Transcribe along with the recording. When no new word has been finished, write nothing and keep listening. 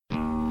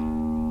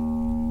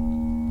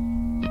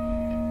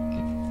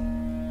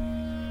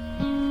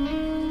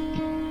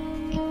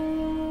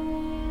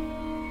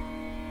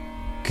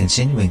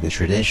continuing the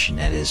tradition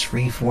that is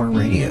Freeform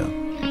Radio.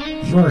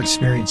 You are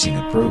experiencing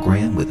a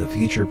program with a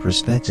future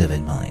perspective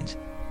in mind,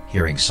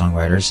 hearing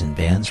songwriters and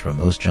bands from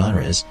most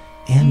genres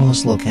and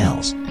most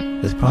locales,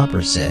 with proper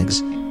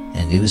segs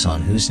and news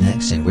on who's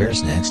next and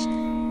where's next,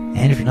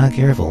 and if you're not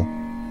careful,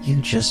 you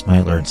just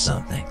might learn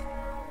something.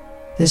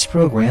 This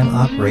program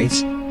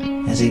operates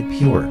as a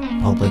pure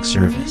public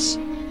service.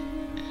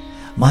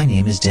 My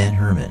name is Dan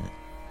Herman.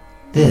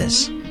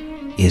 This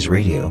is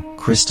Radio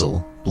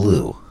Crystal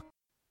Blue.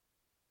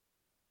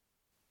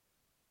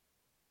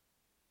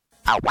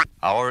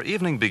 Our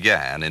evening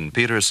began in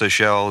Peter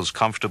Seychelles'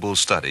 comfortable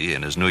study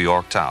in his New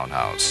York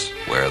townhouse,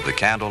 where the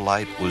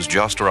candlelight was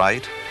just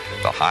right,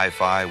 the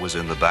hi-fi was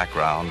in the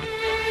background,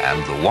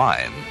 and the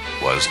wine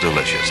was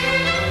delicious.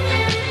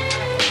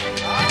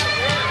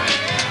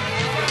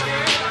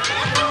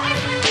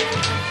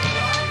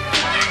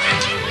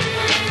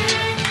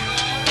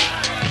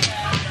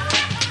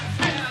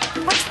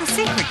 What's the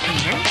secret,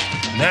 Peter?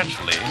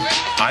 Naturally,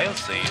 I'll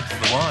say it's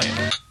the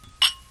wine.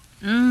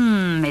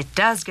 It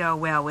does go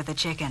well with the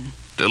chicken.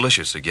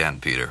 Delicious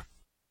again, Peter.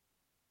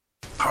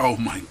 Oh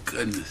my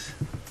goodness.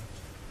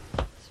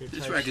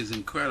 This record's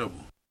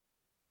incredible.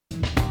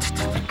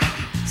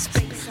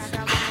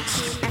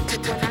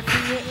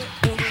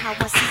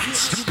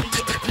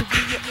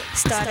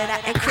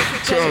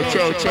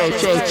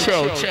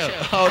 Chill.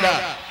 Hold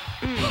up.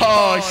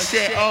 Oh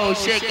shit,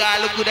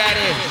 God, look who that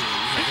is.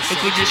 Look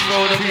who just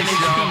rolled up in this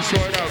piece.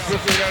 Hold up,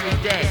 Brooklyn every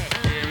day.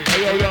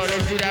 Hey, yo,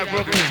 let's do that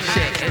Brooklyn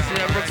shit.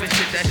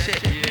 That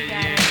shit.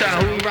 So,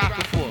 who we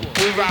rockin' for?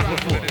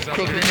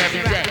 Brooklyn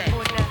every day.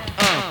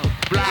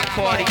 Block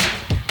party.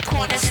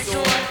 Corner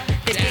store,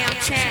 the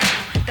downtown,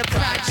 the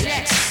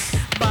projects,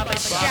 barber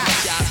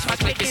shops. My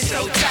click is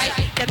so tight,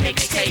 the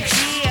mixtapes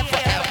here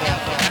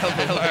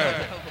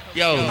forever.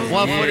 Yo,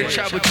 1 for the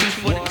trouble, 2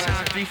 for the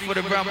time, 3 for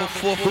the rumble,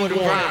 4 for the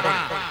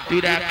rhyme.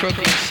 Do that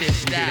Brooklyn shit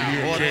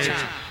style all the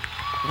time.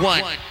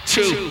 1,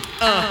 2,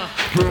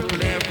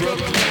 Brooklyn,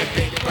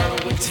 big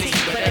borough team,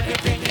 but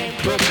everything in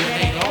Brooklyn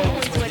ain't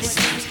always what it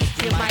seems.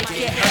 You might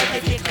get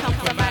hurt if you come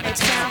from out of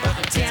town,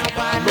 down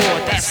by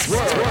Lord, that's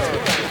word.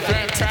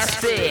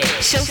 Fantastic.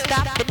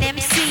 Show-stopping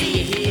MC.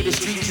 You hear the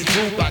streets is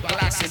ruled by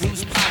glass and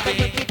who's But poppin'.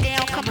 when you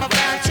down, come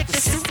around, check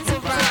the super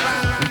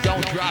around. We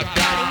don't drop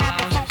Have a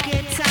down. funky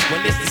time.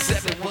 When it's the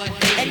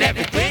 718 and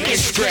everything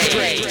is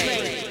straight.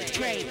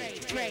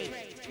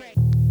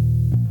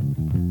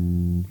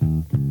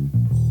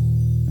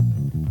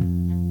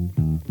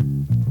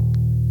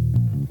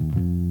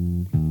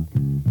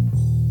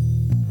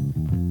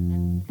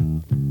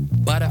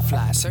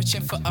 Butterfly,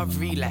 searching for a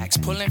relax,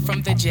 pulling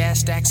from the jazz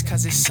stacks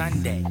cause it's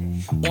Sunday.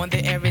 On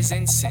the air is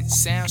incense,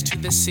 sounds to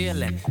the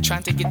ceiling,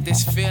 trying to get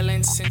this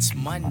feeling since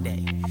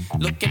Monday.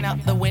 Looking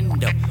out the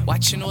window,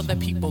 watching all the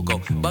people go,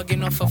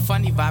 bugging off a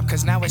funny vibe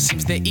cause now it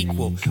seems they're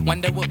equal.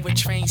 Wonder what would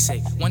train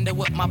say, wonder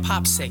what my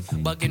pop say,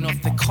 bugging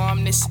off the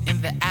calmness in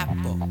the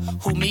apple.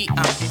 Who me?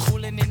 I'm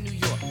coolin' in New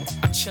York,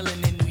 I'm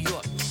chillin' in New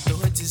York. The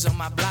hoods is on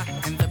my block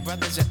and the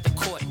brothers at the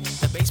court.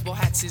 The baseball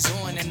hats is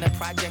on and the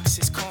projects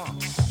is calm.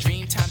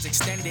 Dream time's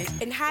extended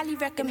And highly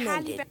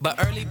recommended. but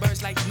early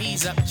birds like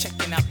me's up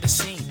checking out the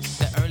scene.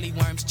 The early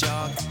worms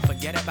jog,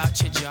 forget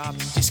about your job.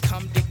 Just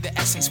come dig the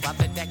essence while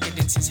the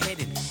decadence is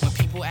hidden. When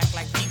people act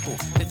like people,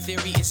 the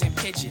theory isn't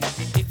pigeon.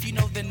 If you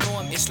know the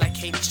norm, it's like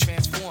Hades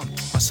transformed.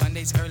 On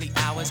Sunday's early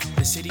hours,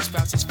 the city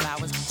sprouts its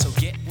flowers. So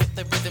get with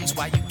the rhythms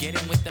while you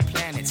get in with the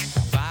planets.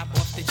 Vibe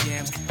off the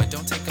jams, but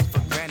don't take them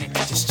for granted.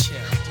 Just chill.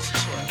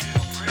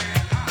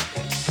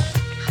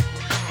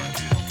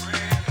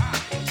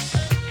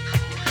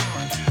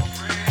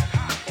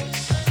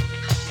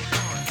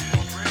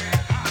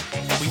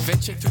 We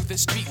venture through the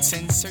streets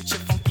in search of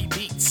funky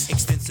beats.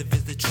 Extensive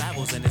is the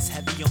travels and it's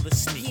heavy on the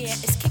sneaks. Yeah,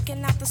 it's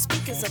kicking out the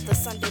speakers of the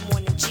Sunday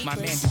morning Jeepers. My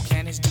man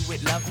Buchanan's do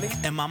it lovely.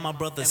 Am I my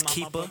brother's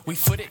keeper? We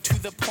foot it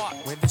to the park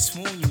where the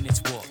swoon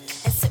units walk.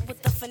 And sit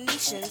with the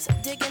Phoenicians,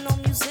 digging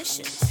on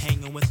musicians.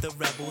 Hanging with the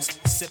rebels,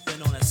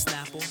 sipping on a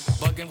Snapple.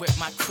 Bugging with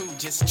my crew,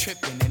 just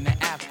tripping in the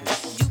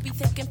apple. You be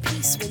thinking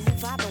peace when you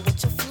vibing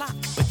with your flock.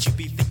 But you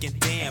be thinking,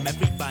 damn,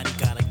 everybody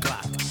got a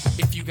Glock.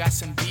 If you got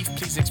some beef,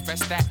 please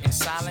express that in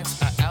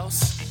silence, or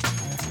else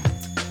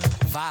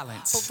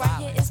violence. But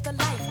right here is the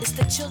life, it's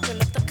the children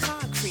of the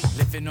concrete.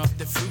 Living off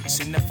the fruits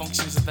and the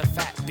functions of the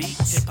fat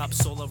beats. Hip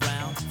hop's all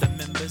around, the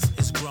members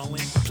is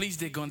growing. Please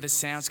dig on the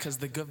sounds, cause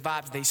the good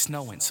vibes they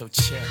snowing, so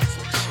chill.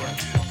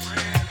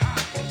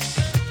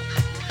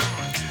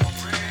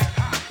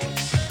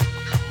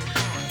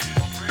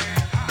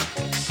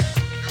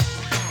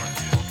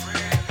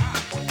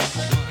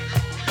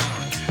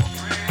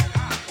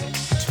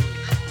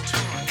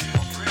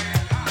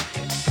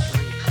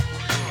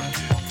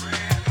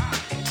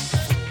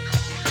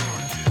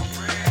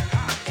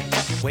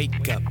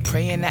 Wake up,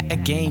 praying that a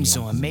game's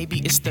on. Maybe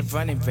it's the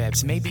running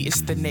Rebs, maybe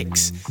it's the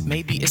Knicks,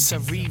 maybe it's a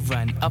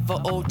rerun of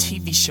an old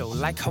TV show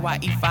like Hawaii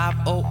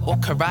 5-0 or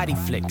Karate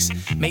Flicks.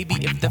 Maybe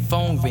if the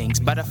phone rings,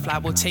 butterfly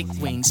will take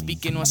wings,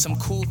 speaking on some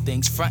cool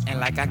things, fronting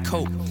like I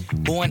cope.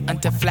 Born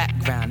under flat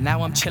ground,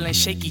 now I'm chilling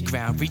shaky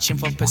ground, reaching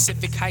for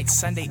Pacific Heights.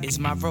 Sunday is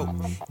my rope,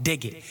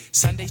 dig it.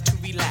 Sundays to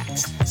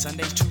relax,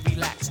 Sundays to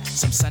relax.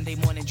 Some Sunday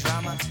morning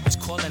drama is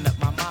calling up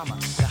my mama.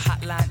 The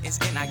hotline is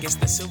in, I guess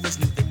the Silvers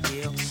knew the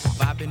deal.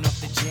 Vibing off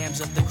the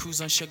jams of the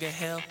cruise on Sugar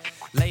Hill.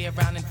 Lay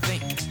around and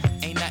think,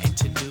 ain't nothing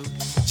to do.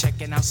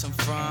 Checking out some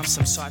From,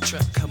 some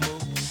Sartre,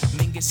 Camus.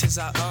 Mingus is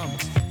our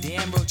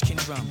damn Roach can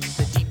drum.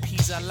 The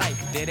DPs are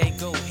life, there they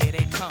go, here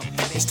they come.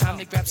 It's time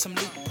to grab some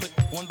loot, put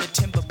on the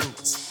timber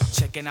boots.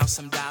 Checking out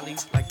some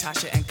dollies like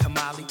Tasha and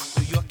Kamali.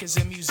 New York is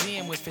a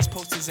museum with its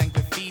posters and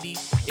graffiti.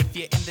 If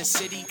you're in the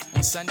city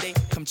on Sunday,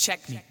 come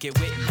check me, get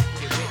with me,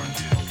 get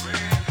with me.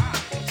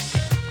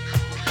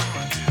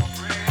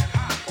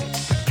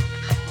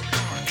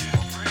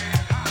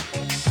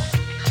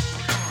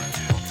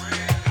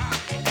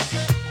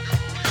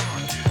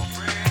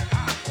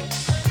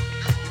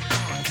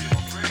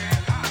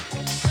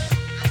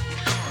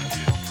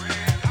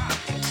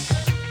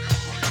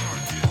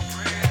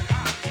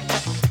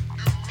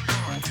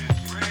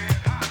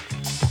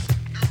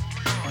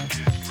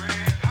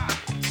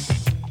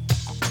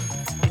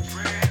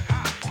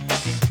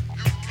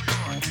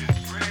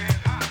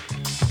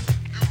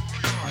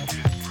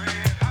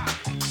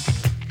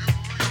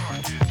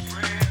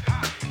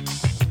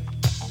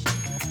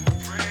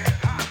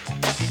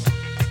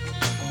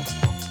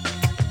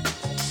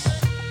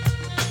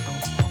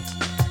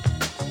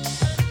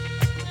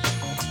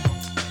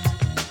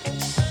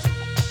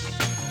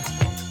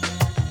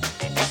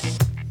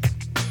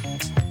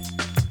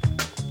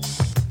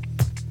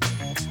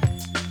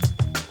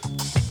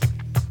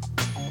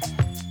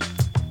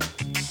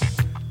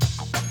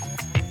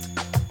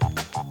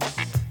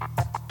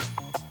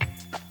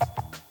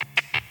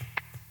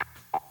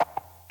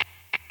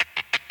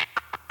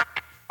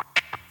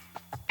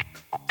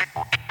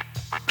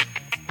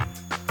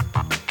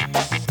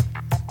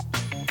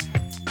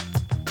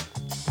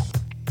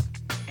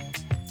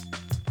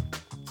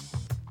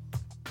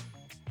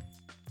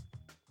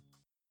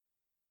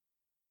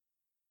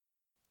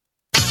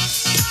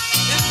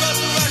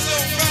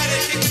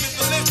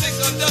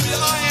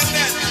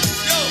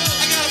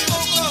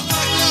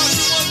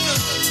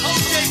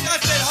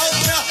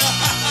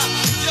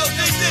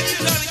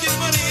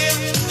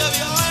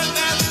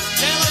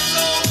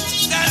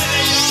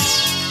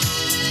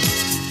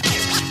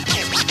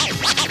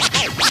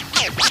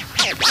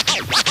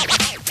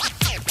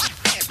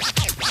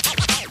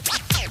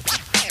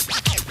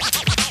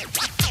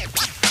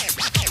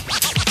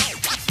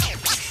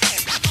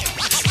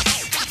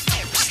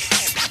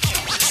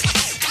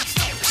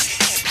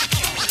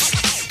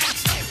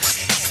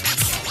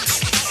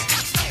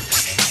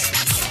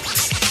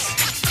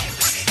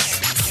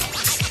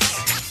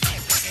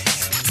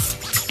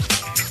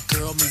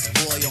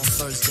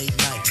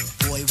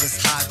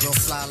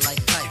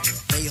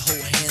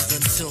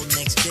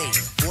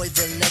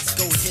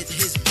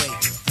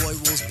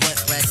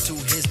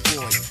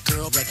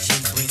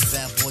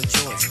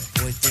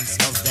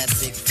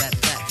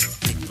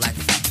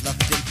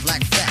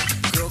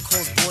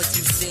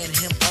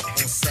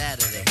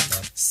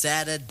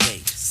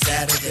 Saturday,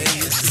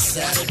 it's a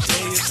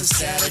Saturday, it's a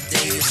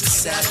Saturday, it's a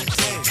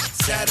Saturday.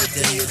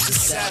 Saturday, it's a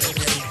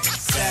Saturday,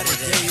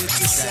 Saturday,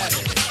 it's a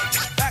Saturday.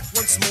 Back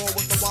once more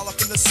with the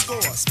wallop in the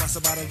score.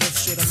 Sponsored by the riff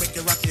shit to make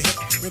you rock your hip.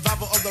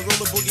 Revival of the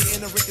roller boogie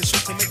in the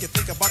ricochet to make you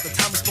think about the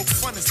time we spoke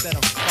fun instead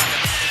of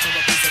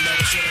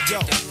yo,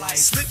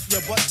 slip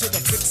your butt to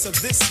the fix of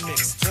this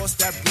mix. Toss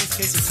that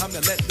briefcase, it's time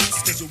to let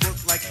loose. Cause you work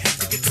like heck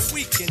to get the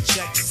weekend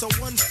check. So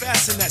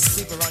unfasten that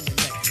sleeve around your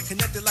neck.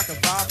 Connected like a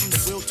vibe from the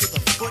wheel to the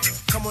foot.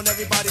 Come on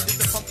everybody, get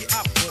the funky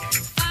output.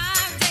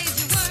 5 days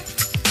you work,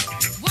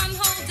 1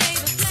 whole day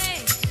to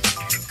play.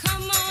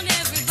 Come on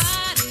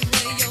everybody,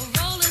 wear your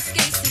roller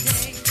skates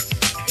today.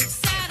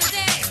 It's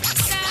Saturday,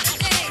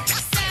 Saturday,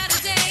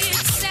 Saturday,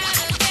 it's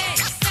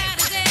Saturday,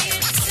 Saturday,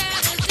 it's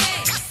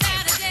Saturday,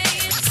 Saturday,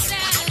 it's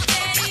Saturday,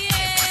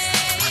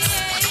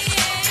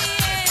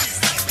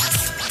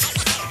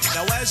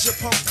 Now as you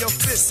pump your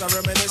fists, I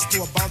reminisce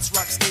to a bounce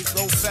rock skate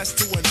roll fest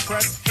to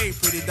impress. Hey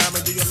pretty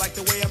diamond, do you like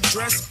the way I'm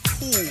dressed?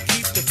 Cool,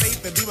 keep the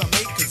faith and be my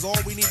mate, cause all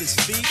we need is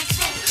feet.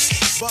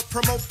 But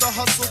promote the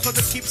hustle cause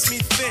it keeps me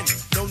thin.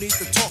 No need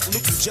to talk,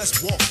 Luke, you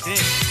just walked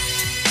in.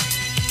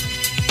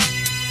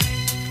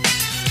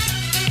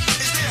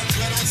 Is there a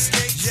gun on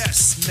stage?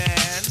 Yes,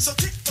 man. So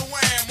kick the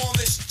wham on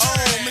this jam.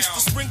 Oh, Mr.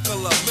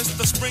 Sprinkler,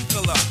 Mr.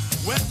 Sprinkler.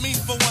 Wet me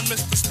for one,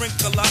 Mr.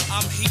 Sprinkler.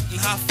 I'm heating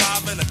high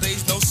five and a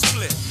day's no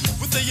split.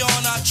 With the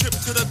yawn, I trip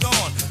to the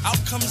dawn. Out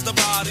comes the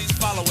bodies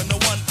following the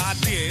one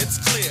idea. It's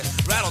clear.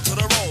 Rattle to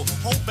the roll.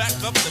 Hold back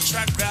up the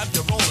track, grab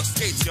your roller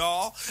skates,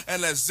 y'all.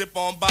 And let's zip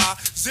on by.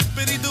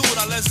 Zippity doo,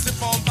 now let's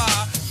zip on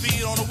by.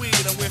 Feed on the weed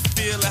and we're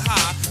feeling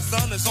high.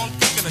 Sun is on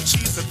thick and the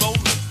cheese is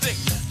rolling thick.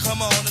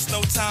 Come on, it's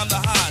no time to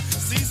hide.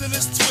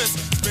 seasonous twist,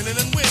 spinning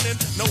and winning.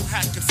 No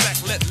hack and sack,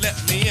 let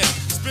me in.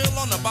 Spill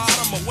on the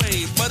bottom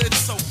away, but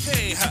it's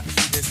okay. Huh?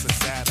 It's a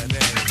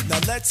Saturday.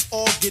 Now let's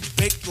all get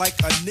baked like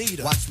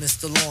Anita. Watch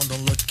Mr. Lawn,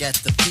 don't look at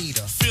the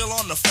Peter. Feel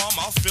on the farm,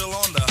 I'll feel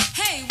on the.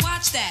 Hey,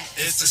 watch that.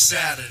 It's a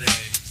Saturday.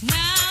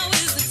 Now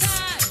is the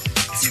time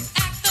to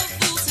act the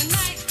fool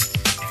tonight.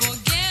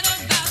 Forget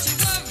about your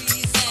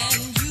worries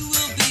and you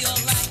will be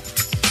alright.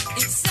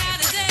 It's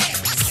Saturday,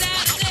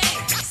 Saturday,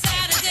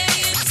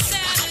 Saturday, it's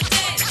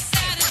Saturday,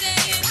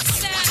 Saturday, it's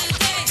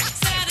Saturday,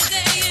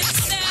 Saturday, it's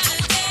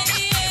Saturday,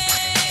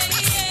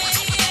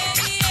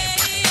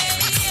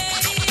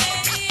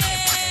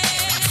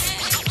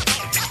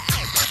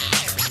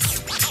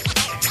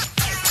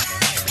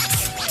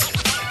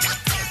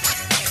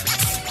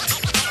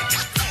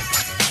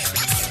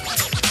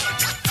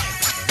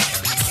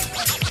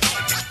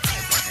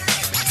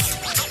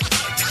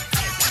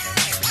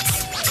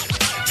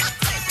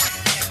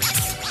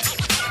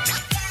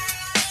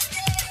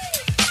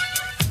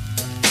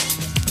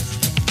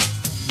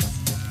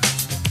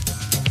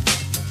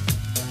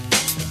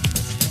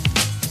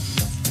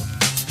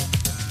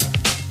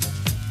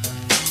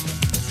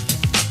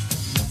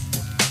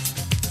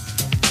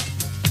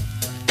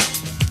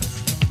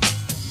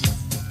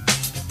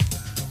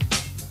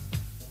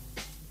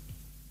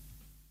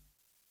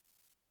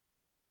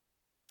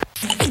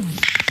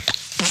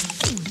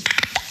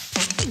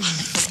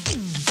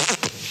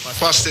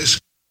 Watch this.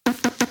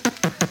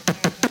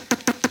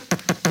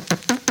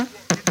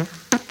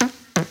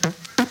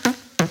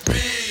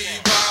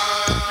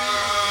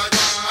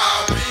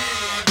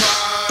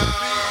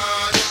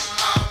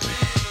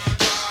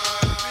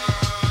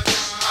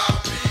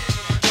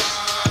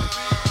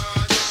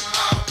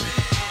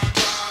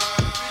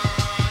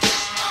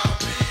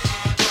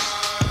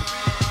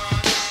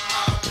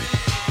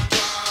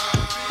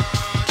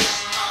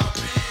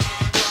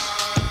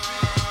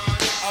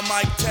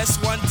 Mic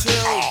test 1, 2.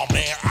 Oh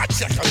man, I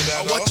check a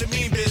better. What you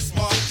mean,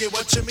 Bismarck? Yeah,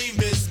 what you mean,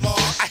 Bismarck?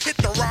 I hit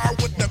the ride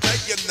with the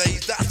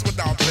mayonnaise, that's what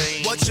I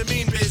mean. What you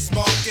mean,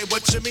 Bismarck? Yeah,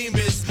 what you mean,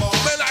 Bismarck?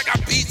 Man, I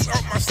got beats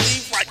up my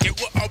sleeve like you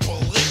wouldn't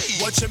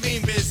believe. What you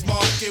mean,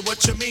 Bismarck? Yeah,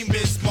 what you mean,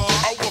 Bismarck?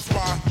 Oh, with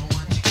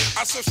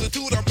I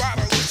substitute a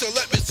bottle, so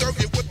let me serve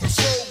you with the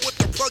soul, with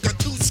the plug of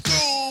 2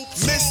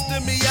 scoops. Mr.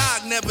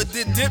 Miyagi never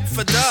did dip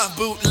for dove.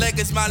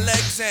 Bootleggers my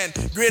legs and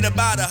grit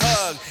about a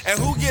hug. And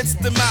who gets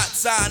the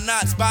knots? I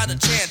knots by the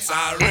chance.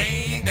 I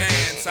rain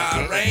dance,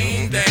 I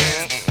rain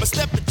dance. But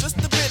step it just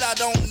a bit, I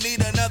don't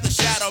need another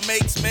shadow.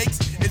 Makes,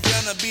 it's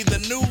gonna be the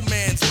new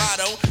man's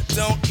motto.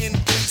 Don't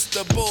increase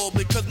the bull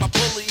because my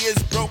pulley is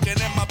broken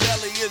and my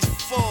belly is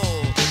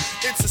full.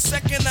 It's a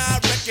second I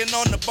reckon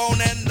on the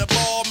bone and the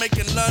ball,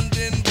 making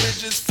London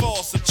bridges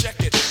fall. So check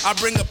it. I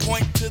bring a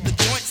point to the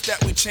joints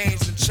that we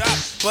changed and chop,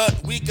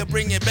 but we could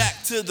bring it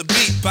back to the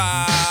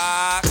beatbox.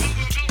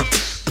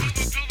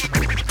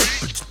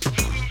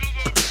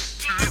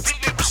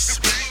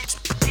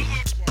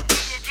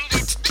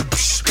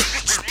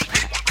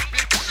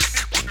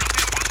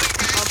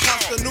 I'm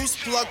Costa Noose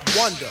Plug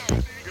Wonder,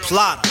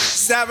 plotter,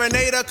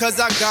 serenader, cause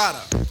I got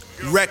her.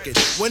 Record,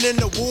 when in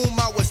the womb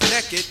I was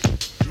naked.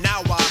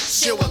 Now I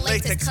chill with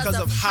latex cause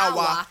of how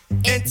I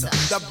enter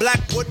the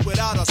blackwood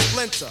without a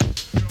splinter.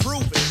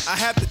 Prove it, I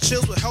have the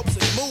chills what helps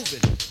it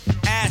moving.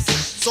 Acid,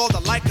 saw the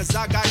light cause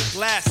I got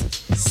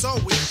glasses. So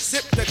we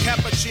sip the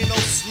cappuccino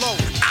slow.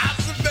 I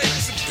make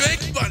some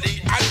big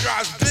money, I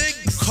drive big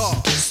car.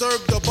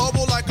 Serve the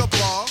bubble like a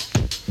bar.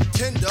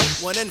 Tinder,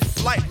 when in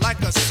flight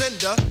like a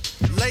cinder.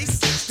 Lace,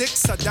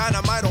 sticks of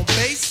dynamite on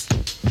base.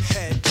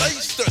 Head,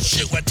 lace the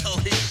shit until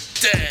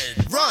he's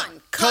dead. Run,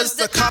 cause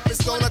the cop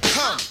is gonna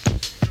come.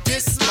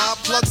 This my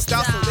plug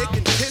style so they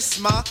can kiss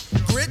my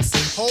grits.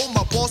 Hold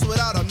my balls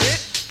without a mitt.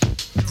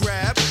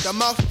 Grab the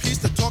mouthpiece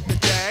to talk the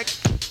dag.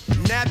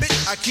 Nab it,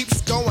 I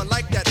keeps going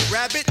like that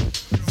rabbit.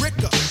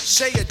 Ricker,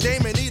 Shay a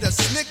dame and eat a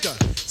snicker.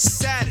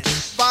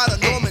 Satisfied a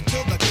Norman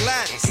till the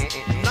Gladys.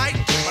 Night,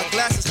 my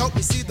glasses help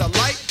me see the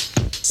light.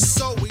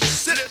 So we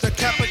sip the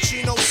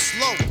cappuccino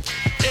slow.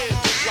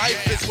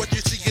 Life is what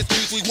you see is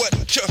usually what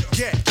you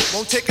get.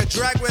 Won't take a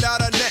drag without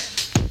a net.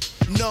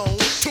 Known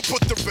to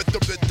put the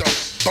rhythm in the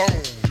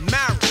bone.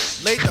 Mary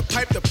laid the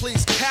pipe to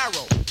please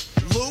Carol.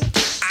 Lou,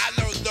 I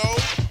don't know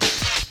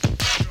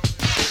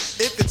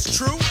if it's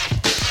true.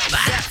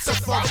 That's a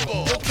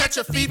fumble. You'll catch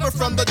a fever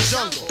from the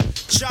jungle.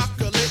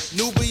 Chocolate,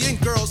 Nubian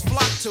girls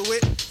flock to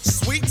it.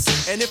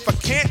 Sweets, and if I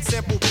can't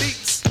sample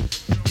beats,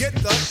 get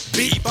the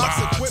beatbox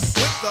equipped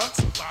with the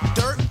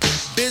dirt.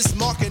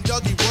 Bismarck and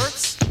Dougie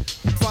works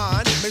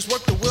fine. Makes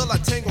work the will, I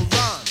tangle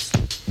rhymes.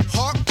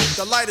 Hark,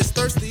 the light is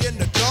thirsty in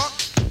the dark.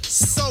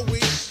 So we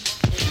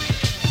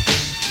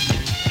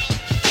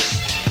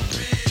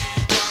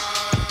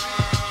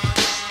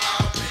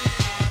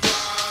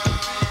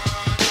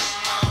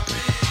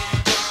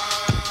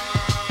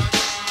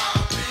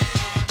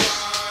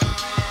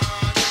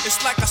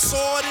It's like I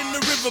saw it in the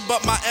river,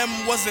 but my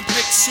M wasn't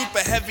thick, super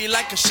heavy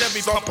like a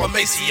Chevy Pumper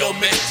Maceo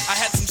mix. I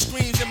had some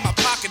screens in my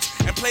pockets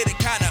and played it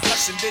kinda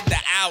hush and did the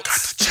outs.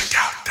 Got to check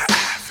out the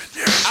avenue.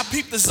 I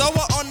peeped the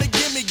Zoa on the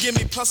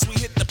gimme, plus we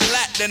hit the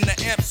plat. Then the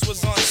amps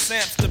was on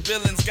Samps, the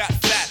villains got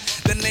fat.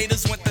 The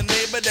natives went the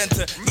neighbor, then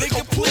to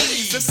nigga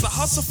please. It's a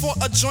hustle for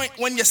a joint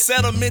when you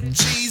settlement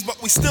cheese,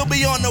 but we still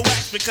be on the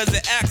wax because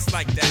it acts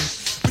like that.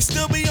 We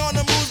still be on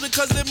the moves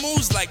because it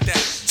moves like that.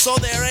 So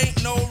there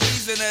ain't no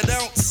reason it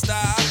don't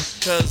stop,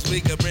 cause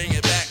we could bring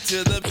it back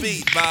to the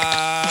beat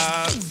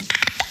box.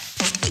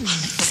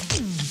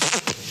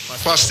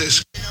 Watch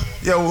this.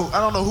 Yo, I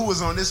don't know who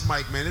was on this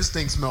mic, man. This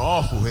thing smell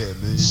awful here,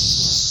 man.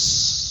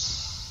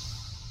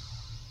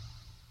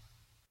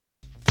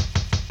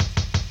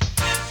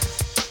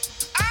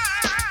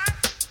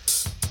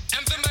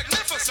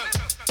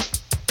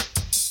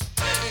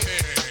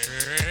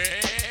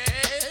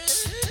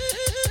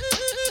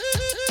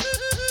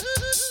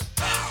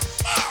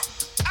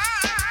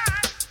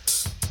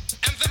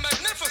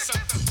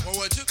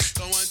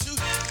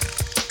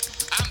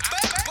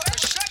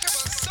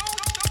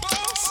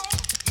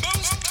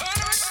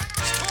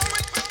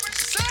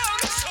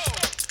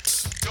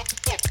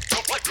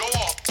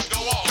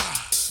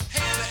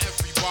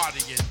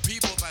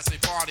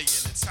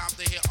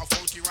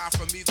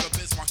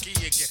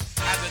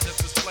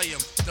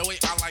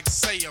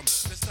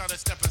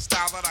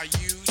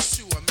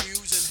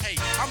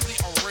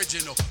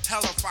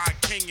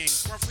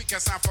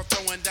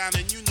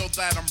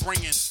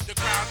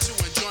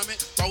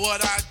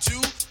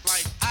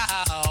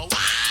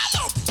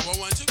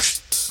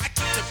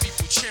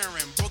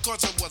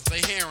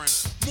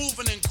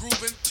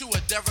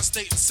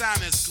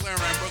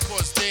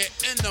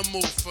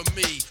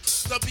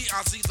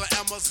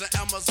 The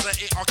Emma's, the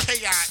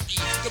A-R-K-I-E.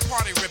 The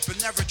party ripping,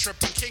 never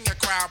tripping, king of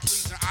crowd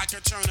pleasing. I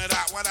can turn it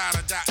out without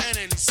a doubt in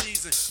any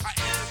season. I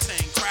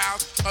entertain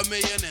crowds, a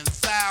million and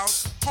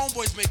thousands.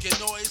 Homeboys making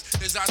noise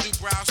as I do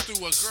browse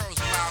through a girl's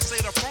blouse. Say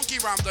the funky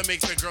rhyme that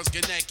makes the girls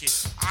get naked.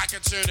 I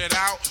can turn it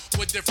out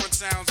with different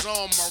sounds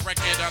on my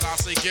record that I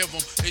say give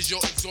them. Is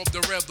your absorb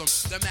the rhythm,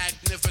 the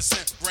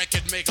magnificent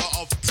record maker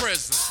of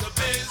prison. The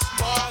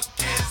Bismarck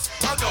kids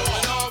are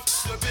going off.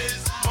 The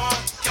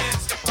Bismarck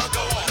kids are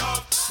going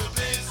off. The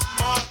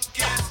Bismarck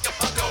kids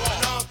are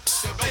going off.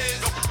 The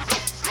Biz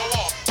go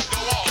off,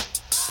 go off.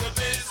 The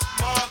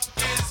Bismarck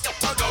kids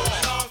are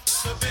going off.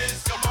 The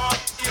Bismarck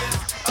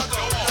kids are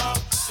going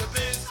off. The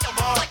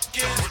Bismarck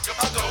kids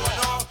are going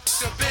off.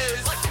 The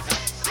Biz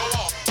go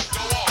off,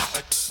 go off.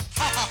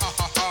 Ha ha ha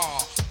ha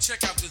ha.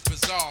 Check out this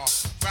bizarre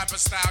rapper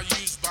style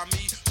used by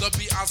me. The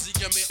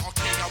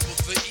B-I-Z-M-A-R-K, I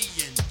with the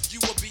E-N. You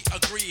will be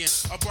agreeing.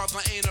 A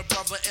brother ain't a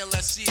brother,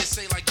 LSC is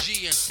say like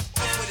G-N.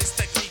 Off with his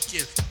technique.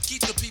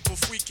 Keep the people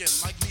freaking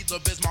like me, the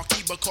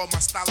Bismarcky, but call my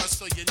style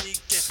so unique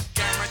and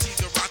guaranteed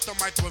to rock the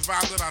mic with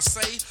vibe that I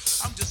say.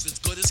 I'm just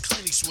as good as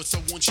Clint Eastwood, so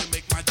won't you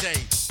make my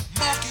day?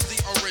 Marky the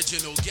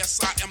original,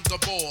 yes I am the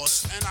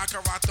boss, and I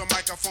can rock the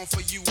microphone for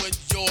you and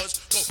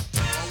yours. Go,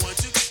 I want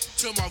you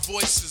till my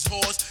voice is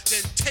hoarse,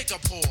 then take a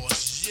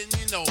pause. And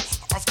you know,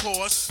 of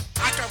course,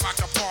 I can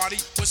rock a party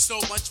with so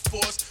much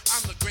force.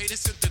 I'm the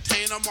greatest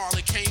entertainer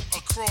Marley came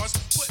across.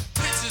 Put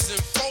pictures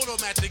and photo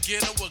at the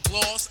dinner with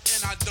gloss,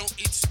 and I don't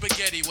eat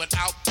spaghetti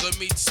without the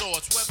meat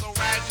sauce. Whether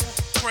Ragu,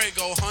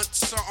 Prego,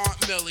 Hunts, or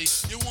Aunt Millie,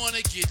 you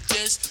wanna get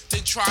this,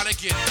 then try to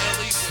get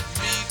Ellie with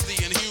me, the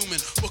inhuman,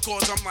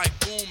 because I'm like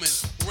booming.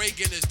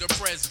 Reagan is the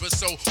pres, but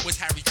so was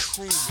Harry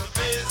Truman. The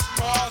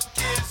Bismarck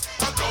kids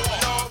are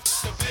going off.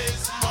 The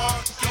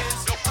Bismarck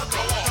kids are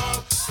going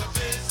off. The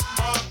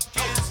Bismarck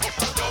kids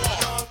are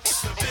going off.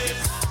 The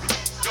Biz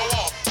go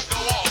off, go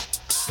off.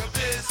 The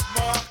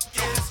Bismarck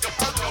kids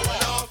are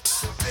going off.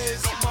 The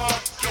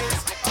Bismarck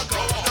kids are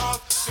going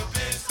off. The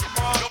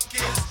Bismarck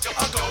kids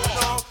are going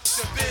off.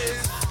 The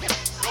Biz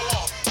go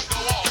off, go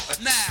off.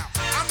 Now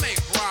I make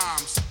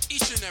rhymes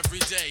each and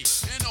every day,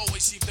 and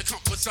always seem to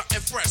come with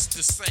something fresh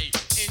to say.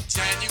 In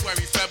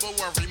January,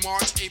 February,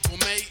 March, April,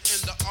 May,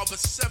 and the other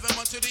 7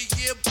 months of the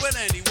year. But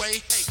anyway,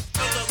 hey,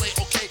 a little late,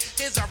 okay,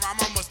 here's a rhyme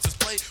I must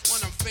display.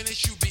 When I'm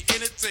finished, you be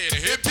in it, say the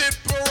hip hip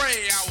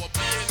parade. I will be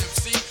an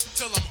MC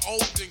till I'm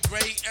old and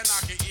gray, and I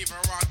can even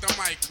rock the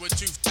mic with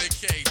tooth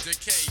decay.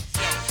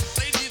 Yo,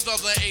 ladies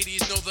of the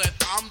 80s know that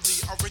I'm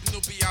the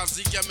original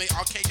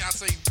B-I-Z-M-A-R-K, I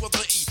say with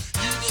the E.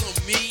 You little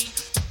me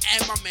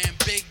and my man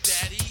Big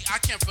Daddy. I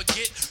can't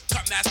forget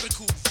Cutmaster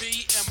Cool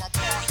V and my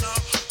partner,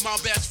 my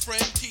best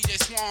friend TJ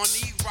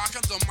Swanee.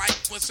 Rocking the mic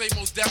would say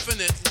most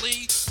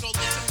definitely. So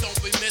listen, don't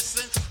be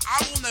missing.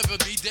 I will never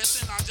be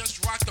dissing. I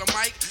just rock the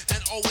mic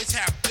and always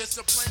have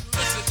discipline.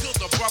 Listen to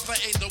the brother,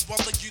 ain't the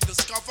brother you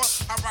discover.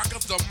 I rock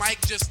up the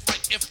mic just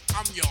like if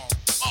I'm your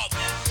mother.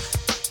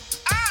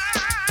 I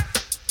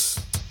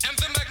am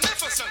the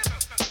magnificent.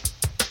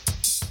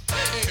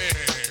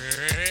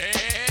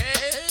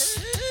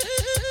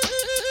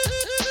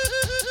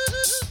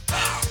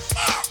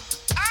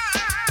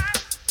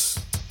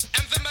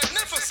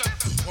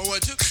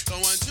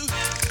 One, two.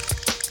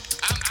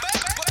 I'm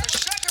back for the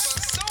shaker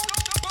of soul,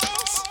 the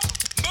boss.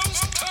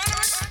 Most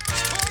current,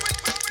 touring,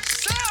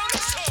 sound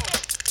of soul.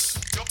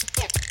 Go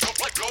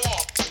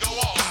off, go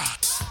off.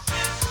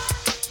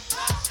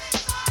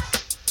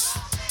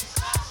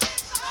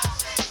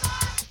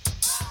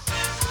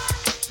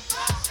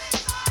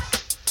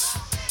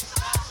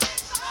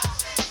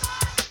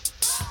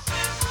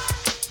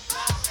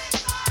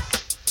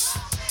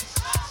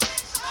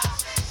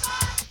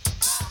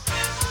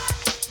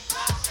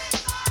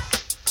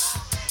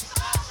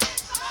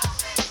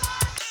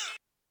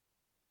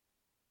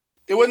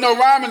 There was no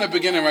rhyme in the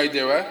beginning right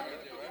there, right?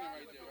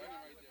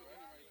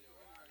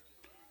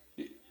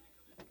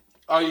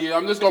 Oh yeah,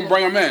 I'm just gonna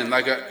bring them in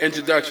like an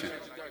introduction.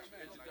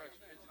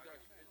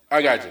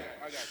 I got you.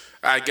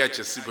 I got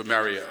you, Super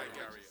Mario.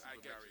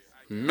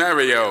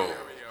 Mario.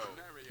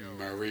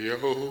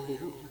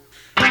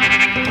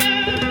 Alright,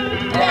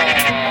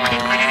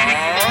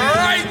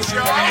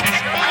 y'all.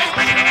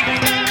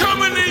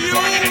 Coming to you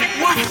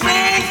with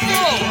full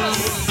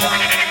force.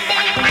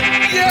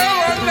 Yo,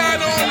 I'm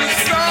not on the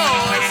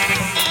sauce,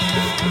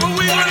 but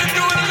we gonna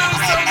do a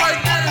little something like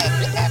this.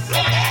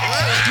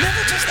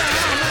 Never just a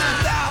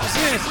high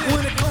 9,000.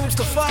 When it comes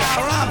to fire,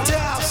 I'm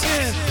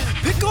dousing.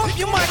 Pick up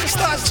your mic and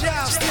start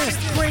jousting.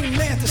 Bring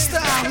man to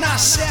style, not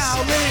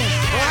Shaolin.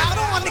 Out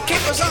on the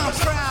capers, I'm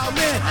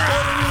prowling.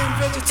 Ordering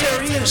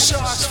vegetarian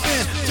shark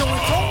fin. Doing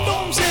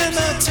condoms in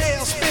a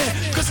tailspin.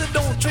 Cause I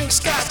don't drink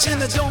scotch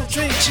and I don't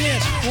drink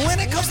gin. When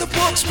it comes to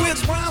books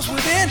with rhymes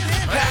within,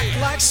 packed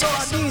like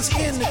sardines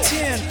in the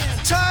tin.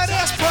 Tired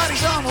ass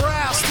bodies I'm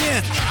roused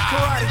in.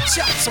 Karate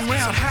chops, I'm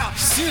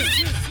roundhouse.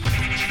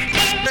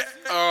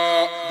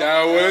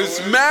 That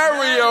was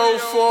Mario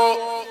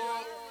for.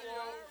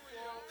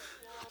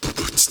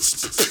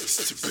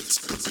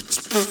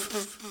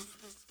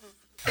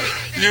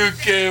 You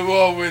came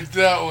on with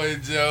that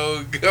one,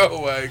 Joe.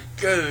 Oh my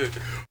goodness.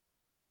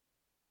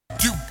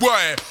 Do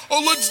what?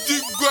 Oh, let's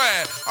do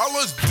what? Oh,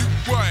 let's do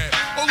what?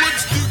 Oh,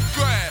 let's do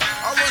what?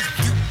 Oh, let's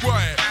do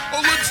what?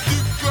 Oh, let's do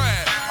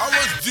what? Oh,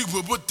 let's do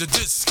it with the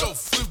disco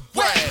flip.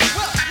 What?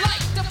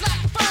 Like the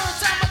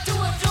blackbirds, I'ma do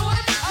it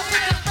fluid. I'll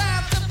pick the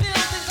rhymes and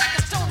buildings like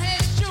a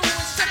Stonehenge shoe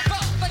and step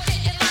up, but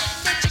getting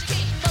light and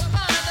educating my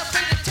mind. I'll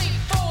bring the team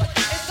forward.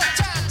 It's the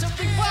time to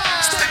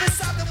rewind. Step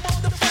inside the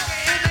motherfucker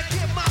and I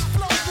get my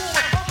flow on.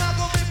 I'm not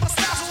gonna make my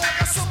style so I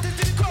got something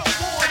to grow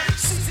on.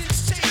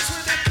 Seasons change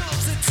when it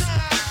comes to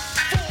time.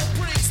 Fall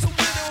brings the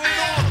winter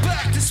and all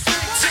back to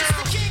springtime. It's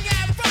the king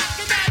at rock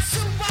and that's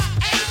who I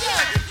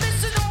am.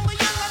 Listen, only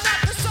you, I'm not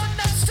the son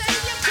of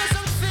Satan. Cause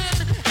I'm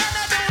thin and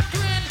I don't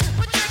grin.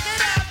 But check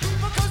it out,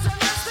 people, cause I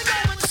love to go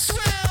and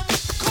swim.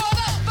 Call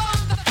up on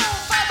the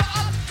phone, fiber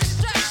up the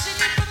distraction.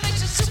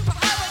 Information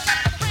superhighway, got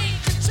the brain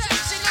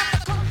contraction. I'm the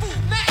kung fu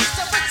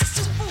master, but the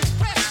super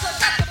wrestler.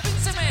 Got the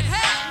beats in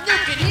Manhattan, you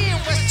can hear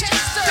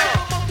Westchester.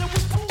 Mother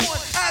was born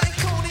out in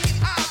Coney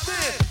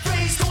Island.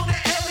 Raised on the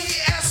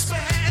LES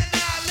Manhattan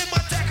Island.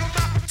 My dad come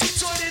out from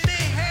Detroit and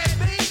they had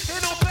me.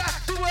 And I'm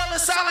back through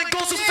Ellis Island,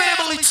 goes to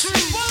family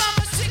tree. Well, I'm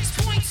a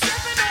 6.7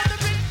 on the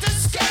Richter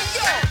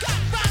scale. Got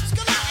rhymes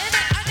galore in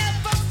it, I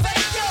never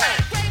fail.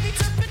 Gravy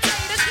to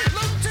potatoes,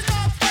 Luke to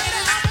Darth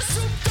Vader. I'm a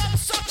souped up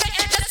subject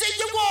and I see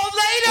you all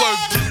later.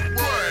 Let's do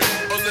what?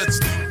 Oh, let's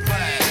do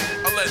what?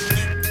 Oh, let's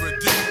do what?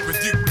 Let's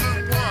do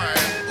what?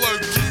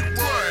 Let's do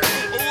what?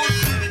 Oh, let's do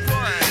what?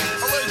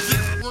 Oh, let's do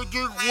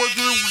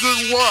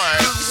what?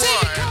 You see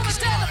me coming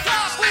down the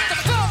block with the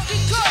funky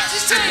clutch,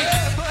 you see.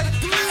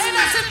 And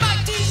I said,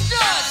 Mike, these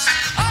nuts.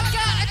 I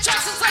got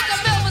attractions like a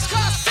Melvis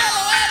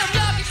Costello. Adam,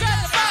 y'all can grab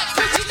the mic,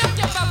 but you know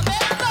you're my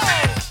mellow.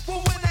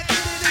 Well, when I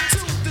get it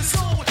into the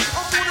zone,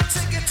 I'm gonna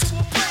take it to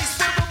a place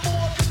where I'm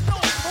more than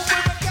known. Or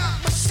where I got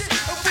my shit,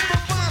 or where my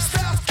mind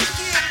style's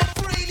kicking. My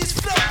brain is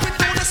flowing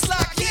on this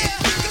like,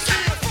 yeah, niggas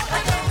here. I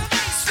got the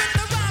bass with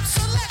the rhyme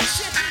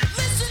selection.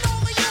 Listen,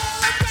 only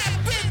y'all are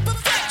rapping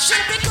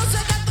perfection. Because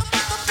I got the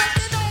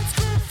motherfucking old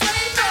school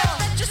flavor.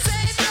 Let you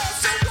say it all,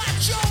 so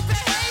watch your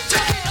behavior.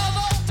 Talking of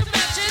all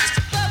dimensions,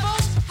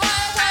 levels,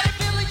 higher, why did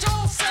Billy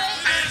Joel say?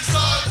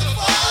 Inside the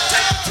fire.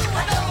 Take it to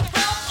another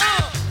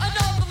realm,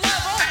 another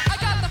level. I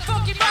got the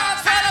funky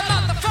rhymes, but I'm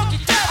not the funky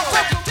devil.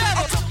 Funky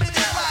devil. I'm in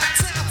it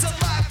lifetime to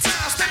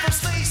lifetime. Step from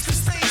stage to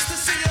stage to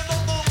see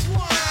another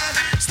one.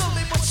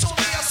 Slowly but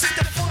surely I see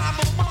the fire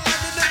of mine.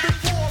 And every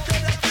war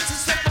that I face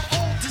is of my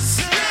own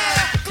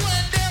design.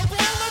 Glendale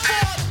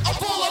Boulevard, a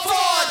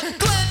boulevard.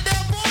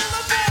 Glendale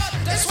Boulevard,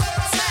 that's where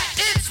I'm at.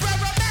 It's where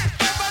I'm at,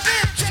 where I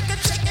live. Check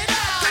it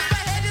out. 'Cause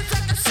my head is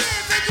like a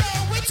sieve, and yo,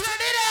 we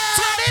turn it up.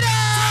 Turn it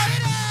up.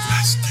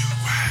 Let's do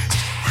what?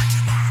 Work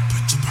your mind,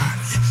 put your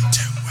body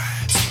into it.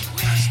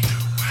 Let's do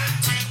what?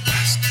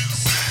 Let's do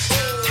what?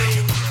 Work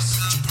your mind,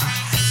 put your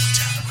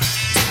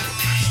body into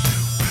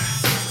it.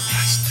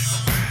 Let's do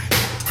what?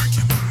 Work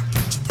your mind,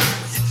 put your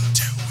body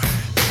into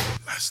it.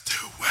 Let's do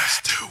what? Let's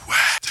do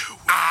what? Do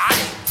what?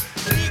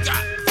 We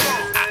got the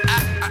phone.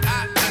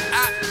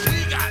 We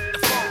got the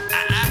phone.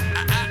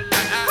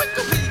 What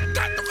the we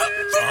got the phone?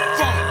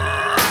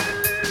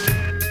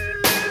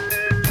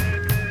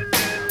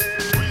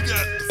 We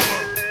got the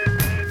phone.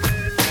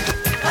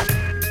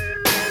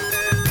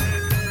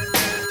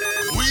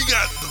 We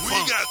got the funk.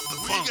 We got the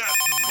funk.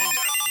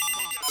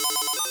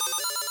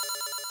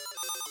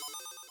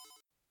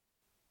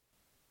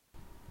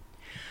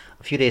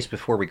 A few days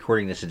before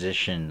recording this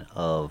edition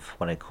of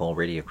what I call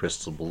Radio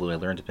Crystal Blue, I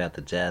learned about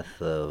the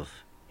death of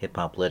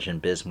hip-hop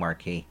legend Biz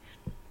Markie.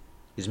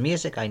 His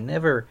music I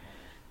never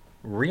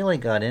really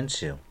got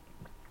into.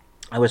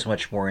 I was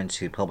much more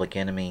into Public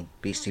Enemy,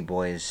 Beastie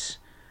Boys,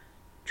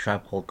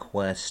 Tribe Called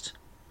Quest,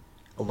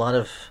 a lot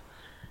of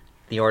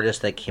the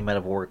artist that came out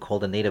of a work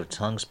called the Native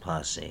Tongues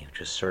Posse, which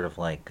is sort of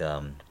like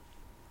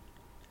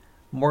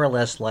more or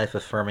less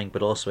life-affirming,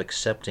 but also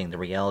accepting the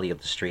reality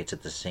of the streets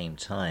at the same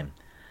time.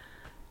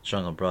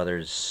 Jungle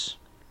Brothers,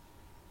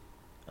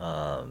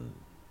 those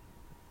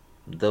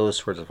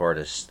sorts of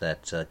artists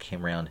that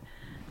came around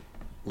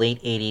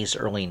late 80s,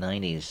 early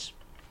 90s.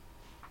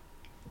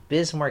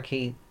 Biz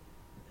Markie,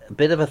 a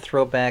bit of a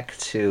throwback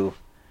to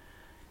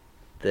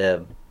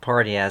the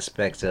party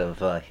aspect of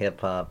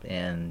hip-hop,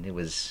 and it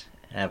was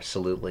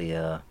absolutely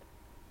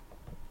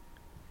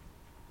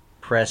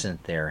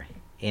present there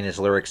in his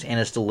lyrics and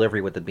his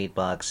delivery with the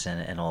beatbox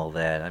and all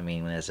that. I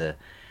mean, as a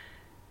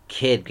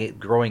kid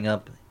growing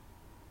up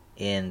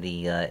in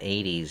the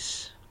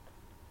 80s,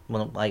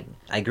 well,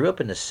 I grew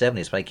up in the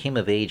 70s, but I came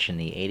of age in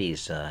the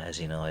 80s, as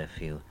you know,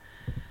 if you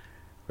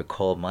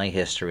recall my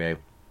history. I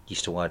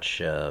used to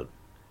watch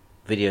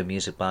Video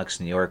Music Box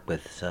New York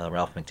with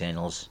Ralph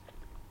McDaniels,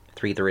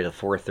 3:30 to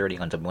 4:30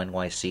 on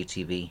WNYC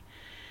TV,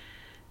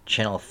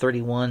 Channel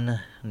 31,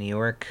 New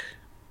York.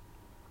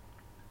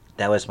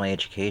 That was my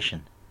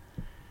education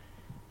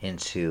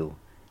into,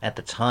 at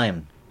the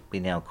time, we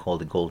now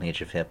called the golden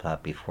age of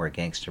hip-hop before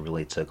gangster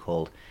really took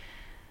hold.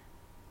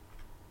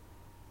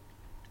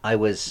 I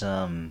was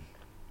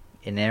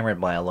enamored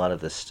by a lot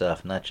of this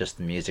stuff, not just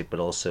the music, but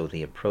also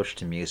the approach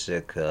to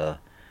music,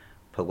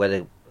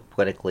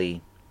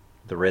 poetically,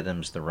 the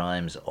rhythms, the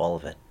rhymes, all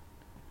of it.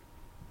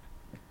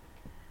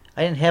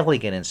 I didn't heavily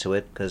get into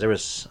it because there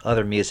was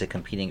other music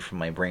competing for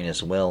my brain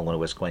as well when it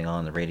was going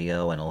on the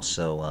radio, and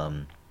also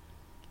an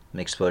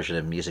exposure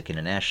to music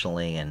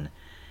internationally and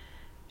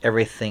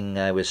everything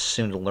I was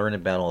soon to learn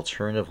about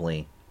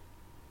alternatively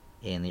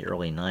in the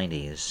early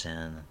 90s.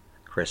 And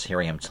of course,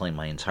 here I am telling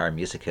my entire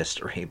music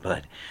history,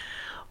 but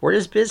where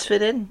does Biz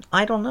fit in?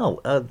 I don't know.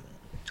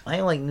 I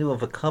only knew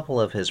of a couple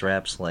of his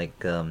raps,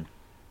 like when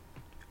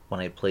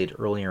I played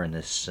earlier in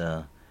this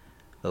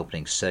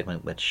opening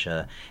segment, which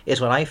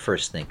is what I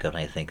first think of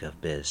when I think of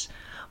Biz.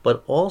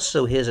 But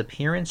also his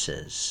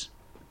appearances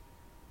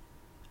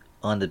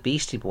on the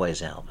Beastie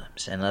Boys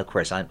albums. And of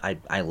course,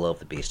 I love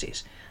the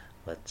Beasties.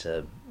 But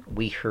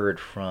we heard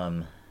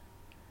from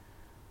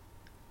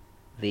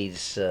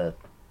these,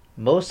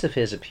 most of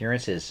his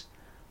appearances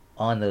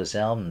on those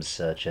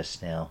albums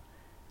just now.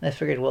 And I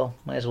figured, well,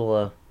 might as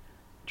well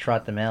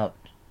trot them out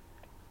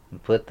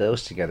and put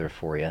those together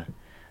for you.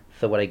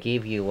 So what I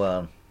gave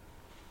you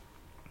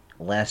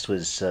last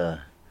was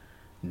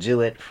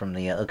Do It from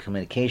the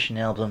Communication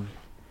album.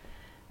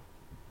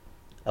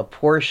 A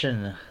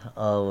portion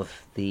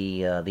of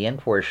the end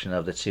portion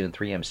of the tune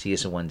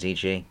 3MC's and 1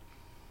 DJ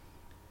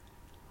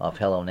off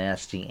Hello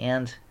Nasty,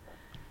 and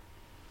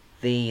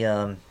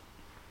the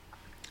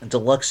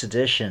deluxe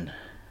edition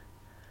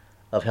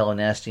of Hello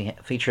Nasty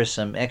features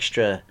some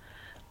extra,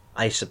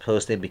 I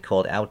suppose they'd be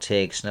called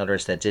outtakes and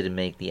others that didn't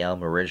make the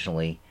album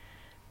originally.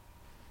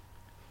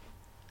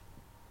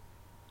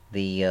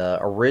 The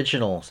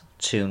original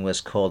tune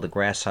was called The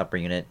Grasshopper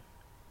Unit,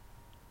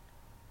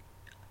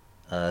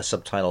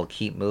 subtitled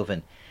Keep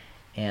Moving,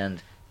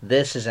 and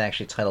this is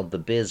actually titled The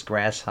Biz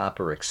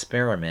Grasshopper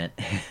Experiment.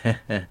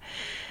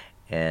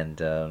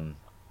 And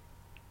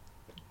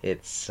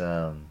it's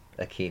a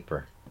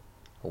keeper.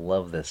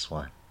 Love this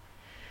one.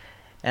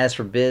 As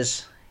for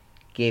Biz,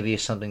 gave you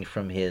something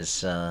from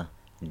his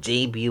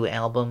debut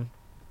album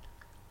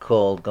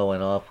called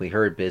Going Off. We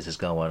heard Biz is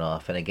Going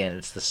Off, and again,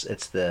 it's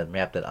the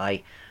rap that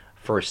I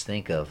first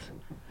think of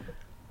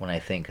when I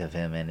think of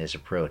him and his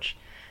approach.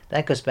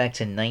 That goes back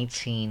to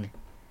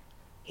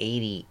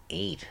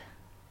 1988.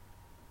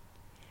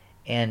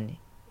 And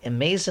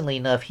amazingly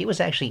enough, he was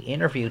actually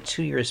interviewed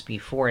 2 years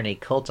before in a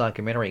cult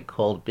documentary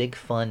called Big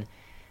Fun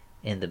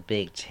in the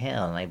Big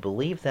Town. I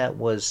believe that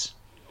was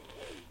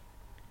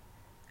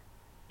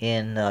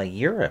in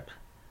Europe,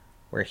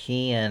 where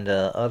he and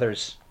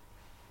others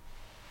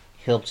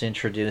helped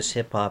introduce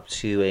hip-hop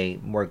to a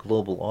more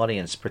global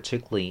audience,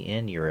 particularly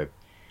in Europe.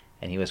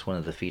 And he was one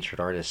of the featured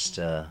artists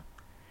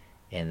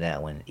in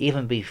that one,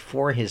 even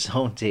before his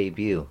own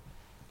debut.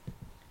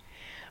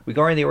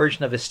 Regarding the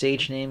origin of his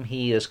stage name,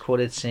 he is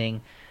quoted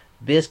saying,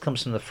 Biz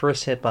comes from the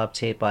first hip-hop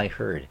tape I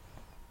heard.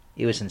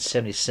 It was in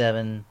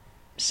 77,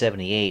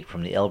 78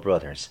 from the L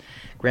Brothers.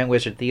 Grand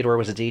Wizard Theodore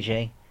was a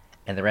DJ,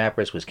 and the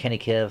rappers was Kenny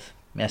Kev,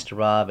 Master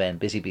Rob, and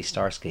Busy B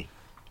Starsky.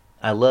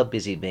 I love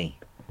Busy B.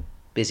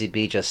 Busy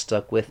B just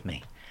stuck with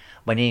me.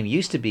 My name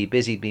used to be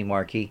Busy B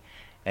Markie,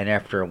 and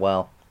after a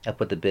while, I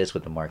put the Biz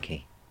with the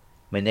Markie.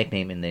 My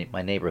nickname in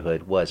my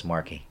neighborhood was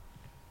Markie.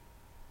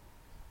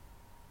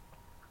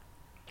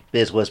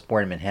 Biz was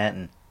born in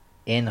Manhattan,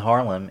 in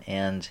Harlem,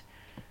 and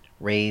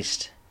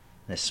raised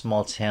in a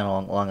small town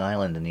on Long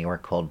Island in New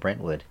York called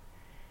Brentwood.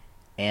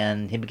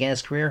 And he began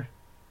his career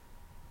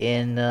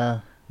in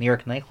New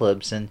York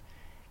nightclubs and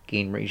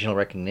gained regional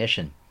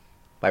recognition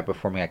by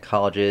performing at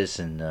colleges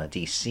in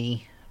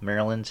D.C.,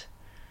 Maryland,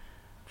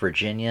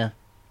 Virginia,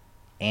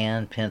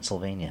 and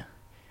Pennsylvania.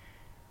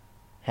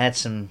 Had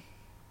some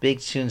big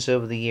tunes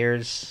over the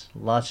years,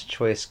 lots of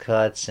choice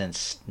cuts, and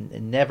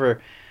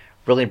never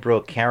really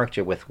broke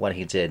character with what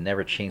he did.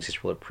 Never changed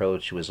his real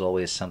approach. It was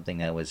always something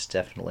that was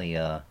definitely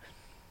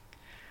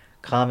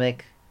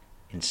comic,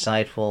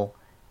 insightful,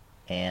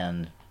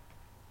 and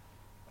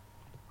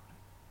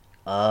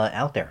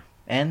out there.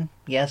 And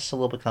yes, a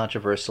little bit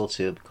controversial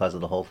too because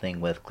of the whole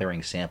thing with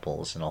clearing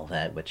samples and all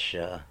that, which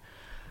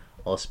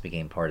also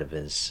became part of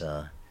his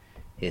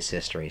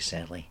history,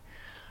 sadly.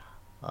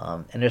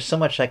 And there's so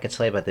much I could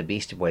tell you about the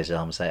Beastie Boys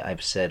albums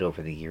I've said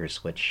over the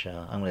years, which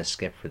I'm going to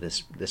skip for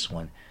this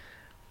one.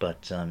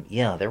 But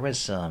yeah, there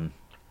was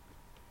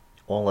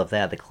all of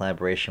that. The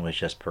collaboration was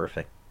just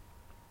perfect,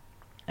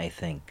 I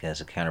think, as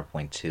a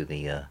counterpoint to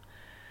the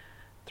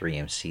 3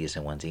 MCs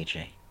and 1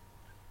 DJ.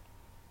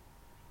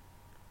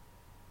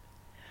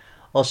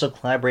 Also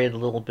collaborated a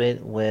little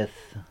bit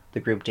with the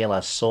group De La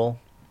Soul,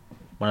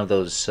 one of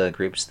those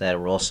groups that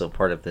were also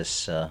part of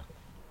this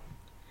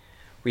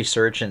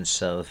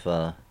resurgence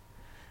of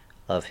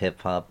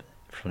hip hop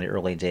from the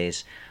early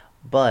days.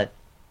 But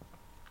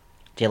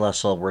De La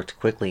Soul worked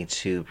quickly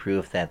to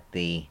prove that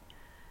the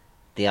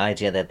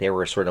idea that they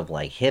were sort of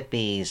like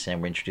hippies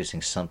and were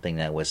introducing something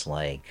that was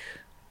like,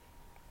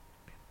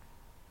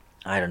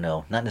 I don't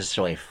know, not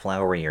necessarily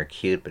flowery or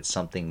cute, but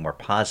something more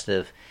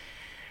positive.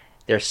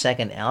 Their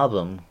second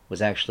album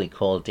was actually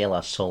called De La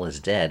Soul is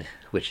Dead,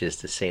 which is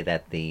to say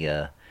that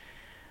the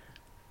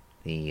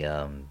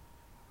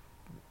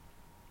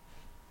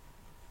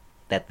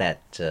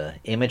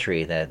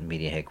imagery that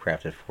media had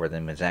crafted for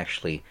them is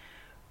actually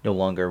no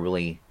longer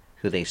really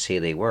who they say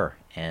they were,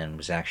 and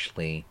was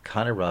actually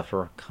kind of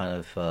rougher, kind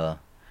of a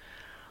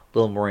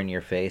little more in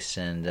your face,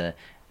 and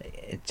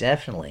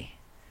definitely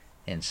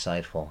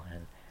insightful.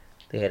 And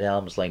they had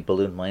albums like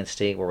Balloon Mind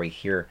State, where we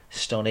hear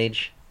Stone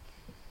Age.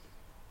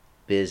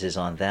 Biz is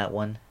on that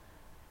one.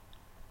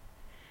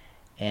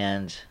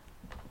 And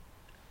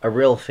a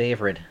real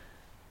favorite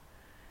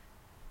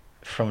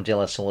from De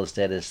La Soul is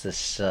Dead is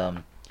this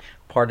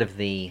part of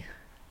the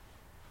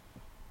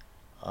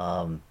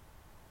I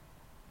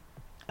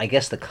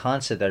guess the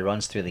concept that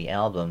runs through the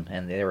album,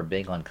 and they were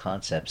big on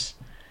concepts,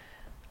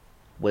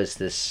 was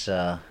this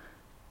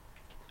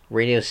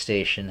radio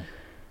station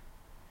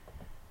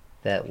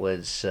that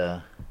was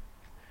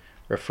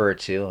referred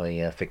to,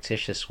 a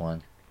fictitious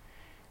one.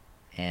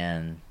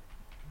 And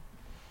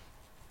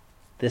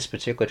this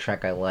particular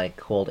track I like,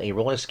 called A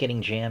Roller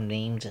Skating Jam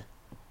Named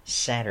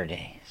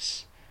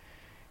Saturdays,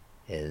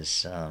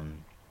 is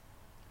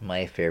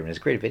my favorite. There's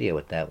a great video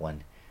with that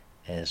one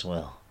as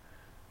well.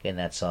 Again,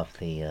 that's off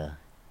the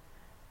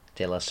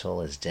De La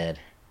Soul is Dead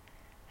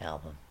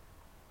album.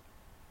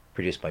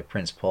 Produced by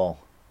Prince Paul,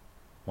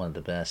 one of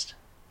the best.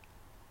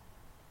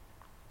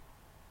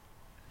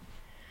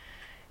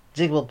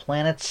 Digable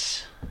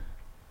Planets,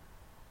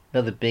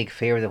 another big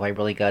favorite that I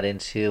really got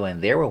into,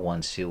 and there were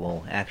ones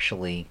who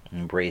actually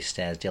embraced,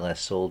 as De La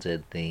Soul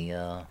did,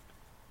 the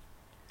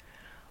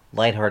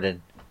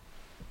lighthearted,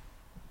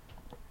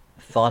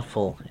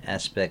 thoughtful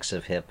aspects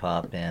of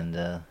hip-hop,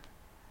 and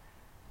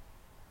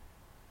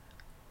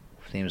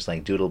themes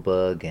like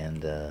Doodlebug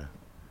and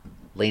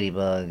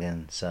Ladybug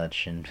and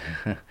such, and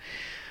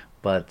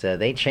but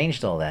they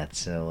changed all that,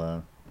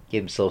 so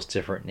gave themselves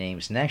different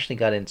names, and actually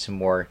got into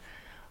more,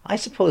 I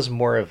suppose,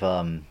 more of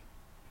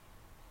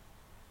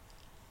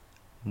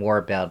more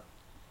about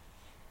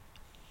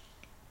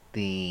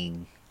the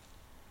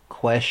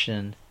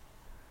question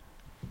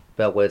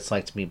about what it's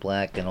like to be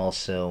black, and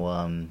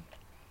also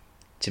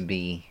to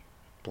be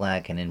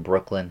black and in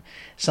Brooklyn.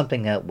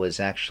 Something that was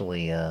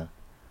actually a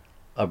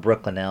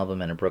Brooklyn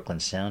album and a Brooklyn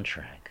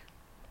soundtrack,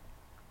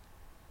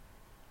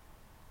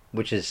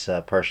 which is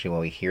partially why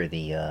we hear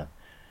the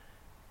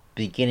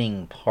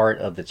beginning part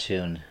of the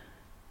tune,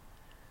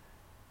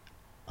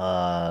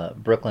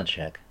 Brooklyn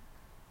Check,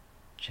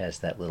 which has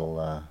that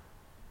little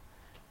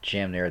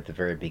jam there at the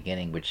very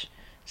beginning, which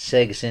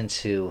segs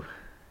into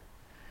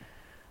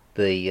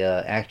the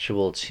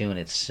actual tune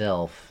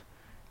itself,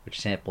 which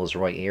samples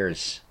Roy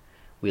Ayers'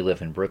 We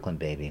Live in Brooklyn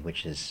Baby,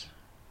 which is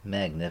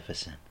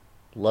magnificent.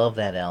 Love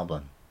that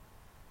album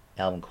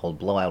called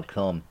Blowout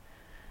Comb.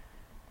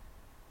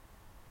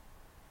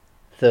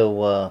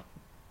 Though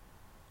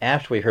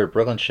after we heard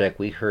Brooklyn Check,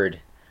 we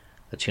heard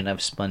a tune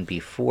I've spun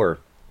before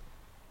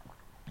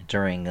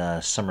during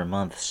summer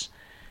months,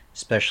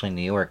 especially in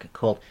New York,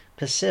 called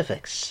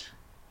Pacifics.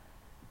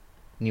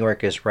 New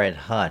York is Red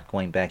Hot,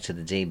 going back to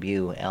the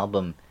debut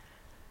album,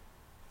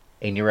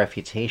 A New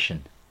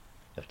Refutation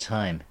of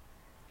Time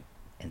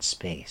and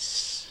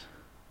Space.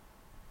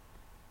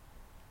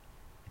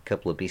 A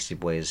couple of Beastie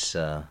Boys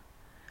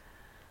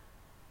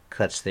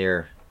cuts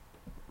there,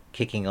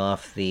 kicking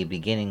off the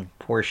beginning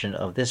portion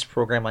of this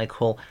program I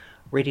call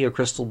Radio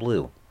Crystal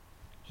Blue,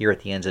 here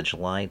at the end of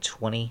July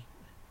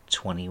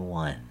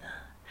 2021.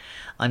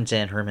 I'm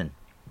Dan Herman.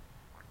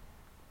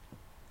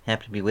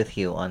 Happy to be with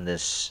you on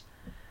this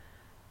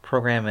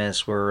program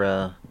as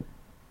we're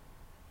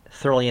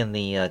thoroughly in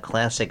the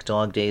classic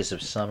dog days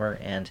of summer,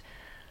 and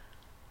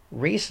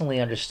recently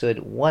understood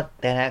what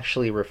that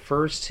actually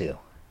refers to,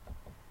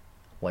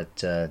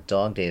 what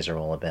dog days are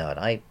all about.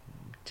 I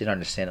didn't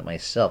understand it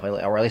myself,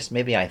 or at least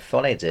maybe I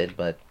thought I did,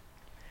 but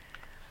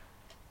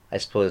I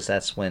suppose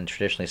that's when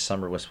traditionally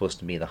summer was supposed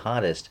to be the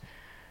hottest.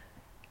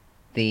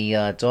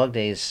 The dog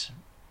days,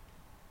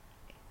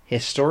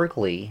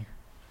 historically,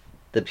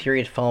 the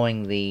period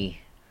following the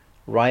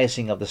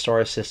rising of the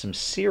star system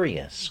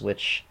Sirius,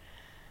 which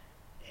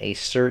a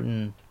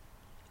certain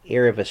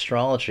era of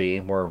astrology,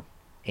 a more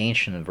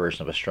ancient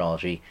version of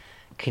astrology,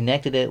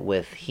 connected it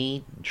with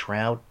heat,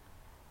 drought,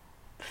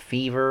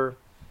 fever,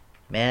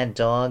 mad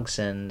dogs,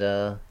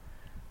 and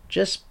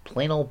just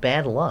plain old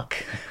bad luck.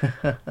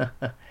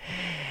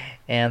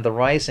 And the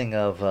rising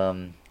of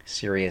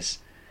Sirius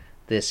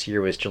this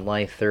year was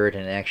July 3rd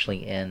and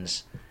actually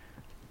ends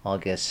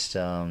August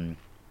 11th.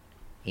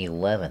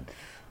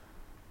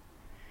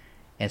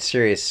 And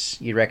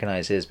Sirius, you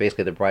recognize, is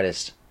basically the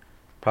brightest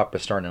proper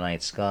star in the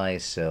night sky,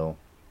 so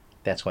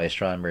that's why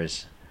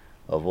astronomers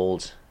of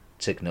old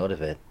took note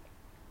of it.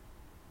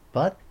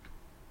 But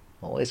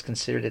always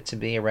considered it to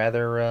be a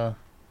rather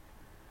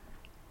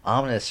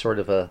ominous sort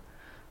of a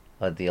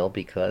deal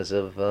because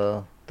of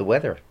the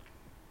weather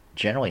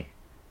generally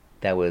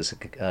that was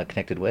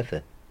connected with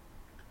it.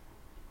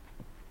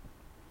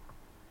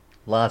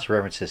 Lots of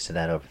references to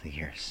that over the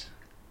years.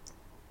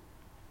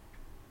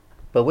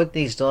 But with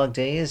these dog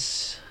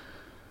days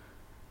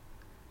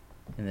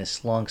in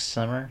this long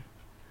summer,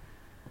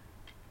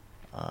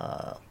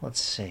 let's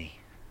see,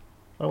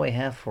 what do I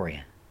have for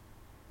you?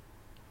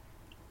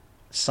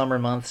 Summer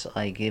months,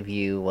 I give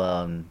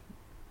you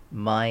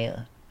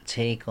my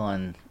take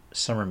on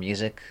summer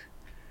music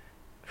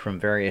from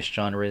various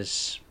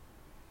genres,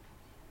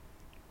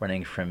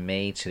 running from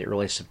May to the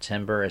early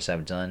September, as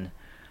I've done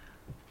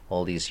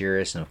all these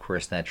years, and of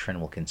course that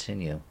trend will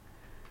continue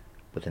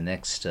with the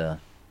next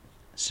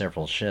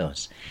several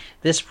shows.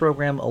 This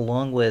program,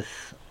 along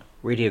with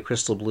Radio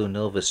Crystal Blue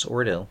Novus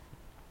Ordo,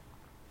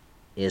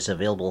 is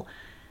available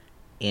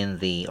in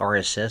the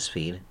RSS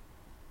feed,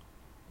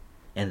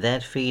 and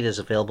that feed is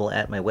available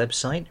at my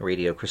website,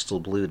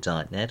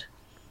 radiocrystalblue.net.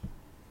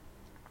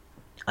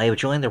 I have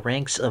joined the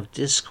ranks of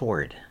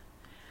Discord,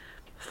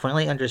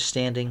 finally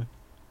understanding,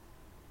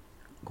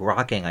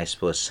 grokking, I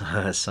suppose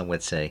some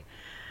would say,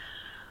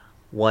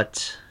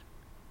 what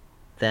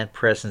that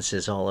presence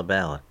is all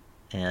about.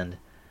 And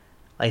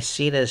I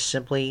see it as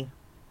simply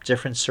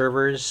different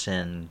servers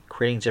and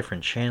creating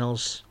different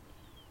channels,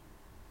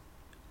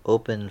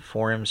 open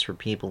forums for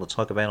people to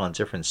talk about on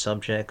different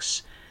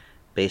subjects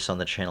based on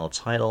the channel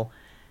title.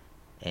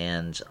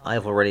 And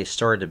I've already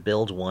started to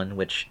build one,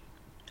 which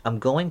I'm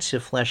going to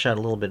flesh out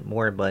a little bit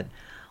more, but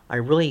I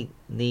really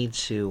need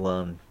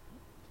to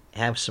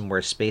have some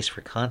more space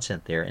for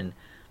content there and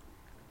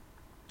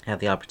have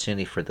the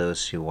opportunity for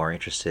those who are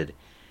interested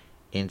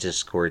in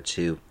Discord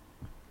to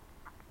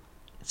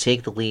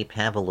take the leap,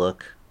 have a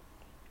look.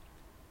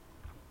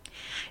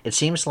 It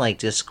seems like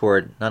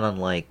Discord, not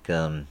unlike,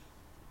 I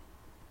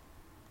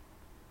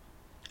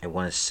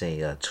want to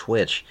say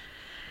Twitch,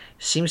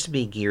 seems to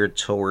be geared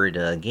toward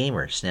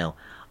gamers. Now,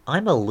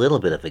 I'm a little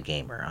bit of a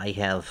gamer. I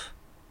have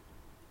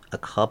a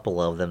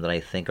couple of them that I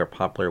think are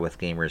popular with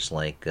gamers,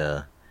 like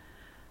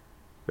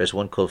there's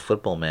one called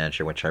Football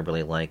Manager, which I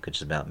really like, which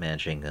is about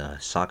managing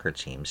soccer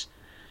teams.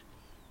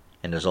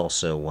 And there's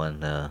also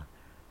one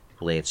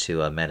related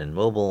to Madden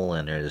Mobile,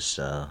 and there's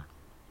a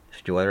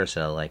few others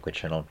that I like,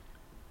 which I don't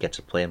get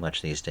to play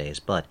much these days.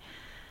 But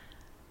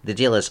the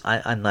deal is,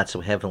 I'm not so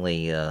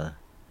heavily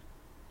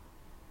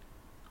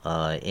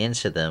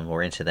into them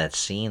or into that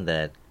scene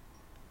that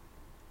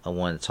I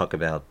want to talk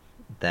about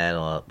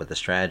that with the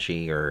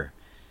strategy or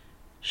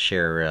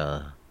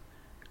share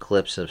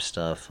clips of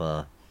stuff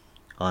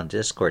on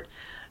Discord,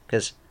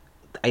 because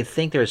I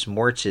think there's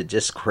more to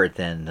Discord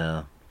than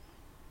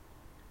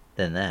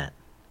that.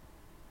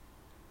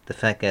 The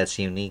fact that it's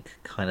a unique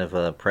kind of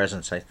a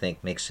presence, I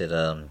think, makes it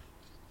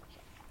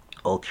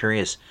all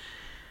curious,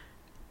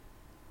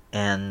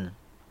 and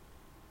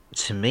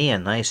to me a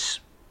nice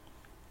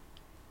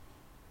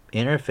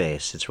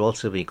interface. It's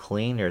relatively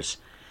clean.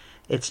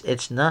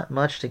 It's not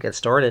much to get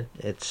started.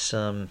 It's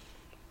a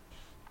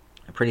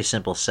pretty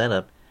simple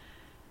setup.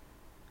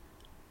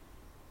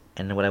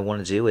 And what I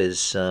want to do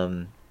is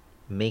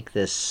make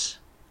this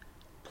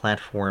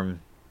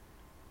platform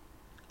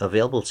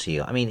available to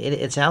you. I mean,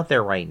 it's out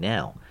there right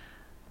now,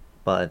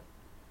 but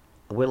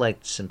we're like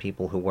some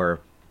people who are,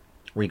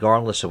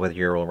 regardless of whether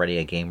you're already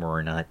a gamer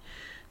or not,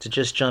 to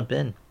just jump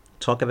in,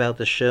 talk about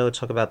the show,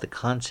 talk about the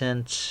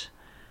content,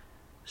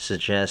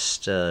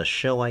 suggest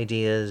show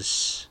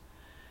ideas,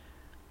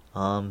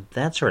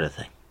 that sort of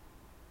thing.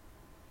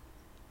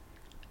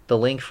 The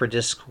link for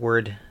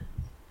Discord,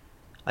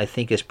 I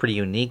think, is pretty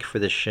unique for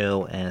the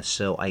show, and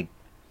so I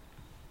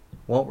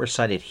won't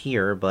recite it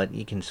here, but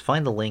you can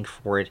find the link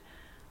for it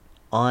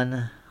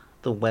on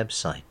the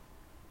website.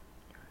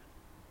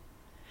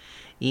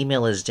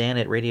 Email is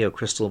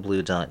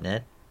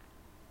dan@radiocrystalblue.net.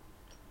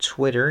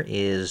 Twitter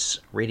is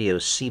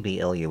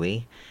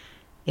radiocblue.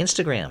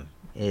 Instagram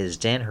is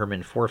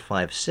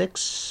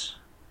danherman456,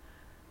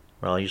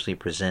 where I'll usually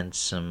present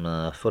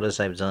some photos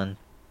I've done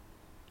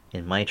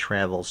in my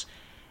travels.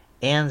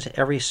 And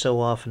every so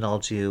often I'll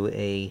do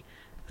a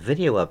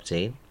video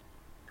update,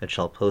 which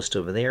I'll post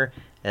over there,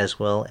 as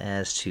well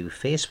as to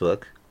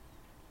Facebook.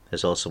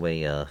 There's also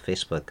a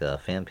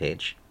Facebook fan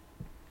page.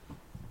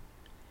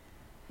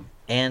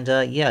 And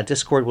yeah,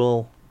 Discord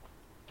will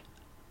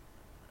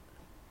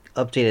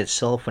update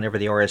itself whenever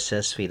the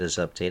RSS feed is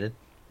updated.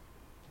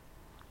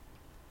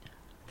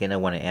 Again, I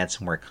want to add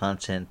some more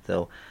content,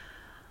 though.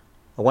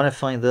 I want to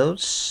find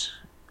those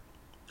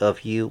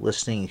of you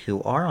listening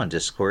who are on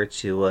Discord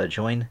to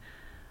join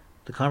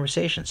the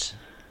conversations.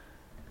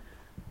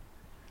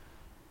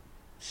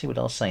 Let's see what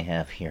else I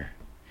have here.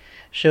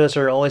 Shows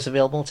are always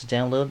available to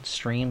download,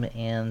 stream,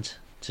 and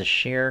to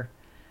share.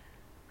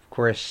 Of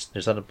course,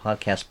 there's other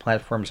podcast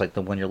platforms like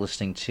the one you're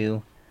listening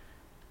to.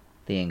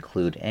 They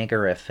include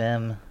Anchor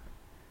FM,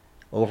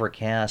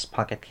 Overcast,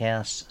 Pocket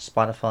Casts,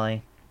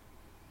 Spotify,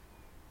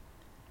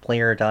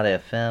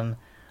 Player.fm,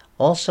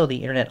 also the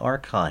Internet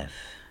Archive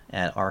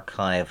at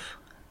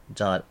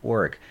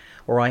archive.org,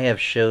 where I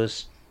have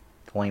shows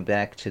going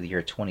back to the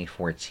year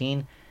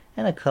 2014,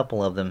 and a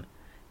couple of them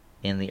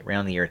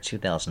around the year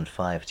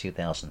 2005,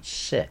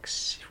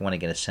 2006. If you want to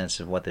get a sense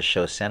of what the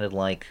show sounded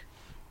like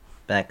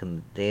back in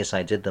the days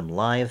I did them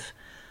live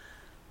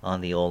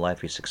on the old Live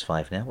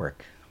 365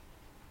 network.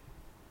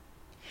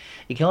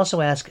 You can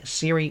also ask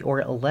Siri or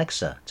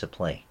Alexa to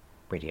play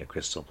Radio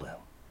Crystal Blue.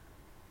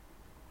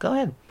 Go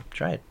ahead,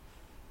 try it.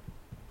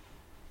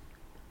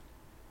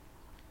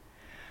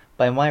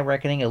 By my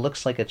reckoning, it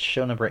looks like it's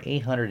show number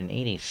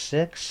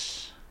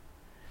 886.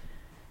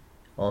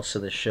 Also,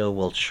 the show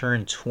will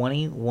turn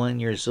 21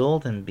 years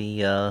old and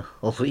be a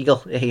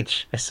legal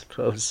age, I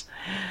suppose.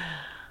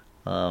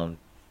 At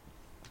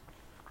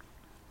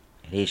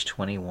age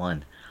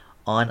 21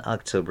 on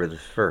October the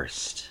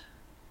 1st.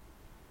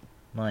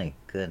 My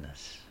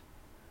goodness.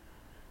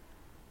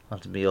 I'll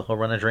have to be a whole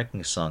run of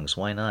drinking songs.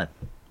 Why not?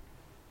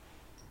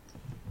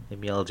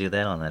 Maybe I'll do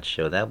that on that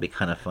show. That would be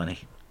kind of funny.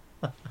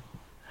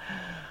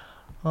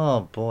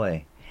 Oh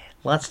boy.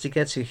 Lots to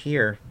get to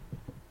here.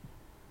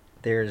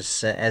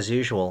 There's, as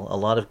usual, a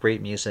lot of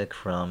great music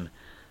from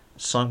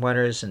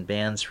songwriters and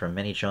bands from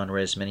many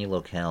genres, many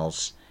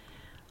locales,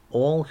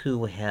 all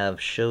who have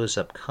shows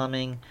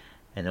upcoming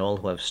and all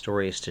who have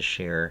stories to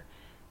share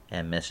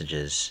and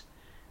messages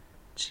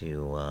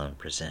to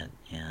present.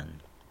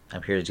 And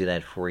I'm here to do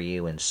that for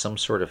you in some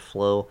sort of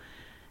flow,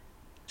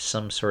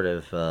 some sort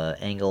of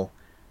angle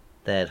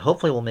that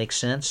hopefully will make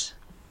sense,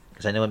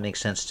 because I know it makes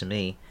sense to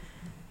me,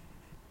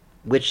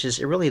 which is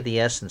really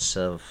the essence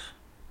of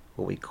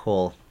what we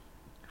call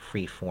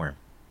free form.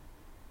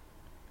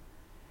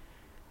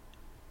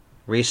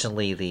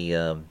 Recently,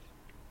 the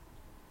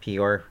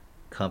PR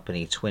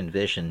company Twin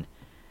Vision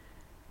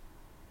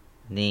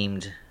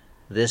named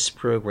this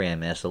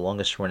program as the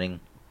longest running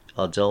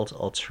adult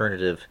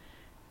alternative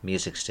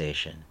music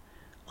station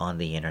on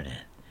the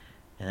internet,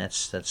 and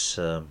that's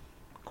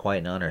quite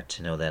an honor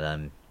to know that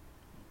I've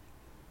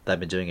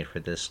been doing it for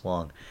this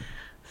long.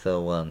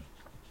 So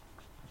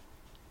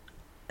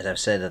as I've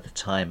said at the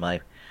time,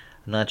 I'm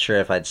not sure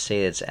if I'd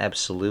say it's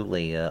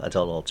absolutely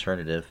adult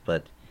alternative,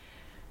 but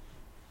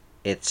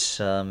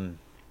it's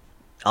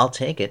I'll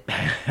take it.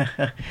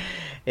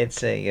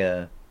 It's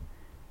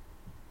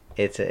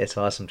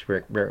awesome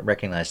to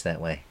recognize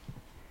that way.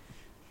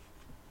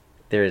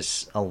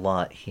 There's a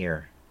lot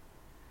here.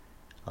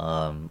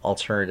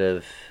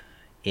 Alternative,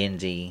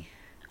 indie,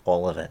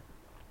 all of it.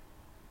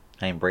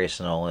 I embrace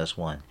it all as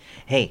one.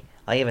 Hey,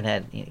 I even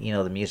had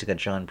the music of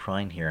John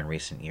Prine here in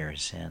recent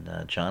years, and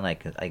John, I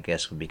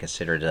guess, would be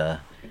considered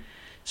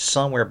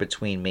somewhere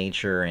between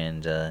major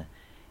and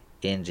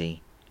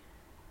indie.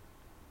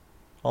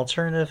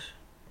 Alternative,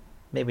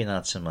 maybe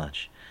not so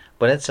much,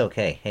 but it's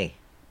okay. Hey,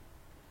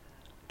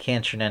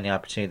 can't turn down the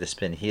opportunity to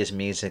spin his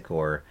music.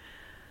 Or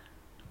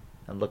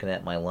I'm looking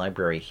at my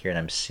library here and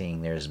I'm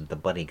seeing there's the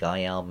Buddy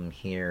Guy album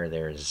here.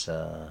 There's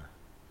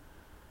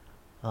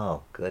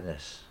oh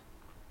goodness,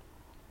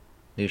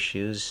 New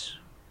Shoes.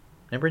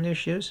 Remember New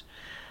Shoes?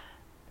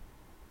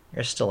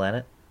 You're still at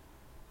it.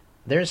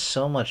 There's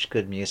so much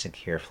good music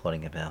here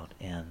floating about,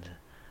 and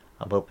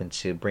I'm hoping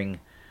to bring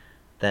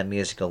that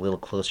music a little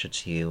closer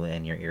to you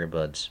and your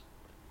earbuds.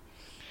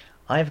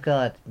 I've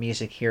got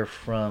music here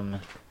from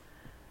a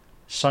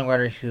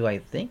songwriter who I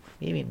think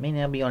maybe may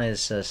now be on his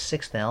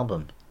 6th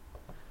album.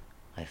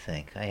 I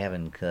think. I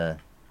haven't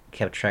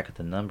kept track of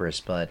the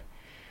numbers, but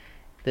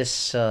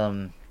this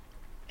album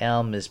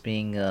is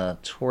being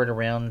toured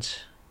around,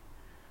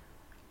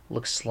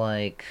 looks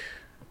like,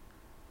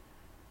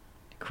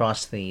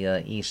 across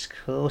the East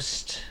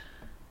Coast.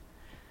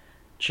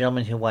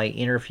 Gentleman who I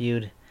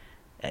interviewed,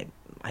 I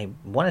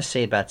want to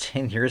say about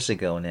 10 years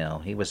ago now.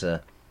 He was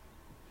a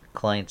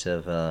client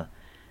of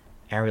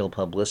Ariel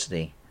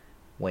Publicity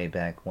way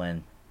back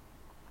when,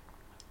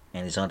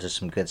 and he's onto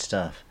some good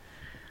stuff.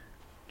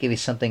 Give you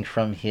something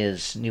from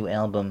his new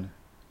album,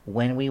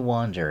 When We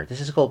Wander. This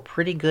is called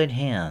Pretty Good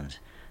Hand.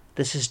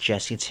 This is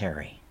Jesse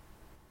Terry.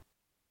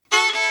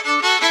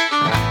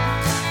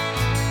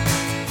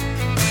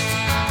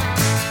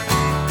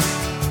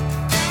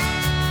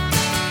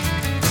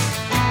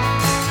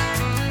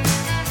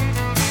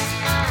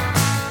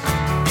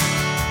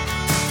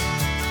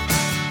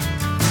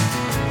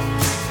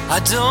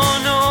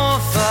 don't know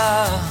if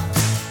I'll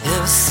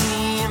ever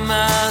see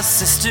my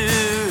sister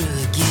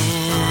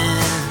again.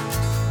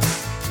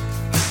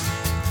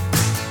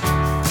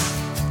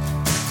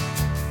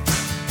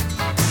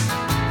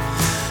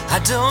 I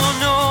don't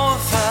know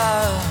if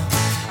I'll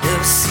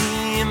ever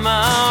see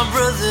my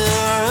brother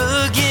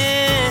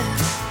again.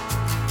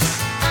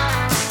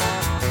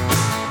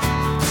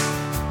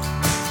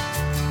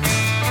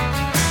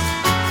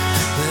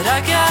 But I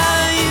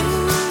got you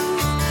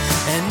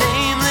and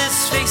nameless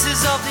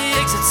faces off the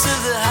exits of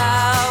the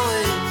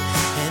highway.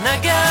 And I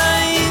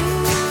got you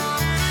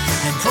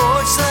and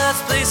porch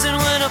lights blazing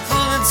when I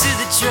pull into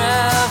the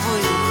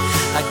driveway.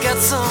 I got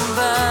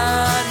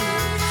somebody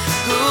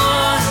who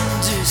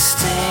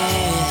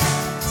understands,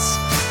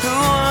 who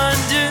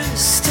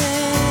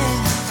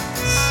understands,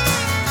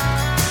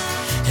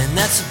 and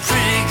that's a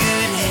pretty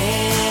good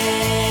hand.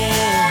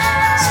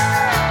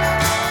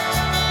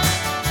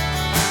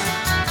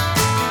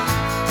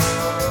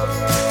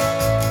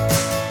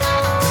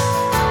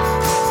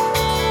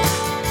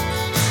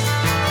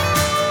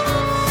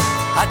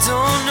 I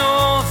don't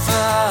know if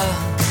I'll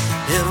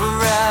ever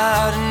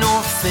ride in no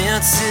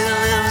fancy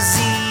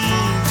limousine.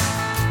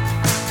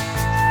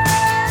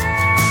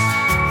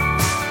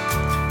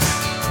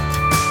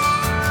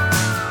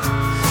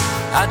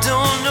 I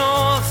don't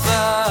know if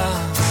I'll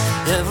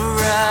ever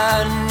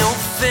ride in no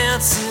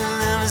fancy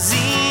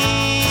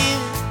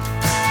limousine.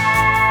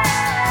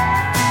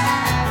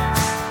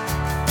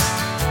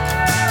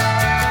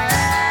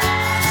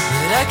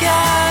 But I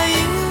got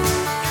you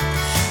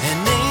and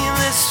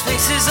nameless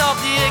faces off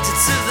the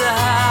exits of the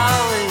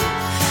highway.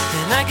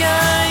 And I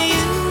got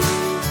you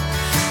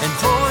and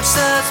porch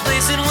lights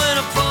blazing when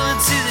I pull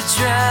into the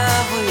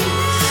driveway.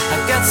 I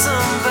got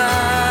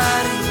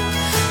somebody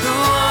who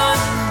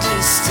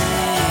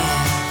understands,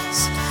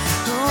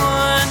 who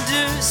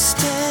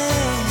understands,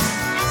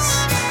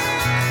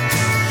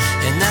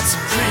 and that's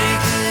a pretty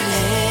good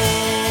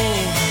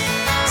hand.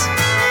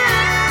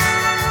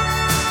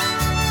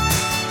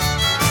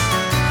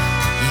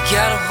 You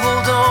gotta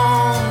hold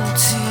on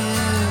to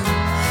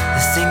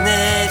the thing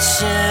that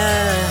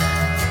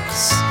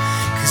shines,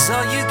 'cause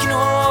all you can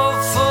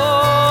hope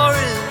for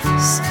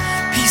is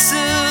peace of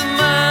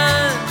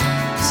mind.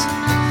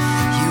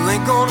 You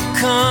ain't gonna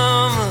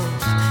come up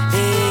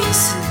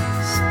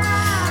aces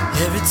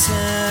every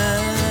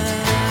time.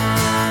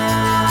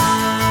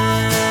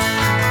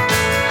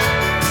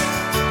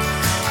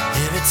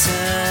 Every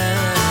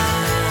time.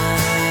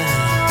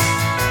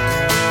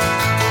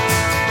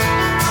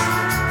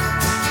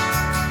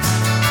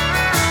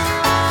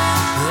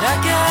 But I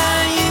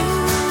got you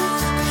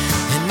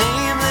and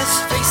nameless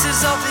faces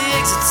off the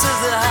exits of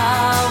the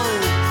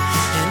highway.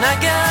 And I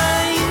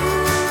got you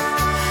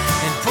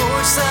and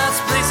porch lights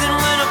blazing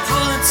when I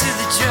pull into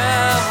the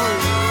driveway.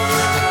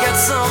 I got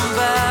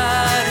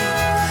somebody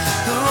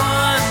who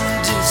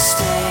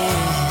understands,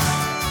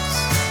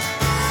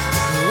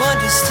 who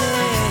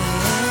understands,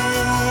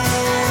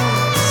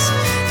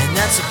 and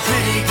that's a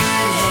pretty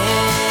good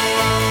hand.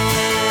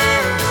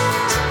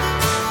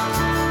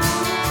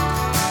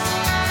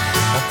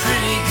 A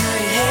pretty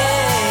good hand.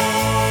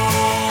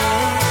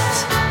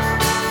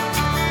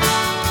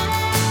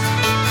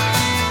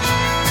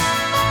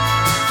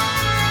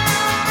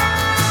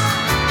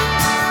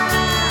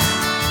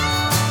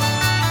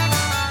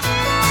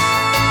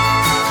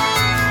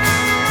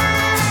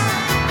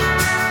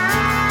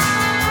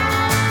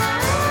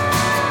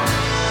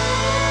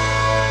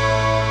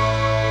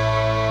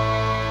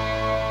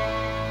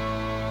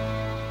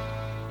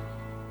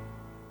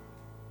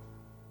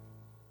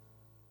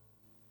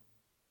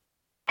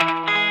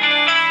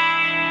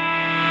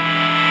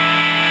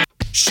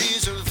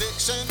 She's a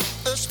vixen,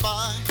 a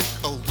spy,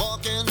 a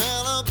walking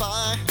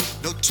alibi.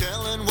 No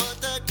telling what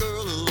that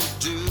girl will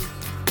do.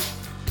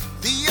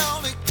 The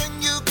only thing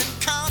you can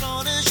count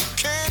on is you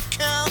can't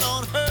count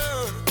on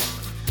her.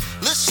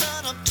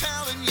 Listen, I'm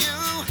telling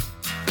you,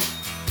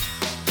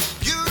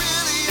 you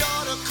really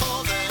ought to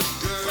call that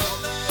girl.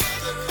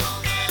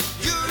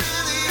 You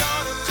really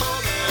ought to call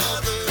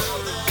that girl.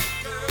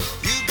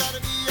 You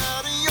gotta be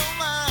out of your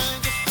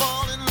mind to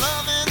fall in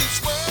love in this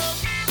world.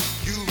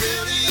 You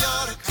really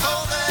ought to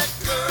call that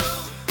girl.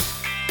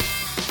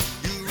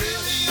 You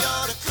really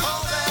ought to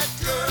call that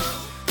girl.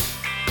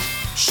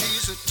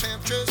 She's a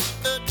temptress,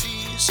 a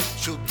tease.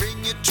 She'll bring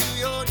you to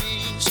your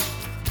knees.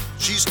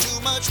 She's too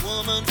much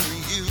woman for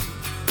you.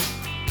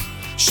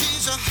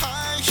 She's a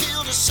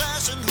high-heeled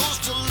assassin who'll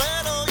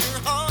stiletto your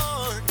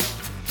heart.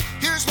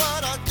 Here's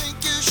what I think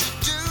you should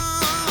do.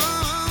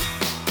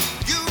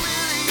 You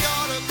really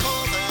ought to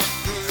call that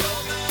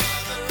girl.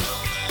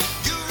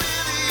 You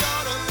really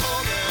ought to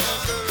call that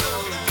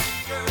girl.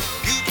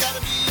 You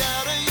gotta be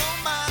out of your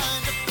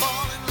mind to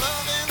fall in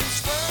love in this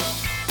world.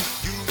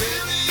 You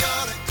really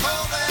ought to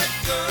call that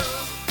girl.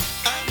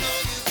 I know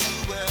you too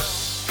well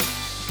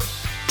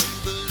to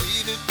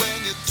believe it when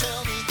you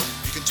tell me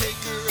you can take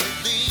her or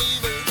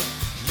leave her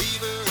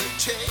or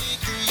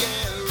take her,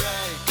 yeah, right.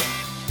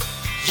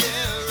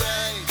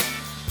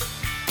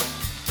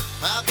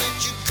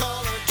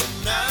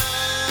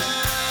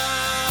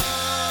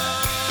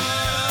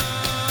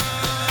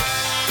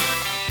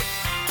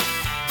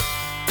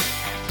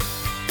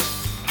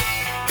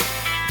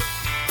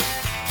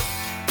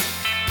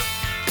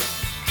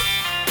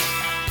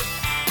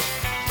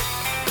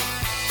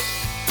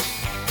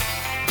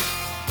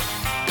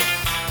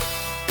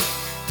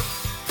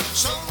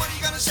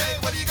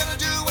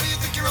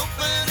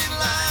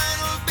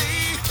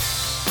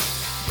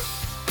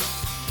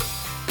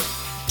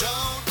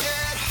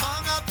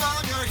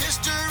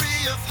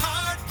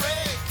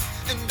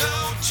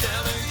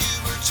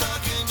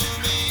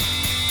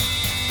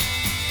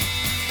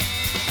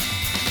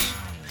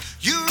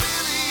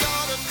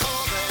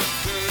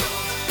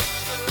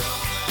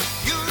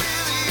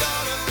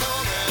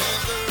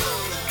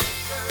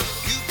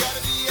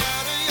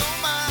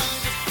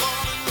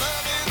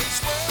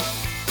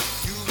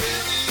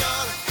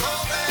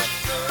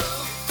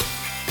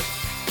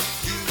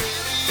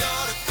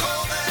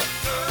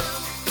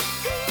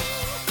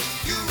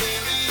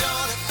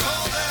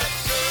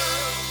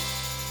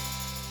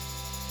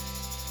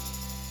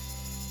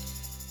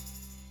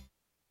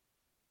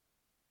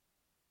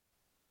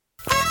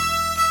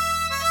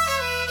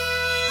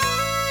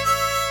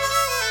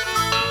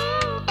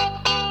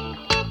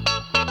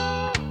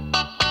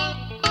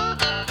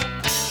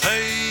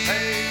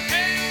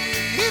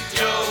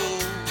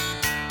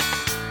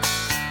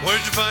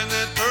 Where'd you find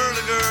that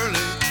early girlie?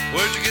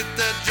 Where'd you get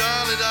that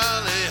jolly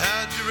dolly?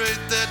 How'd you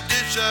rate that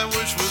dish I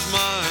wish was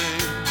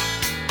mine?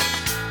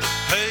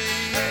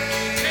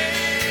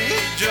 Hey,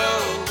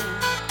 Joe.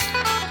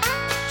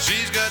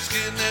 She's got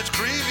skin that's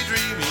creamy,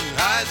 dreamy,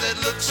 eyes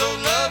that look so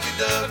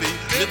lovey-dovey,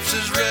 lips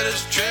as red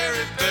as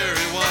cherry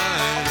berry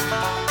wine.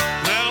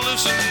 Now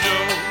listen,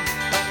 Joe,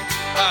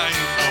 I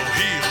ain't no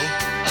heel,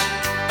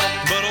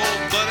 but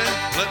old buddy,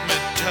 let me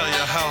tell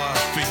you how I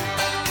feel.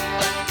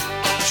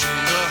 She's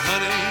a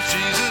honey,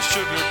 she's a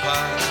sugar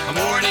pie. I'm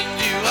warning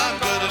you, I'm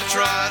gonna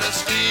try to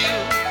steal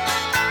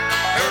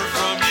her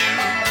from you.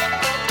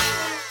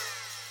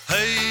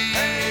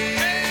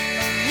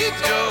 Hey,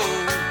 Joe,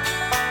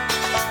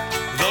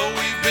 though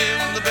we've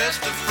been the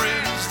best of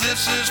friends,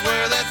 this is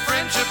where that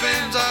friendship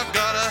ends. I've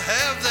gotta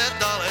have that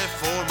dolly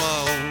for my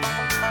own.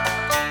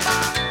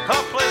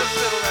 Come play the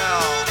fiddle now.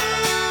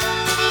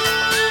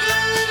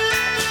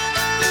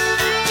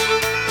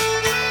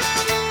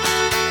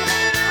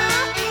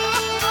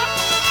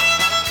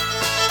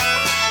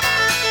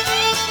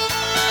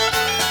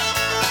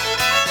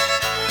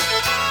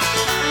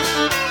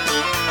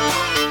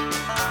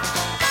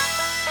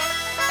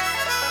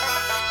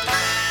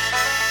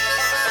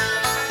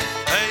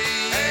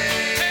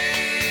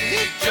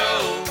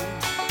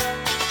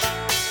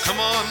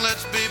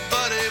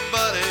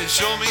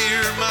 Show me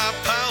you're my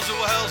pals of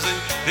Wowsy.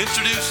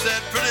 Introduce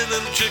that pretty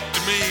little chick to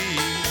me.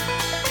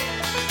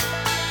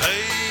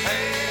 Hey,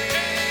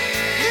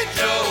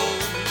 Joe,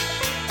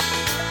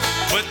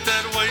 quit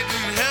that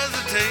waiting,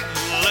 hesitating.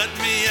 Let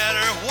me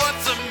at her.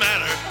 What's the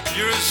matter?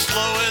 You're as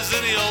slow as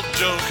any old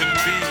Joe can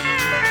be.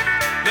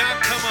 Now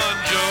come on,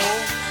 Joe,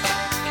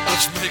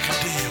 let's make a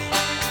deal.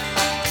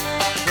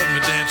 Let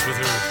me dance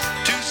with her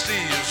to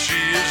see if she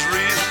is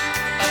real.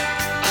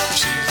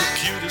 She's the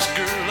cutest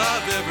girl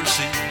I've ever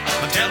seen.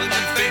 I'm telling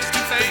you face to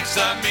face,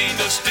 I mean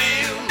to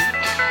steal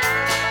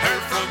her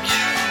from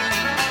you.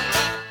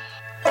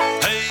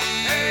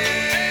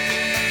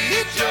 Hey,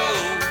 Joe,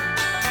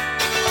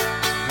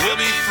 we'll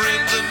be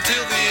friends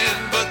until the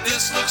end, but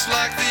this looks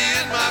like the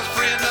end, my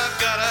friend. I've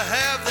gotta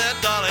have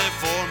that dolly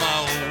for my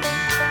own.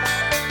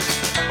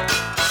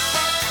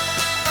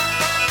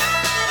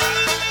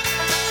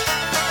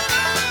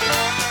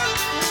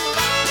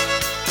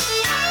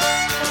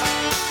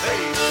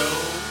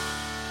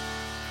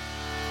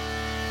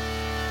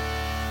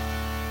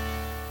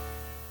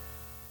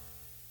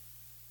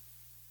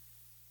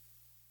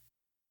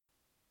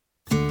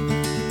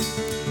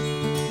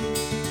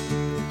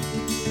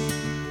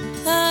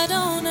 I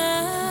don't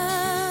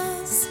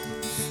ask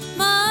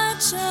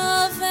much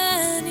of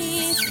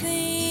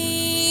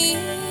anything.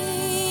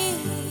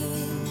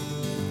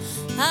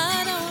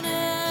 I don't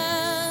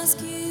ask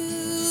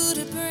you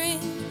to bring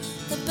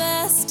the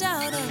best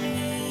out of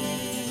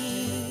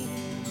me.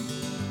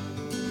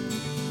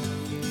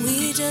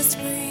 We just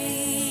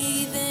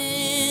breathe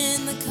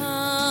in the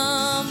company,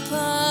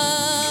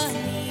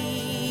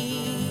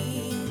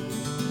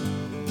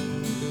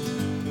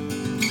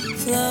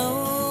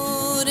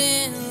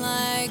 floating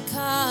like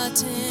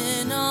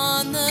cotton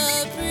on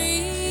the breeze.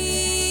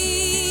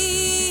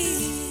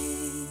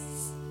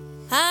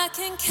 I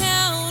can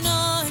count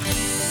on you.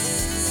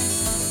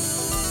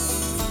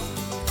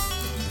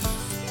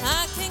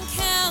 I can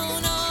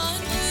count on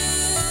you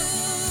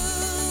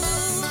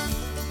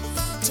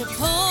to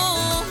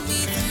pull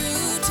me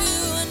through to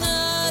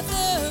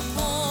another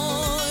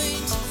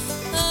point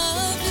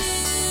of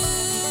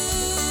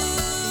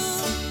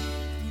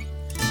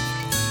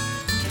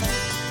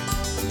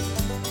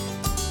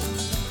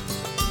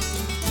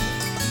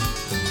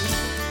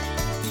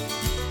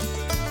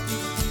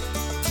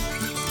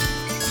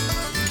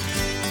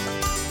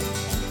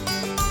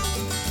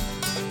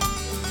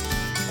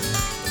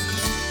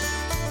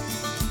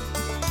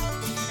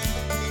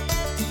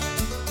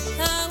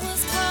I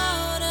was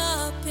caught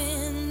up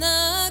in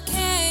the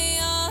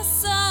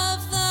chaos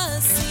of the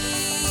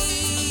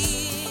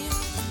sea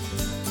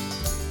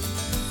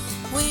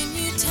when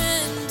you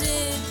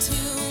tended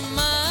to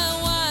my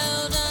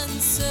wild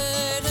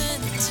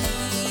uncertainty,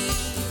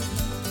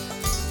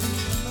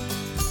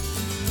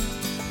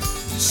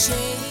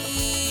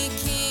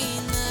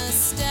 shaking the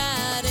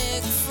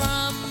static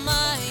from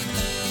my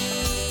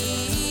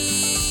knees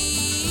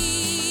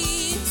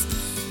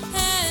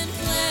and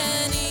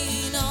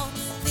planning all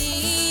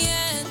the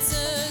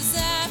answers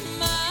at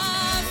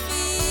my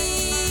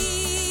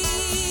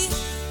feet.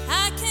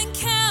 I can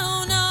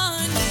count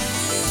on you.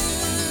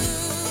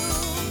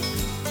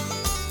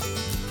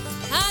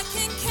 I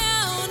can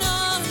count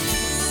on you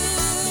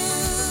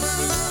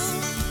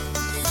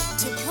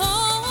to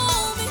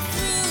pull me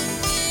through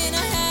when I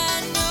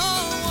had no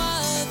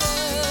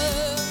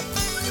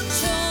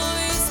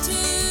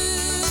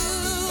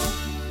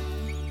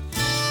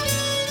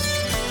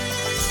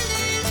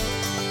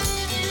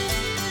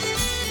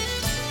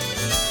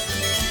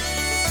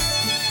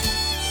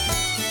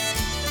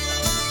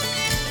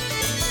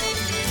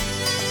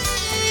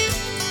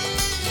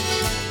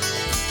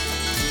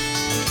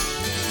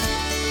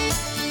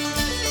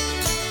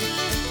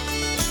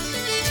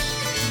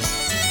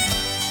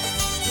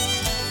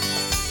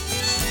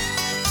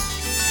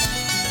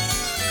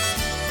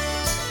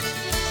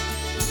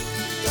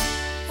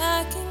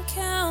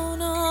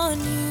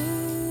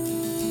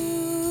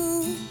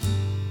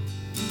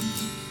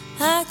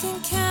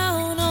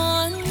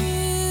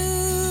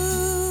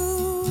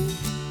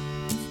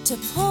to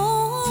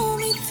pull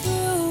me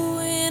through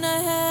when I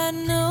had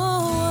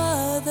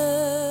no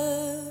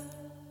other.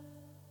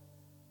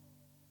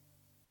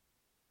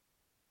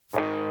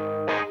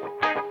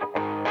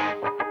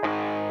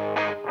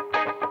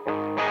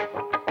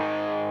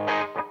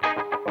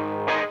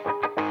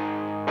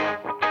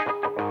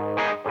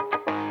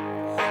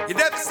 You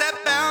never set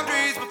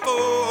boundaries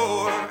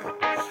before.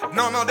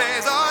 Normal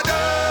days are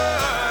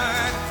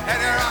done,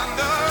 and you're on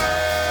the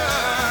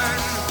run.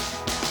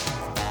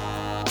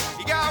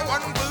 You got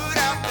one foot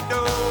out the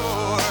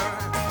door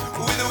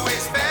with a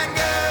waistband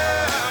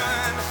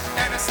gun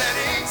and a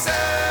setting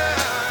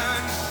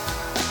sun.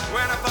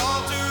 When I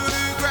fall to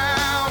the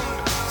ground,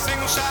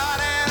 single shot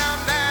and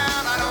I'm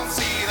down. I don't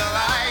see the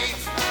light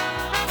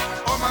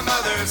or my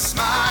mother's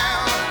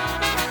smile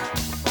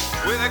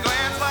with a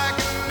glance like a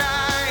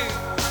knife.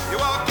 You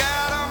walk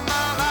out of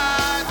my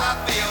life, I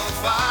feel the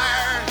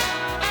fire,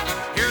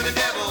 hear the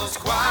devil's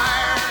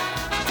choir.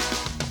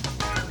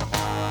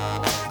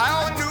 I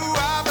always knew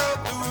I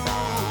broke the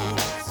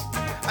rules,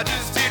 I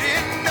just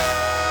didn't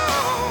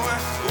know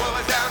what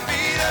was down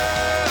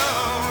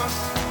below.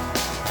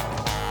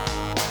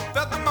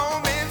 Felt the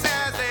moments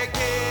as they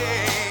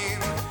came,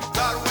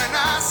 thought when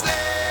I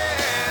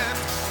slept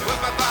it was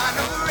my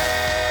final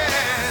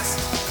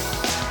rest.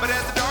 But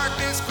as the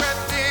darkness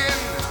crept in,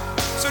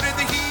 so did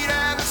the heat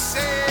and the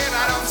sand.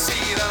 I don't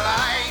see the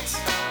light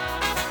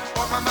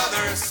or my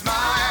mother's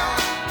smile.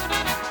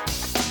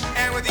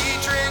 And with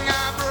each ring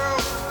I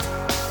broke,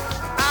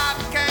 I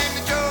became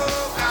the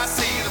joke. I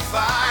see the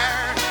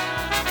fire,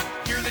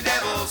 hear the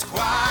devil's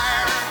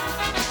choir.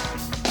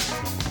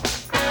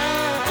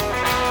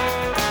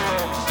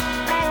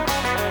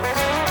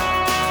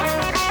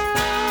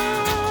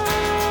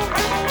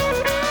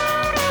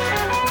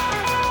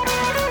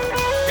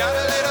 Got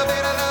a little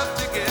bit of love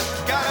to give,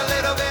 got a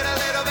little bit of love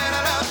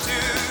to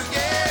give.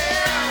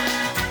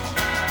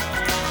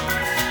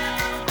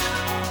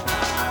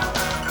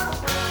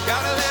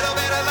 Got a little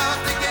bit of love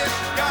to give,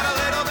 got a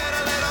little bit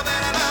of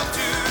love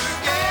to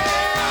give.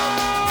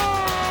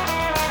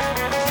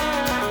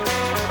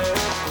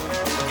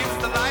 It's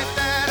the life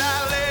that I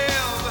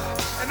live,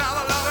 and all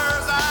the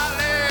lovers I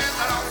live.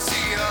 I don't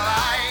see the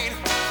light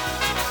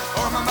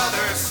or my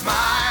mother's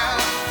smile.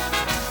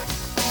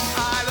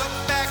 I look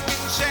back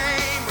in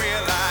shame,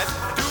 realize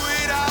I do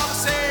it all the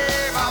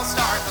same. I'll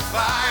start the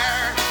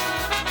fire,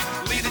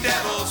 lead the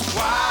devil's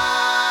choir.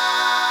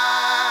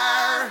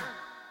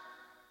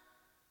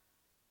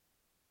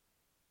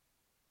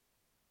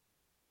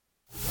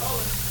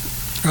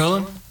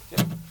 Rolling?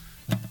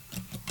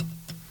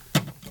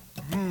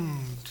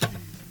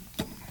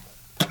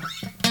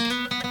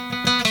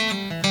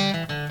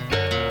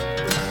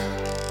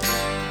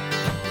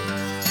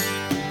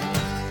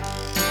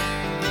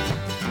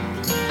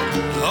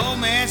 The old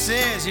man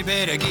says you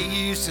better get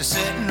used to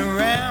sitting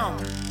around.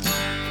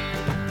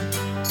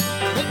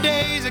 The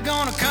days are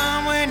gonna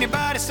come when your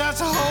body starts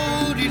to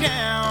hold you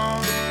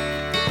down.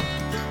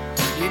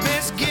 You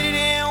best get it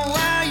in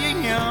while you're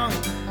young,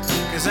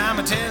 'cause I'm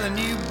a-telling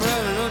you,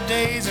 brother, those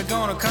days are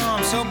gonna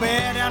come. So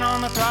bear down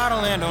on the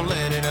throttle and don't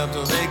let it up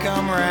till they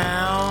come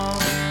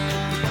around.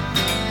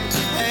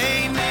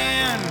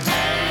 Amen.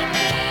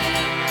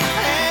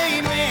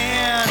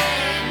 Amen.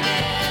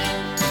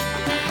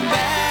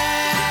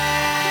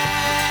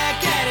 Back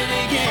at it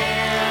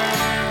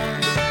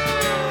again.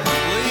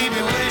 We've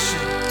been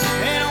wishing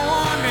and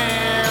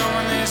wondering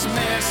when this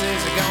mess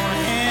is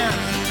gonna end.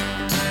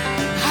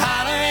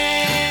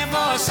 Hollering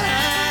for a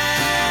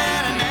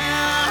sign and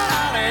now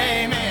holler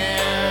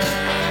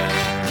amen.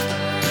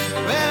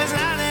 Well, it's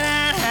not that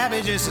I'm happy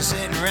just to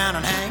sitting around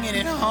and hanging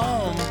at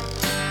home.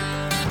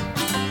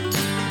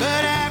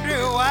 But after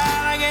a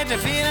while I get to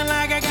feeling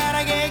like I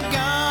gotta get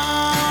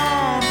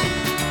gone.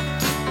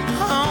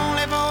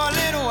 Only for a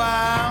little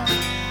while,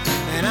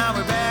 and I'll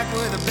be back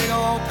with a big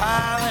old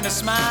pile and a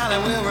smile,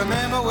 and we'll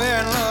remember we're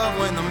in love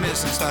when the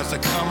mist starts to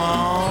come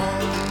on.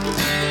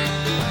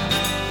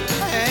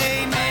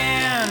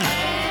 Amen.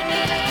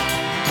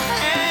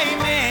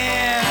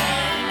 Amen.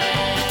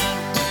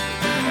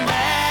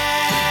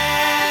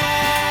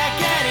 Back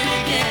at it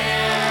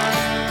again.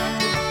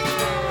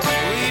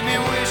 We've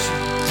been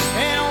wishing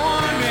and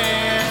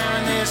wondering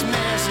when this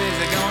mess is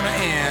gonna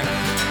end.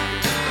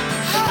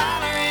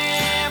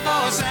 Hollering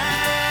for a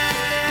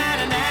sign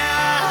and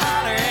now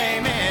holler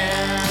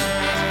amen.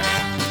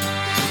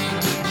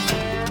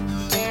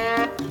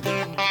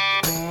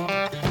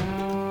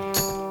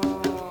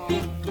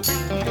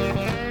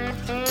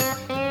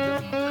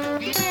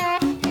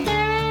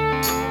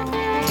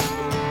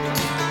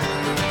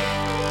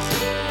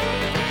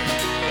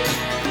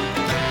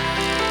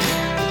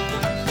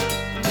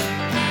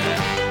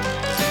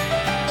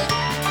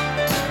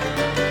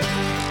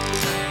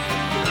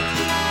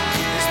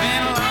 It's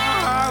been a long,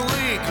 hard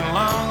week, a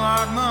long,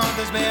 hard month.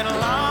 It's been a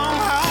long,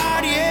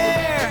 hard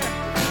year.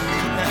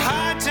 The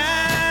hard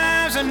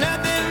times are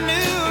nothing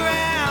new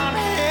around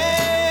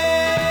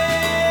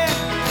here.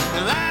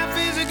 The life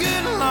is a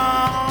good and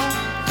long,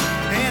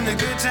 and the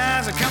good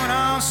times are coming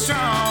on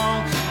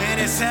strong. And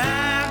it's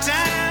time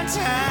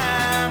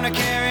time to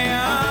carry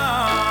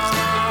on.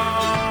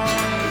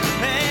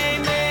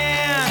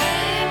 Amen.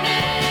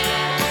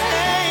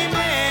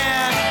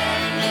 Amen.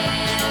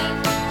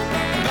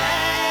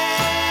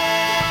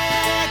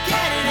 Back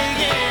at it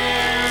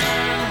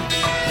again.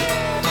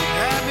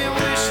 I've been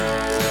wishing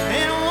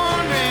and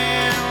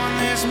wondering when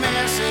this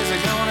mess is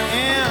gonna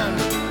end.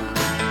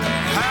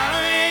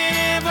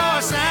 Hollering for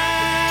a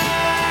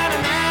sign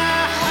and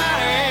now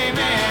holler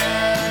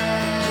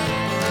amen.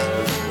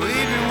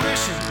 We've been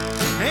wishing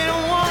and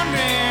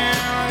wondering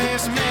when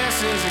this mess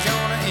is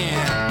gonna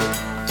end.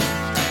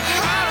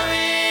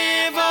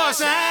 Hollering for a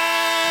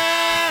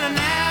sign and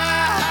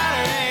now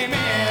holler amen.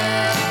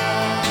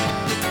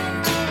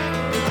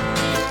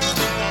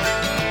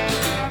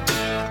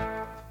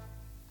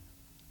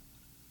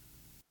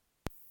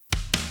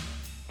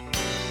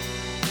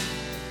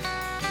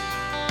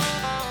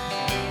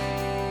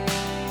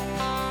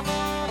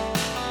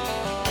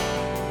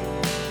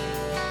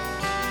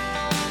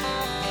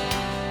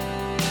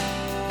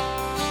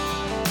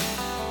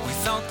 We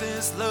thought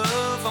this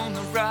love on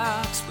the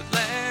rocks would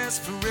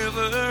last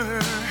forever.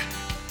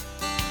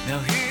 Now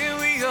here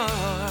we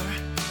are,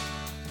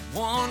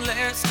 one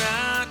last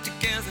night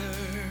together.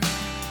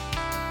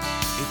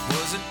 It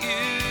wasn't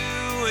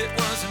you, it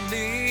wasn't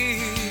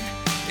me,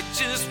 it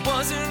just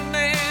wasn't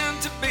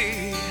meant to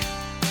be.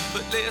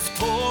 But let's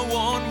pour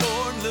one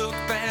more look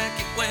back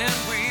at when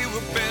we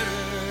were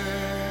better.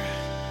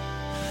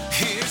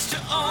 Here's to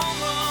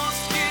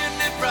almost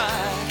getting it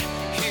right.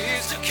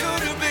 Here's to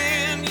could have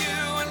been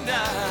you and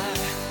I.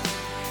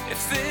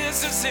 If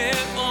this is it,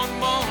 one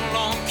more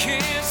long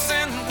kiss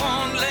and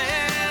one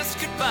last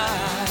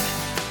goodbye.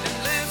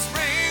 And let's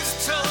raise a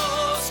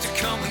toast to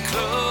coming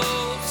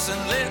close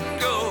and letting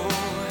go.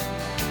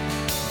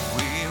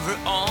 We were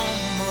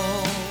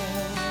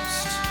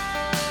almost.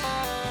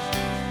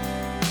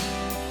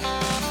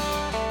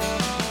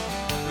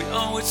 We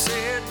always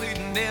said we'd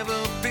never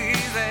be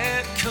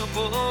that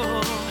couple.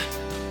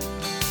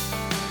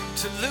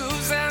 To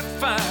lose that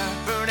fire,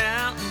 burn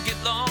out and get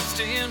lost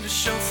in the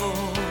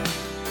shuffle.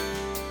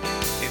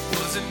 It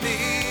wasn't me,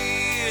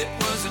 it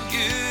wasn't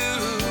you.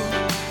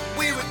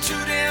 We were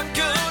too damn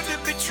good to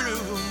be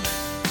true.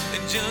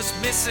 And just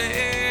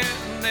missing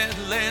that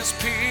last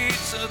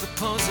piece of the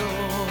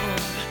puzzle.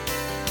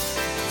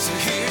 So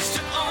here's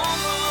to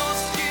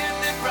almost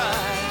getting it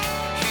right.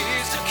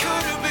 Here's to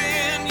could have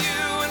been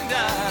you and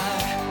I.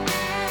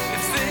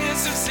 If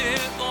this is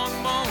it, one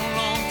more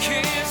long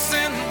kiss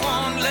and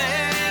one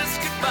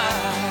last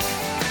goodbye.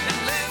 And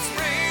let's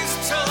raise a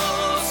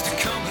toast to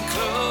coming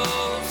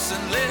close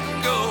and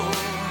letting go.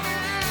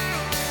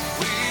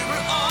 We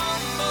were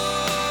almost.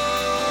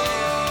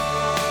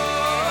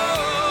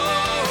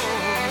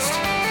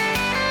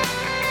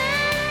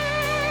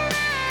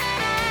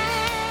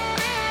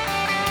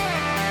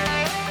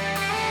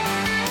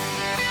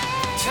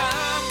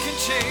 Time can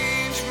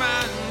change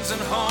minds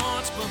and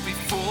hearts, but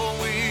before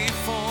we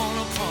fall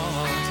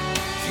apart,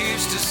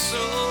 here's to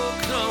so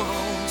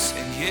close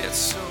and yet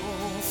so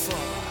far.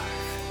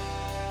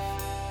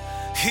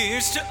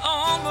 Here's to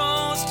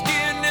almost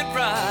getting it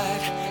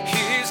right.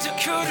 Here's to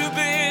could have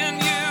been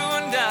you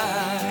and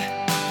I.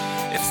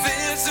 If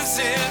this is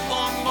it,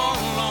 one more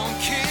long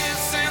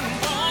kiss and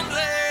one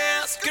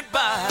last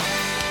goodbye.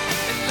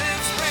 And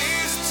let's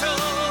raise a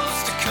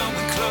toast to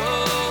coming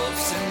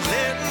close and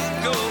letting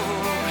go.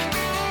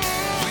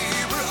 We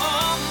were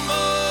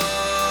almost.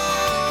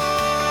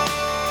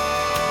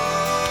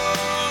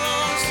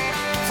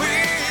 We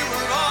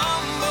were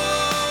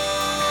almost.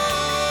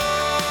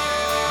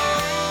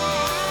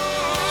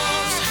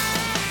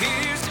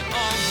 Here's to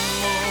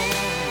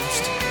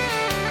almost.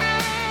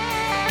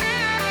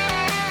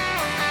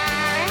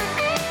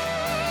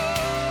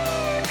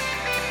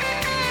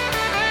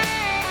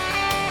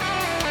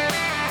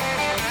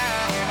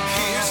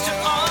 Here's to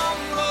almost.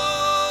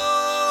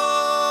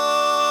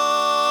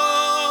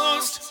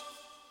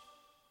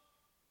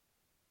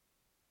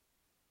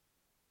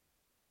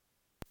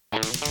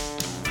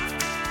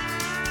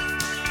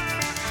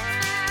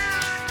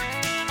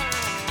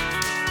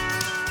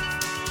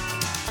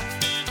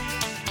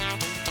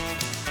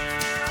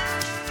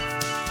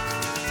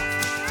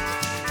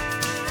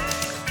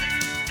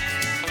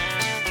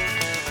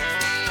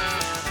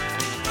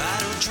 I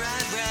don't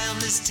drive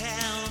round this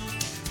town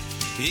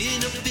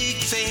in a big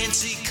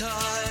fancy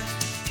car,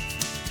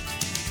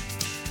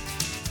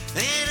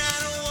 and I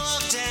don't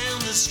walk down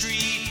the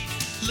street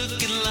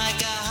looking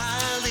like a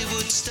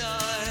Hollywood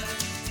star.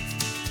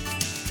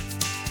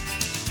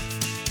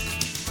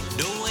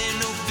 Don't wear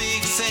no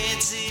big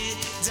fancy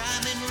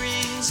diamond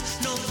rings,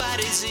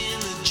 nobody's in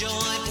the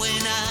joint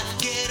when I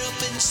get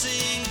up and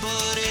sing,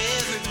 but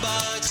every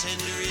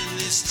bartender in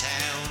this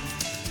town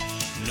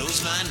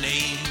knows my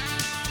name.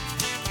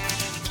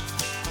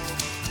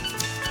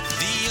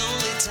 The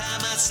only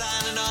time I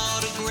sign an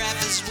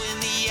autograph is when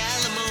the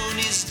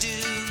alimony's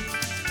due.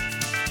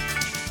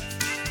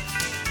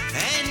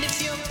 And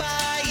if you're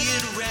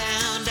buying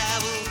around, I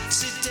will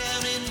sit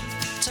down and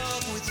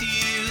talk with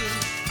you.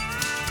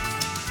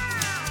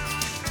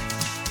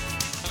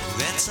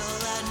 That's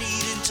all I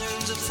need in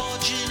terms of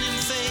fortune and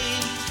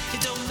fame.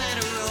 It don't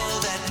matter all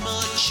that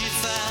much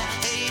if I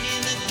ain't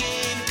in the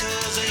game,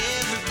 'cause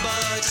every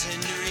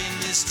bartender in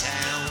this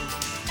town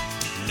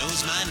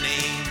knows my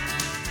name.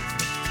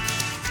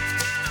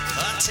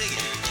 I'll take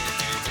it.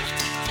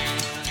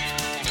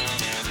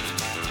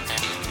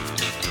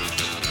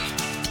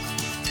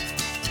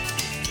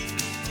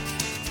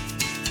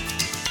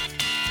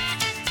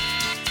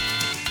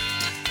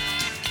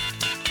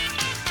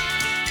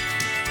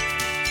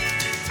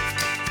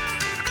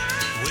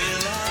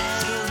 Well,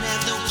 I don't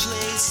have no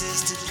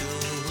places to go.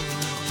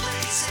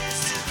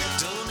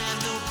 Don't have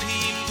no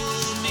people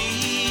to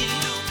meet.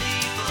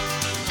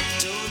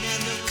 Don't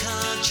have no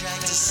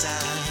contract to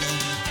sign.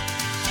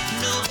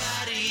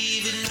 Nobody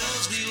even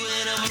knows me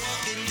when I'm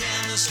walking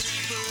down the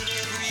street, but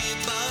every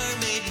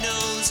barmaid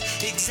knows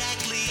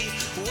exactly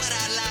what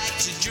I like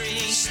to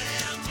drink.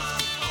 Set 'em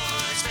up,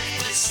 boys,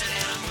 baby, set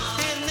 'em up.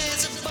 And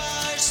there's a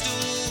bar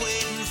stool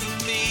waiting for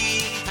me.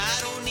 I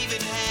don't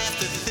even have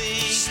to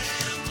think.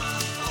 Set 'em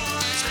up,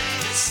 boys,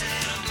 baby,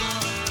 set 'em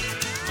up.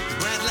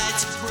 Bright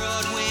lights of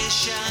Broadway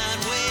shine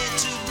way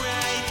too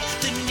bright.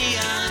 The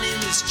neon in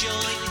this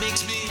joint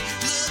makes me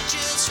look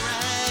just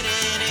right.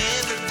 And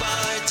every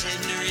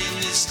bartender in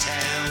this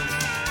town,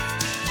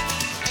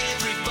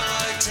 every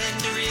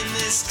bartender in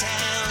this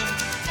town,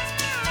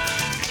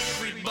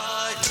 every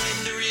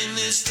bartender in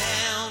this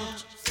town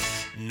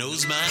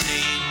knows my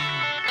name.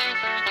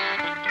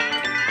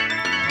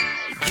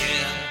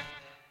 Yeah.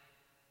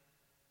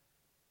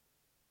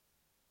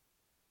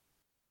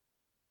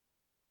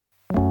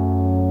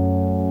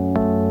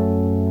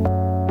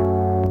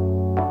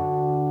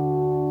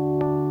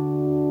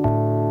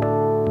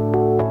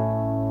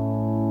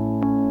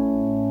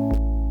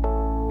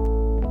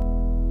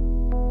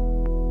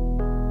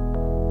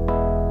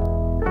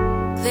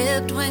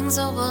 Clipped wings,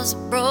 I was a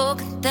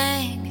broken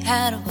thing.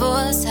 Had a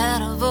voice,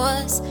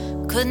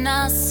 could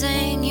not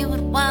sing. You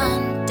would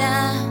wind me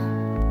down.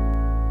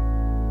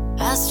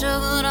 I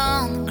struggled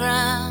on the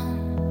ground,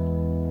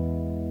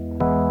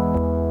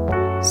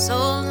 so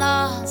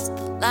lost.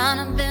 The line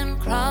had been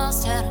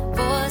crossed. Had a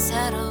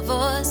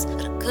voice,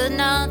 but I could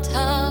not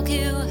talk.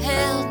 You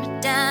held me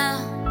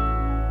down.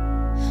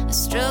 I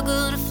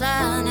struggle to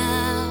fly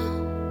now.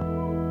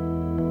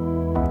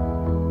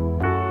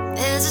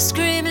 There's a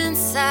scream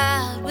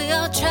inside, we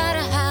all try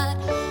to hide.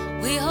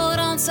 We hold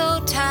on so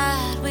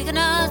tight, we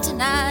cannot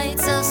deny.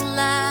 Eats us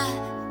alive,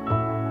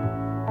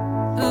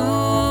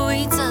 ooh,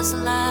 eats us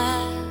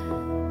alive.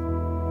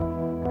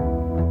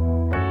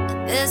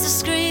 There's a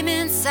scream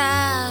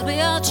inside,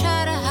 we all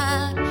try to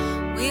hide.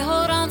 We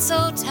hold on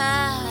so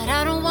tight,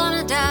 I don't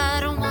wanna die, I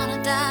don't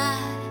wanna die.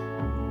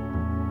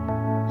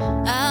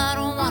 I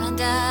don't wanna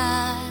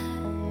die.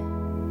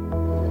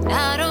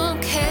 I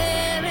don't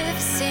care if I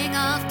sing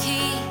off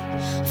key.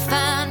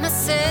 Find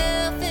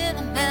myself in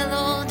the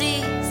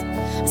melodies.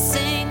 I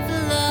sing for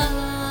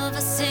love, I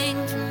sing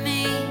for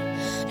me.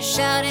 I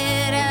shout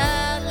it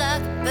out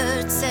like a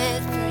bird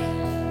set free.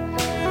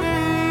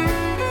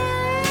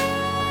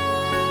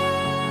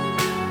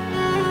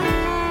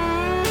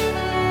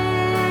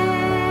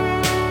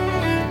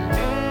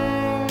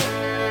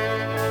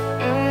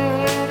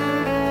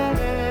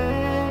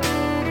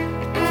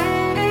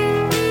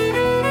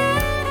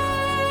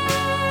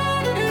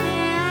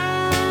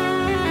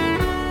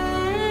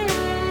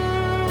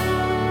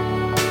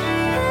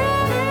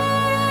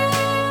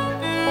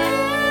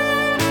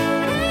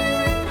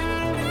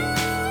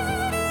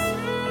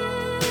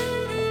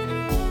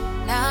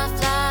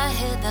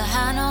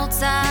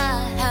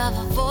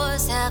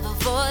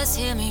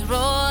 Hear me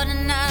roar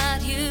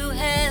tonight, you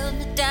held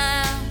me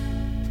down,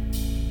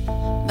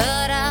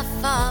 but I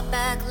fought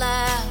back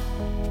loud.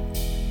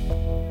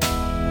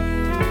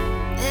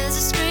 There's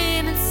a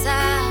scream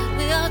inside,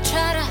 we all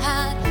try to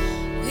hide.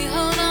 We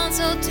hold on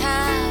so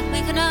tight,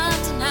 we cannot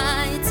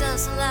deny. Eats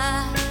us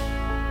alive,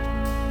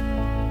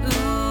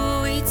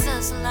 ooh, eats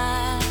us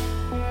alive.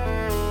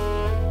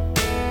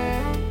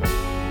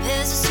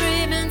 There's a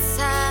scream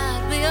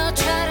inside, we all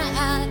try to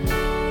hide.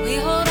 We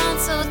hold on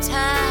so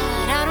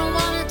tight, I don't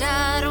wanna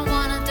die, I don't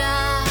wanna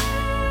die.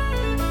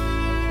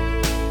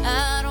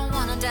 I don't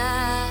wanna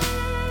die.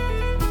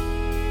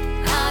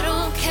 I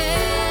don't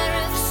care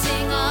if I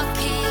sing off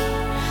key.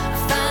 I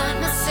find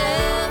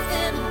myself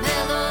in the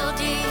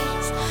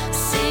melodies. I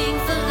sing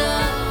for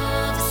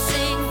love, I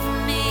sing for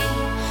me.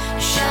 I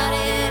shout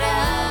it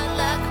out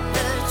like a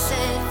bird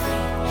set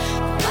free.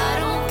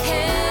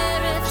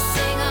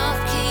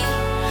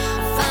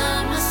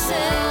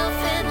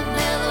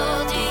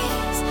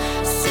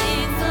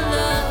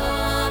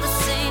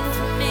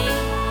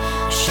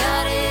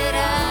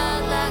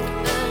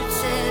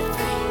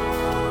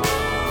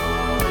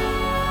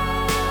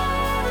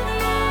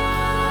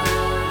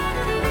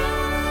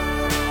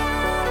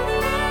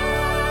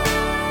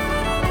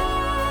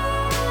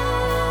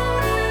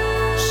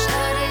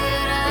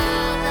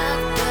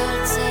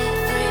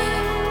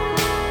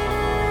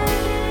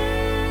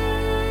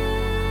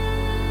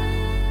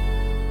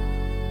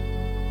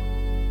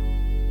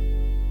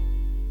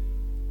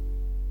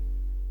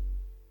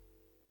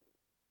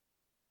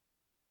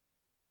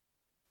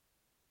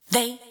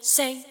 They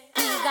say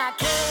we got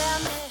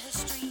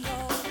chemistry,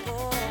 oh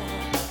boy,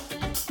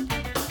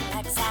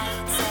 like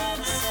science at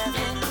a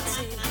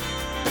 70.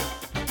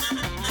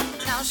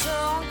 I'll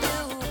show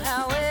you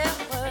how it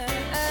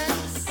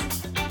works.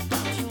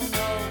 You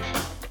know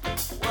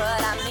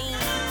what I mean.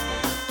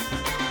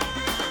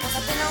 'Cause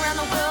I've been around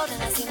the world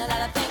and I've seen a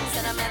lot of things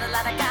and I met a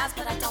lot of guys,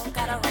 but I don't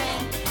got a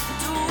ring.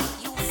 Do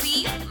you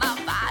feel my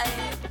vibe?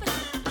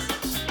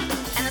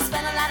 And I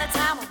spent a lot of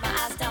time with my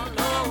eyes down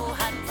low,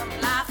 hiding from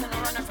life and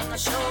running from the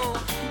show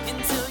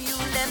until you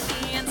let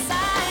me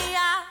inside.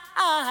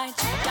 You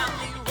got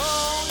me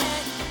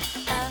rolling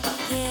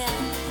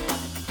again.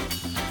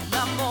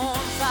 I'm on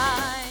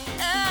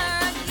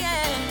fire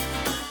again.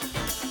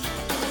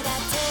 Give me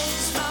that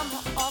taste from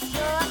off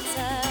your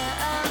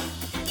tongue.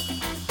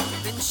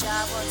 Been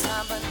shy one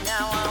time, but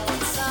now I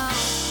want some.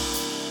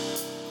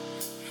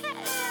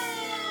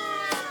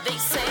 They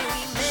say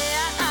we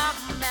met, I'm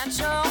at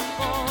your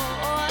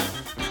board.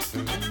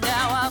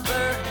 Now I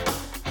burn,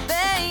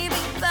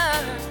 baby,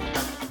 burn.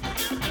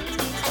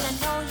 And I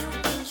know you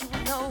think you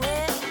know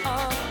it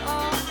all,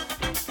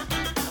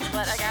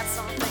 but I got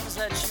some things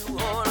that you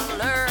ought to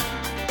learn.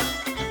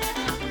 So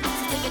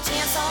take a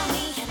chance on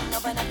me and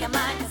open up your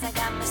mind, 'cause I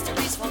got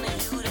mysteries for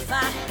you to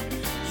find.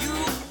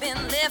 You've been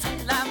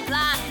living life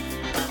blind.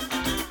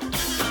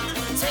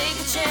 Take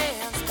a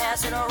chance,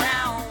 pass it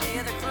around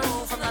with a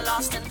crew from the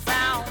lost and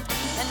found.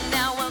 And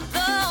now we'll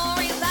go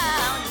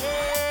rebound,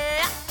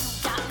 yeah.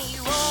 Got me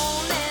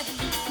rolling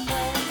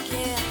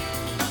again.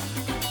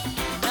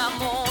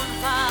 I'm on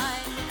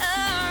fire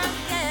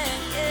again,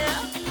 yeah.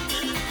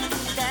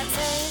 That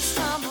taste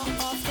from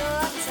off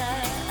your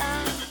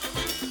tongue.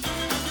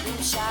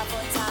 Been shy for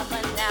a time,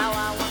 but now I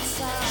want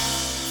some.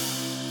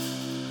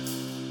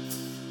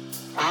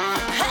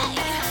 Hey!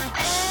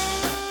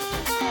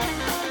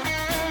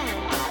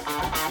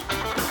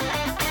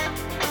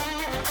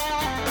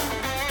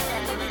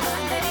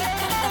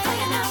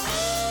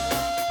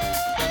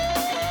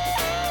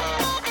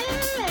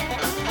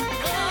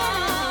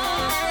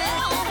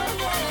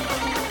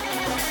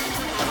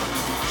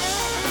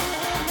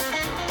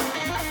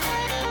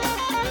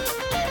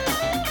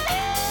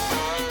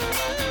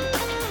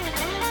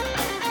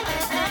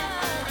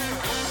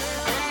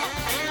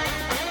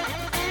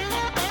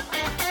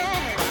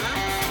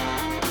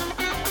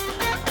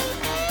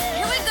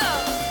 Here we go.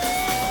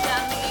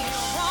 Got me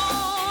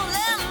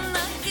rolling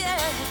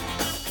again,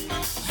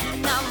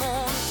 and I'm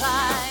on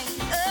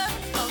fire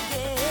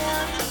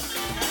again.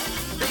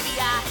 Baby,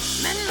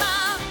 I'm in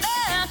my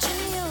match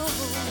and you,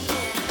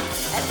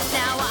 and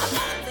now I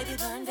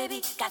burn,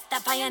 baby, got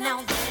that fire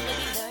now.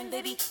 Burn,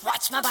 baby,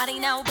 watch my body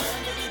now.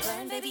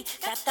 Burn, baby,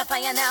 got that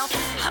fire now.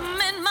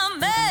 I'm in my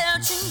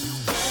match and you,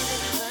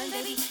 burn,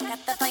 baby,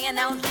 got that fire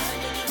now.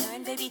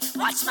 Burn, baby,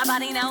 watch my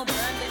body now.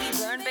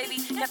 Burn, baby,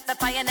 got the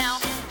fire now.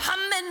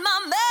 I'm in my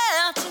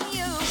match and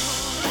you.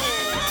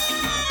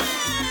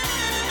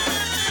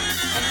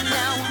 And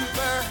now we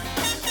burn,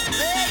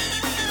 baby,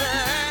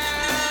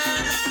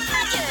 burn.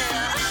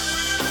 Yeah.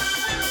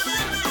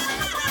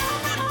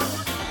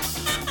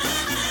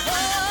 Oh,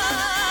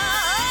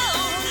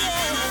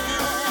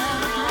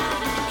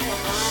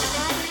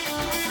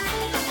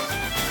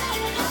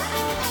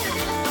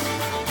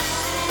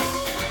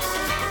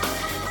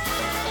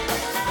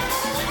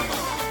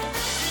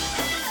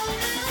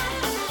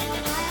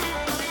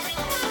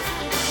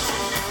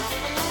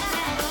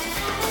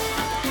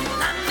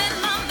 I'm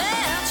in my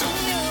match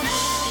and you.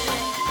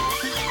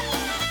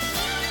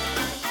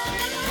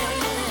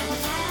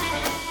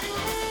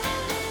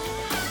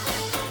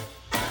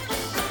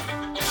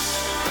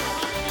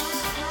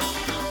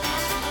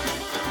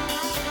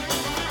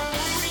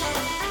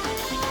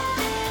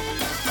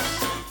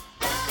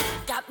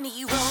 Got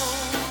me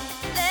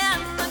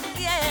rolling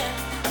again,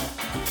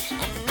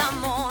 and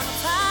I'm on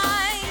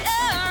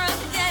fire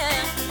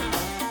again.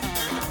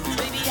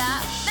 Baby,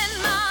 I'm in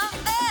my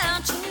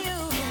match and you,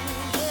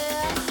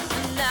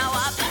 yeah. And now I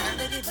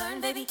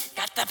burn, baby,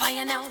 got the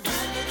fire now.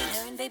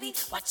 Burn, baby,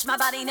 watch my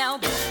body now.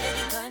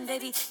 Burn,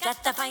 baby,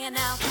 got the fire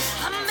now.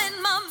 I'm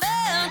in my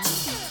match.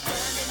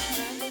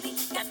 Burn, baby,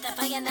 got the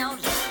fire now.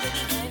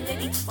 Burn,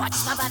 baby, watch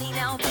my body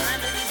now.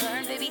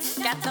 Burn, baby,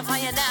 got the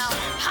fire now.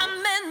 I'm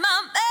in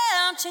my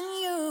match and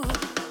you.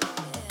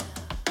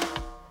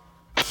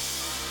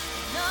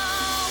 No,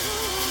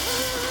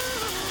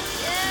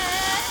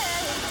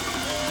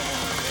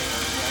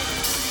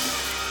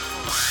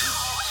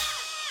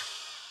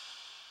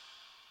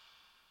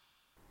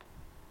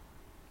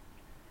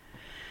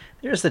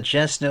 There's the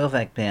Jess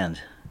Novak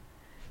Band.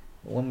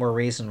 One more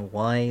reason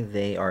why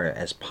they are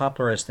as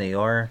popular as they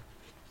are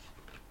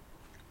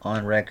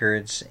on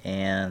records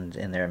and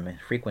in their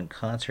frequent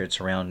concerts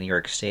around New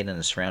York State and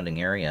the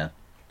surrounding area.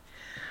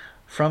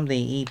 From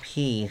the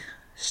EP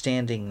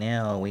Standing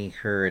Now, we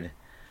heard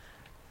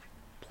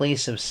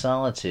Place of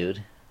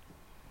Solitude.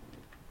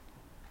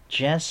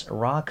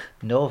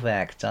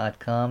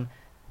 JessRockNovak.com,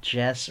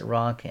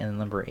 JessRock and the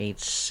number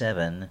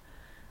 87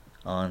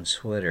 on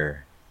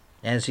Twitter.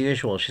 As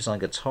usual, she's on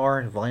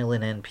guitar,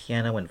 violin, and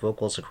piano and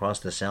vocals across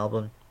this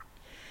album.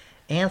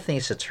 Anthony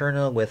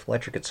Saturno with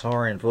electric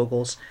guitar and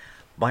vocals,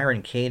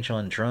 Byron Cage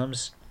on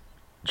drums,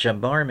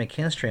 Jabbar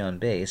McKinstry on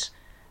bass,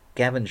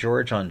 Gavin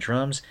George on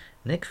drums,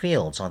 Nick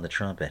Fields on the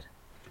trumpet.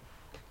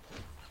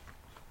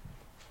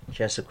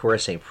 Just, of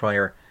course, a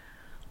prior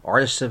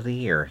Artist of the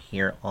Year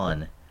here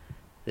on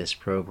this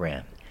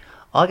program.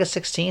 August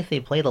 16th, they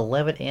played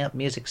 11 Amp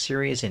Music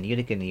Series in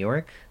Utica, New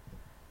York.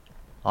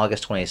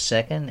 August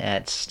 22nd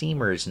at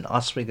Steamers in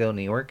Oswego,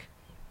 New York.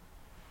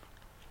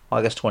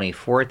 August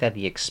 24th at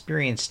the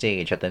Experience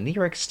Stage at the New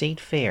York State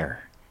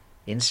Fair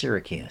in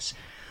Syracuse.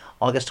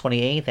 August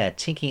 28th at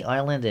Tiki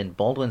Island in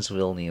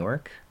Baldwinsville, New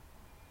York.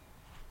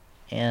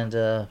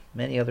 And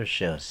many other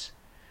shows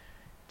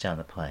down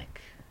the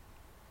pike.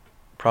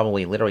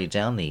 Probably literally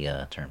down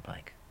the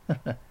turnpike.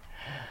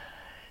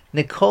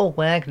 Nicole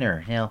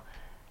Wagner. Now,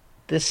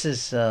 this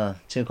is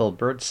a tune called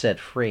Bird Set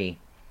Free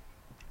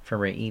from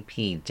her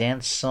EP,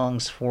 Dance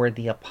Songs for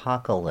the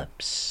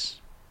Apocalypse.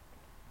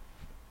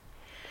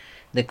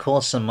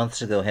 Nicole some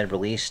months ago had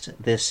released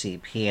this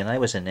EP, and I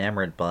was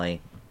enamored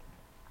by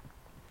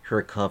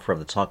her cover of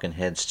the Talking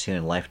Heads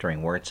tune Life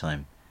During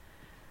Wartime.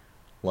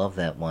 Love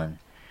that one.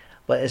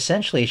 But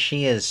essentially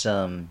she is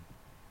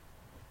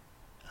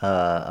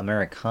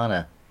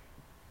Americana,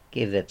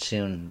 gave that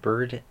tune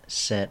Bird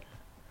Set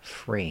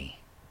Free.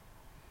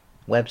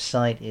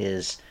 Website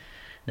is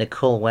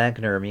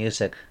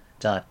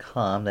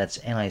NicoleWagnerMusic.com. That's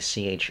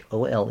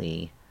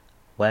Nichole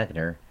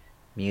Wagner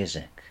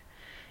Music.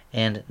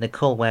 And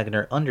Nicole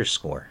Wagner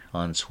 _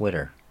 on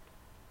Twitter.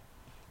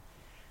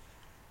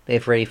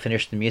 They've already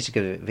finished the music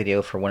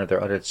video for one of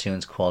their other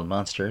tunes called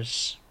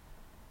Monsters.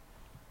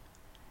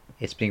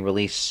 It's being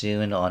released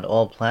soon on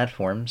all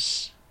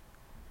platforms.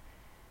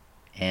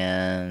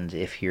 And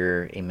if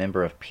you're a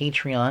member of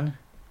Patreon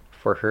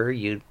for her,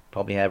 you'd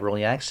probably have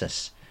early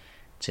access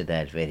to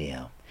that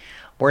video.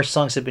 More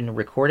songs have been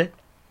recorded,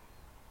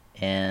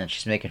 and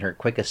she's making her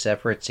quickest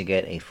effort to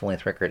get a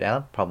full-length record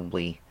out,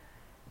 probably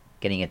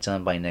getting it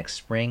done by next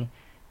spring,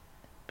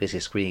 basically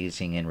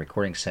squeezing in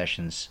recording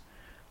sessions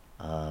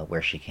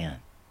where she can.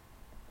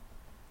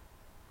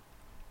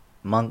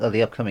 Among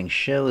the upcoming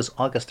shows,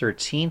 August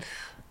 13th,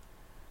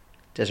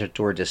 Desert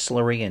Door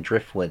Distillery in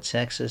Driftwood,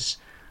 Texas.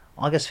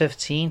 August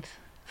 15th,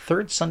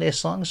 third Sunday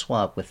Song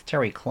Swap with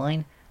Terry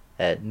Klein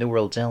at New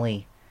World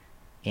Deli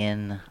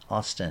in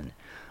Austin.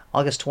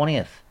 August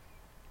 20th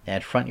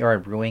at Front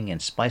Yard Brewing in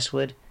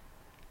Spicewood.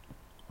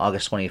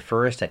 August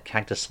 21st at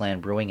Cactus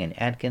Land Brewing in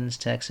Atkins,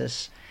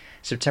 Texas.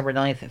 September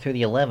 9th through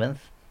the 11th,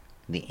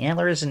 the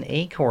Antlers and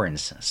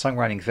Acorns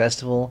Songwriting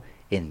Festival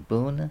in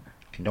Boone,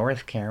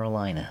 North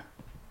Carolina.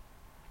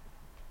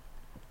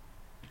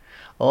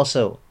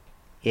 Also,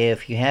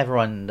 if you have her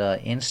on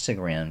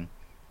Instagram,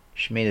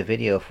 she made a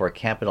video for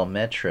Capital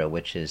Metro,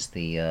 which is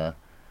the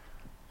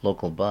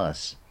local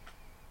bus.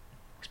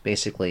 It's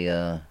basically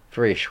a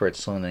very short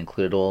song that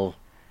included all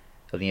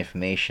of the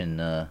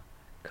information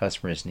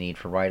customers need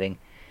for writing.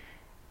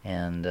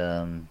 And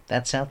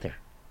that's out there,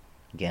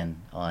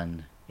 again,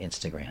 on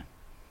Instagram.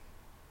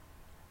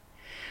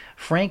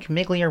 Frank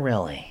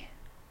Migliarelli.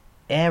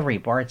 Every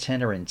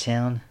bartender in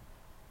town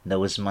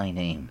knows my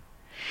name.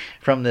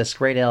 From this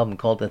great album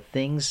called The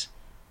Things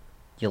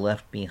You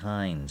Left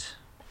Behind.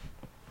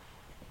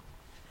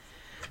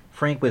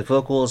 Frank with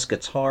vocals,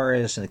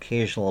 guitars, and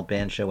occasional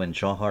banjo and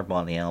jaw harp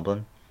on the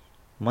album.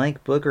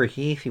 Mike Booger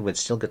Heath with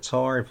steel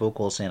guitar,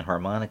 vocals, and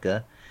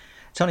harmonica.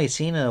 Tony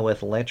Tina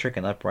with electric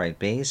and upright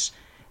bass.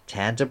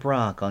 Tad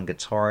DeBrock on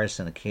guitars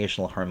and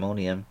occasional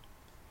harmonium.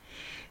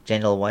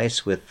 Daniel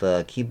Weiss with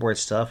keyboard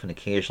stuff and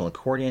occasional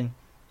accordion.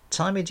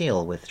 Tommy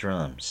Deal with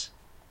drums.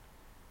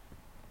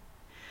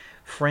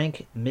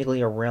 Frank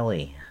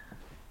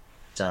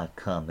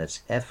Migliarelli.com.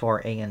 That's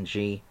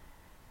F-R-A-N-G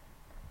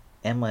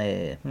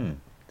M-I... Did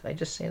I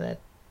just say that?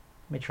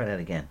 Let me try that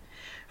again.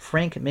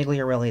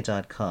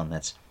 FrankMigliarelli.com.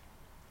 That's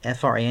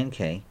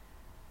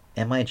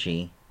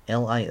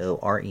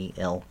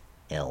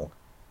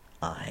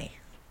F-R-A-N-K-M-I-G-L-I-O-R-E-L-L-I.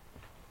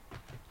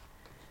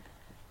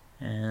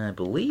 And I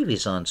believe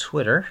he's on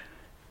Twitter.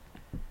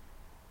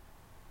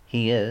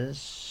 He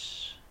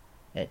is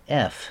at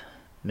F.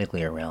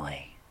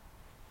 Migliarelli.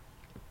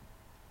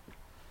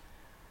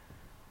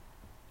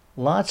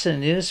 Lots of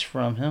news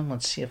from him.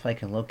 Let's see if I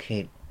can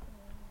locate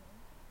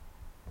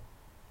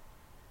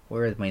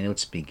where my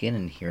notes begin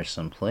in here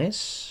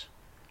someplace.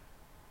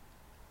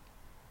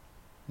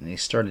 And they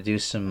started to do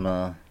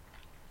some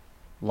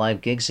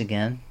live gigs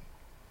again.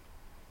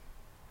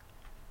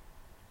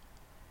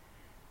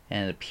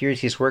 And it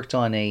appears he's worked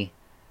on a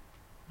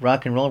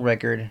rock and roll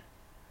record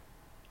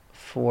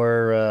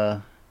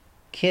for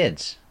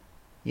kids.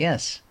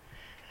 Yes.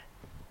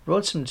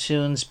 Wrote some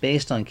tunes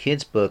based on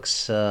kids' books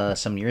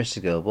some years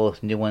ago,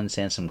 both new ones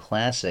and some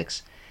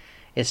classics.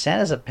 It sat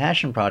as a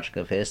passion project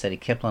of his that he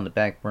kept on the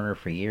back burner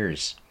for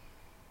years.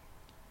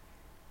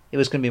 It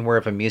was going to be more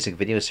of a music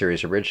video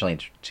series originally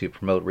to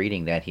promote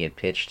reading that he had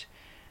pitched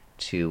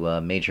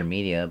to major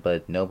media,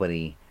 but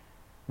nobody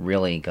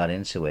really got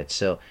into it.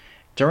 So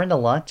during the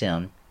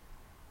lockdown,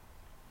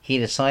 he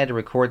decided to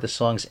record the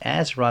songs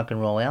as a rock and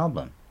roll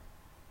album.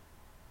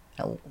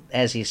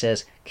 as he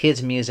says,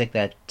 kids' music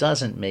that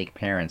doesn't make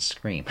parents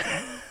scream.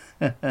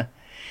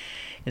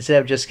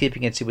 Instead of just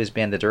keeping it to his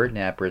band, the Dirt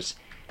Nappers,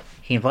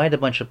 he invited a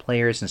bunch of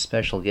players and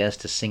special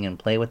guests to sing and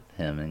play with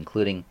him,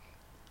 including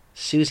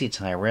Susie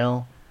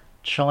Tyrell,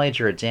 Charlie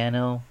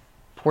Giordano,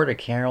 Porter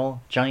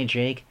Carroll, Johnny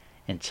Jake,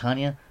 and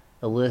Tanya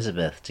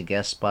Elizabeth to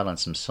guest spot on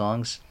some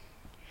songs.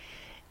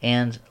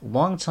 And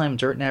longtime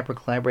Dirt Napper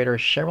collaborator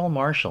Cheryl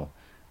Marshall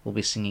will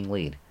be singing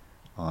lead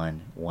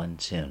on one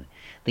tune.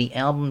 The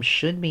album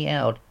should be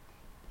out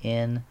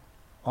in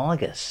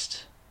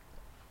August.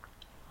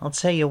 I'll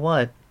tell you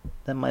what,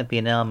 that might be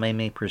an album I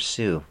may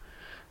pursue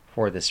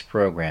for this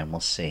program.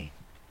 We'll see.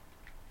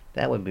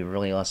 That would be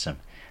really awesome.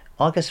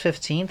 August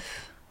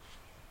 15th,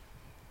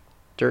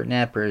 Dirt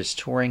Napper is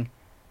touring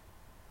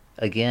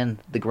again,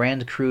 the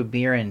Grand Cru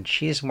Beer and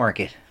Cheese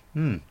Market.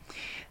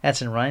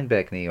 That's in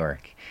Rhinebeck, New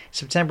York.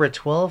 September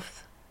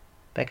 12th,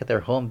 back at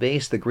their home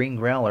base, the Green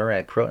Growler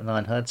at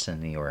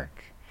Croton-on-Hudson, New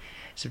York.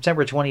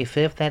 September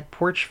 25th at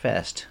Porch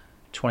Fest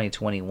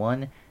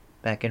 2021,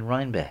 back in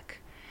Rhinebeck.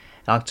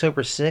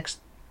 October 6th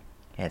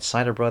at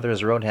Cider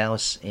Brothers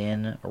Roadhouse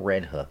in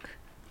Red Hook,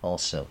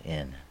 also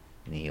in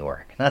New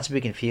York. Not to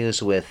be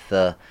confused with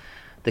the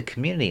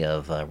community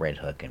of Red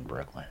Hook in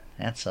Brooklyn.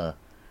 That's a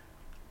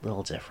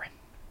little different.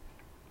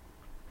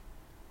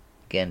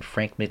 Again,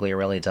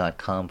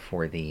 frankmigliarelli.com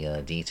for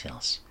the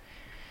details.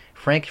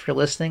 Frank, if you're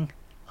listening,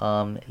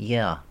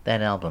 yeah,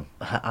 that album,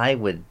 I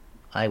would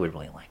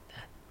really like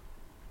that.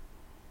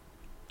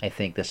 I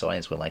think this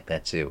audience would like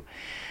that too.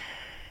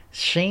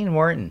 Shane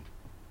Martin,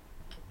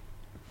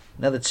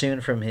 another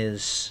tune from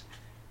his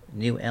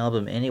new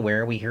album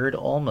Anywhere. We heard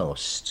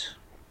Almost.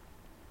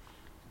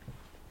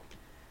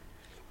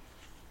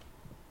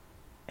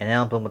 An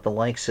album with the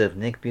likes of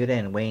Nick Buda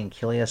and Wayne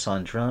Kilias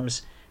on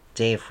drums,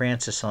 Dave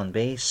Francis on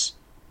bass,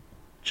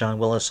 John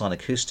Willis on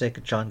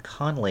acoustic, John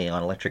Conley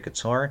on electric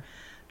guitar,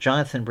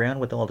 Jonathan Brown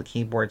with all the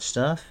keyboard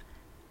stuff,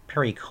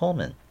 Perry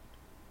Coleman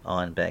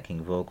on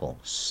backing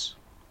vocals.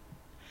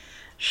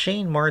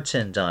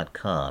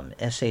 ShaneMartin.com,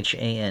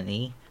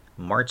 S-H-A-N-E,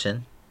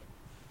 Martin.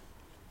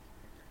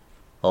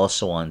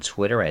 Also on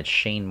Twitter at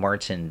Shane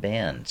Martin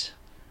Band.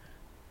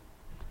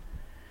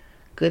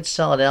 Good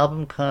solid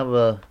album, kind of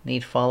a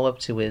neat follow-up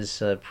to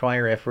his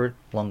prior effort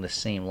along the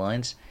same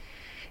lines.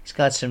 He's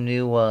got some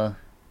new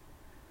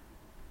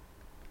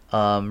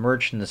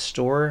merch in the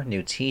store,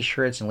 new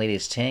t-shirts and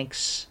ladies'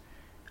 tanks.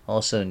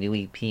 Also new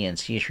EP and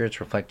t-shirts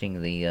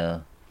reflecting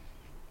the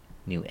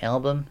new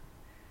album.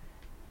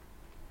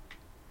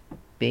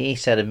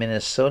 Based out of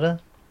Minnesota.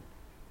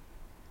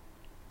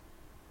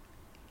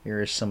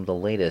 Here are some of the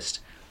latest.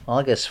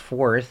 August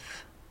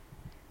 4th,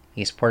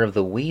 he's part of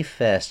the We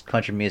Fest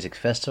Country Music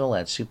Festival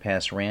at Sioux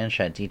Pass Ranch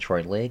at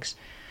Detroit Lakes.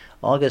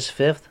 August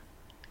 5th,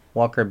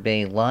 Walker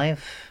Bay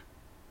Live,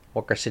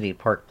 Walker City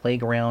Park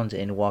Playground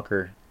in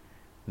Walker,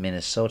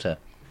 Minnesota.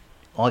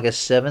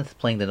 August 7th,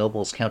 playing the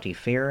Nobles County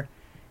Fair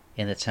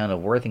in the town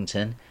of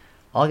Worthington.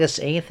 August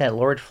 8th at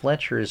Lord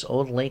Fletcher's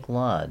Old Lake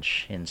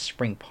Lodge in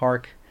Spring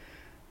Park,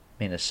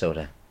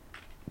 Minnesota.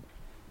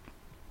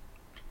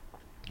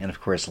 And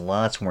of course,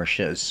 lots more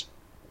shows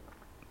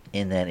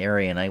in that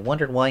area. And I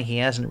wondered why he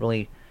hasn't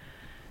really,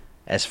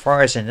 as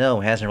far as I know,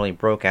 hasn't really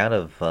broke out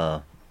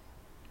of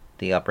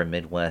the upper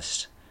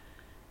Midwest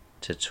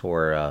to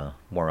tour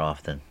more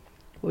often.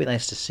 It would be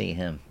nice to see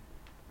him.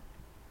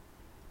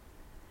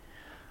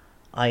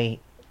 I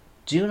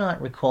do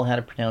not recall how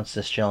to pronounce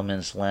this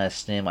gentleman's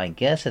last name. I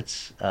guess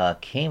it's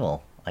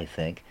Kamel, I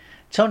think.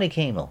 Tony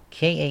Kamel.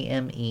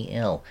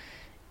 Kamel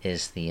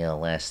is the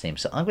last name.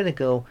 So I'm going to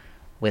go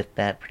with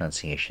that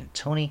pronunciation.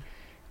 Tony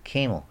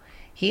Kamel.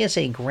 He is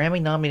a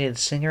Grammy-nominated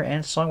singer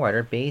and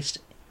songwriter based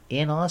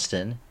in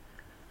Austin,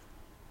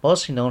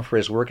 mostly known for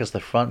his work as the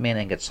frontman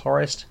and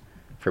guitarist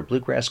for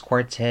bluegrass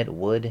quartet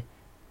Wood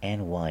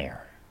and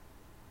Wire.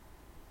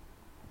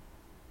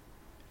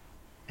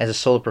 As a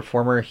solo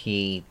performer,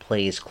 he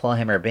plays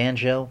clawhammer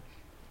banjo,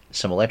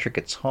 some electric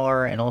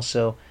guitar, and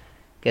also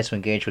gets to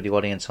engage with the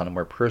audience on a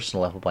more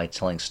personal level by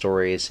telling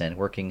stories and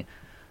working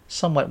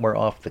somewhat more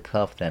off the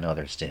cuff than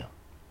others do.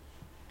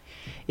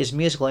 His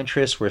musical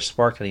interests were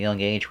sparked at a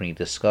young age when he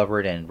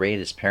discovered and raided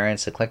his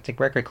parents' eclectic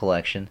record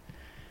collection.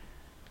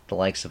 The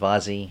likes of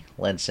Ozzy,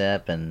 Led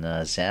Zepp, and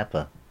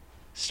Zappa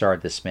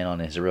starred this man on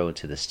his road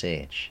to the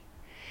stage.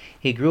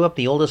 He grew up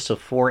the oldest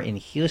of four in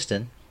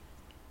Houston,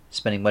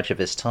 spending much of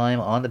his time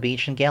on the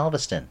beach in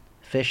Galveston,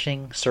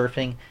 fishing,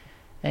 surfing,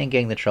 and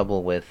getting into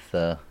trouble with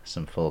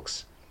some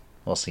folks,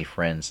 mostly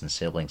friends and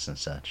siblings and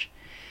such.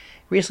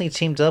 He recently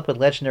teamed up with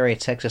legendary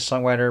Texas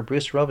songwriter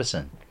Bruce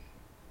Robeson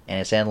and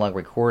his analog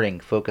recording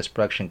focused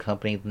production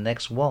company The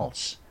Next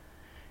Waltz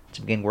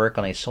to begin work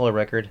on a solo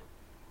record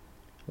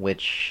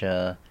which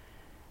has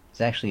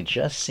actually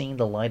just seen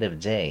the light of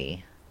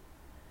day.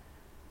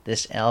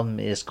 This album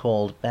is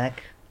called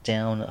Back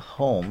Down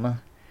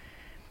Home.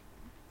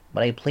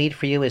 What I played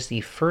for you is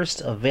the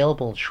first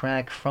available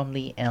track from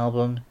the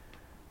album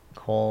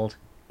called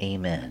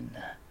Amen.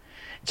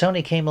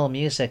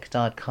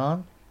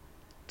 TonyKamelMusic.com,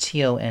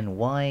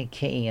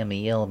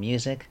 TonyKamel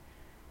Music,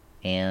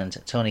 and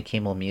Tony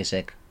Kimmel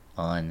Music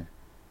on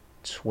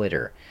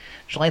Twitter.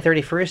 July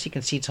 31st, you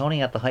can see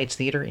Tony at the Heights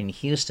Theater in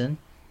Houston.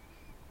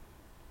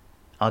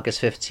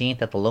 August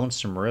 15th at the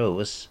Lonesome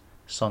Rose,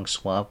 song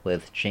swap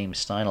with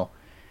James Steinel.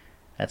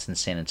 That's in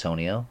San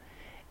Antonio.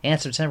 And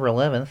September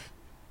 11th,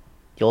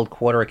 the Old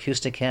Quarter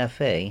Acoustic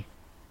Cafe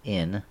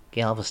in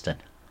Galveston.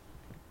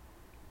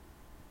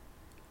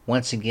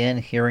 Once again,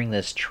 hearing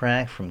this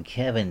track from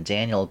Kevin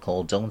Daniel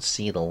called Don't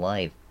See the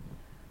Light.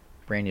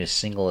 Brand new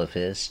single of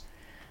his.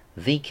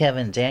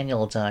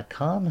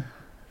 TheKevinDaniel.com.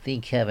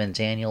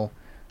 TheKevinDaniel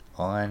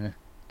on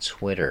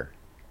Twitter.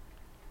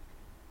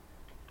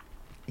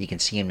 You can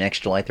see him next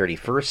July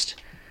 31st,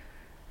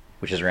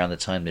 which is around the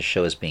time this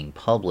show is being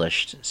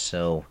published,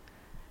 so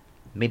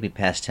maybe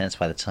past tense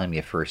by the time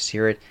you first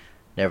hear it.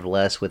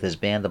 Nevertheless, with his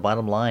band The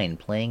Bottom Line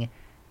playing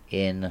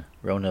in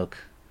Roanoke,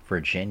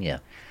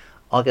 Virginia.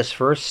 August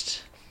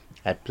 1st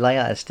at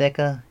Playa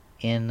Azteca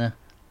in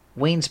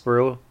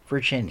Waynesboro,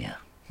 Virginia.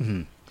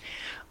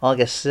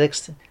 August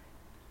 6th,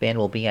 band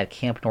will be at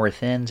Camp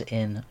North End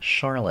in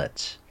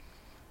Charlotte.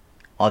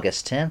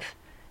 August 10th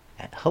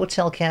at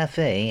Hotel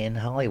Cafe in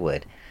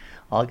Hollywood.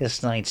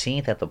 August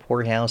 19th at the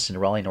Poorhouse in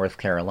Raleigh, North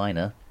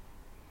Carolina.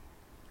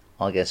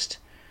 August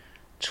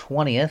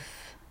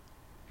 20th,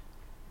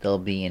 they'll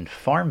be in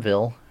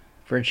Farmville,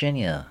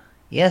 Virginia.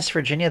 Yes,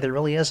 Virginia, there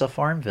really is a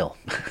Farmville.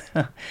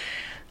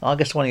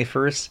 August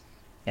 21st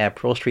at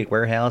Pearl Street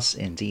Warehouse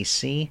in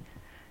D.C.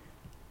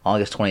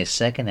 August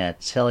 22nd at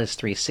Telly's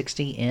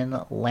 360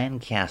 in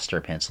Lancaster,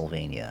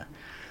 Pennsylvania.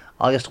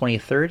 August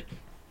 23rd,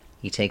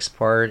 he takes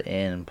part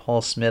in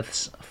Paul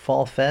Smith's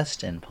Fall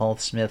Fest in Paul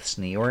Smith's,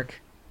 New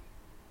York.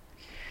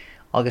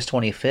 August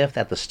 25th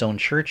at the Stone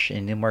Church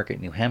in Newmarket,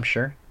 New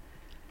Hampshire.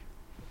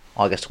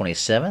 August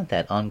 27th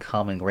at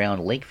Uncommon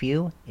Ground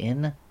Lakeview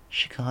in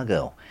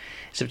Chicago.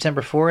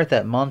 September 4th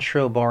at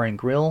Montreux Bar and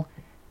Grill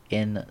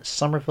in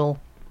Somerville,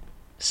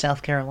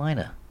 South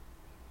Carolina.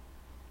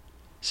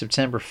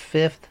 September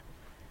 5th,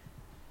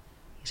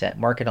 he's at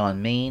Market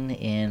on Main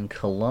in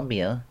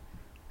Columbia,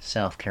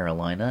 South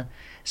Carolina.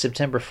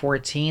 September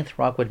 14th,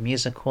 Rockwood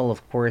Music Hall,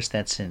 of course,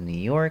 that's in New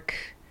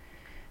York,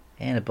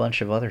 and a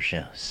bunch of other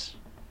shows.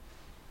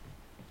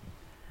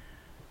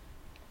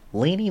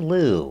 Lady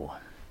Lou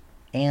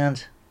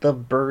and the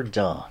Bird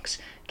Dogs.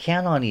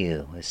 Count on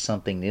You is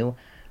something new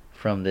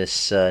from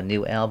this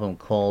new album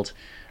called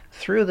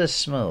Through the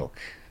Smoke.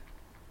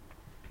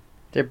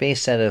 They're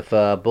based out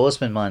of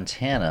Bozeman,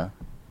 Montana.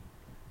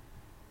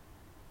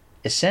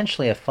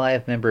 Essentially a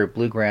 5-member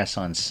bluegrass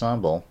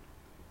ensemble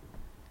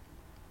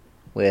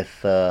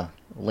with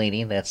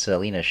Lady, that's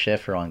Lena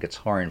Schiffer on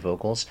guitar and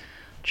vocals,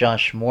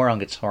 Josh Moore on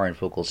guitar and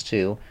vocals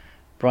too,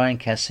 Brian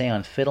Cassay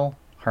on fiddle,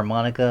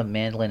 harmonica,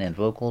 mandolin, and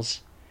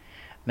vocals,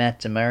 Matt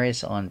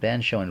Damaris on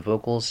banjo and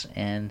vocals,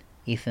 and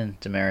Ethan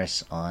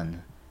Damaris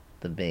on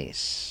the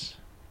bass.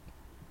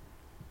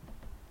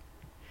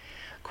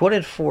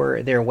 Quoted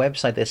for their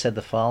website, they said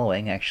the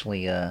following.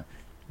 Actually,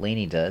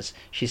 Lainey does.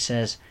 She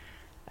says,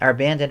 "Our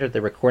band entered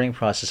the recording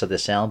process of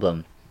this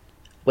album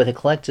with a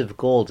collective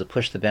goal to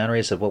push the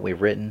boundaries of what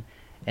we've written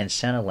and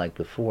sounded like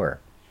before.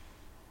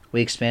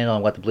 We expanded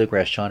on what the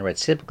bluegrass genre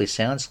typically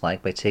sounds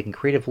like by taking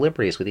creative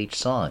liberties with each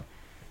song,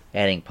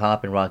 adding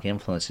pop and rock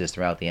influences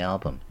throughout the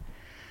album.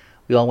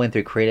 We all went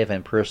through creative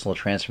and personal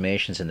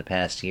transformations in the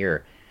past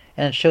year,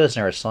 and it shows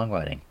in our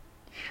songwriting.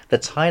 The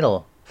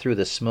title, Through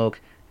the Smoke,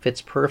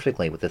 fits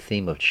perfectly with the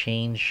theme of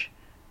change,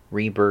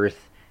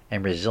 rebirth,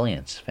 and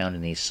resilience found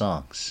in these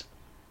songs.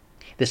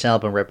 This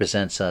album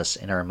represents us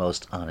in our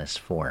most honest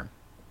form."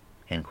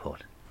 End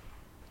quote.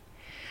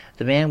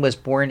 The band was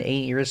born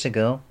 8 years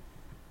ago.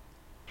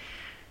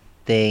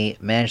 They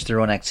manage their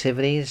own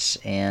activities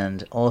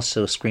and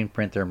also screen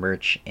print their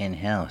merch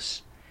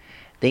in-house.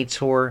 They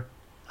tour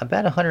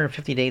about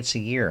 150 dates a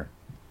year.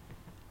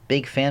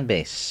 Big fan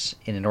base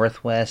in the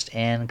Northwest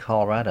and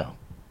Colorado.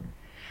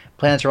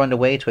 Plans are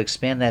underway to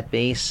expand that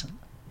base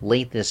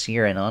late this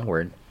year and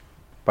onward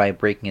by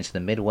breaking into the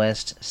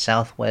Midwest,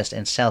 Southwest,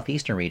 and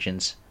Southeastern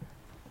regions.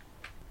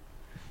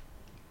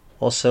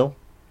 Also,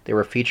 they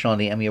were featured on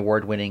the Emmy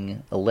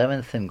Award-winning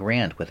 11th and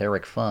Grant with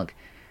Eric Funk,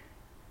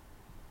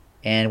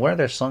 and one of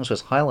their songs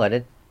was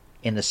highlighted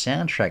in the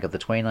soundtrack of the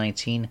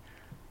 2019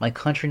 My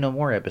Country No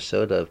More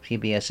episode of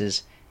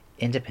PBS's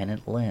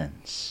Independent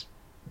Lens.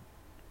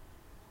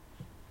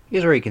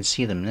 Here's where you can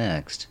see them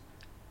next.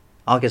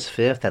 August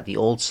 5th at the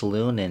Old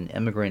Saloon in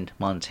Emigrant,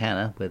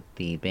 Montana with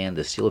the band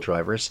The Seal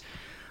Drivers.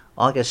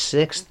 August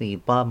 6th, the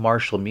Bob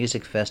Marshall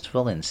Music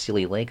Festival in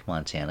Sealy Lake,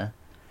 Montana.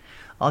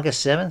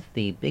 August 7th,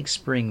 the Big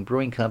Spring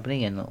Brewing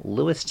Company in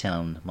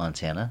Lewistown,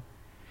 Montana.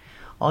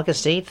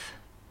 August 8th,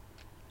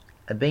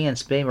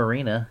 Abeyance Bay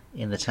Marina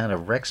in the town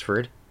of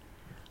Rexford.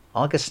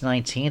 August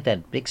 19th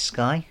at Big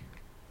Sky.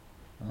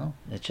 Well,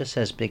 it just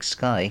says Big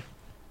Sky.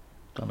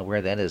 Don't know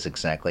where that is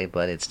exactly,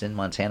 but it's in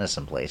Montana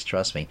someplace,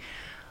 trust me.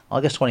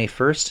 August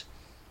 21st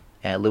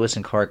at Lewis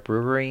and Clark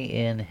Brewery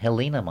in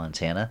Helena,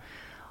 Montana.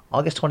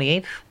 August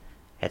 28th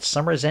at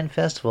Summer Zen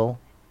Festival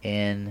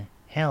in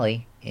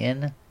Halley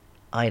in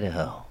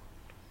Idaho.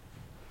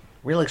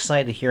 Real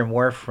excited to hear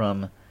more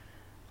from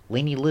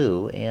Lainey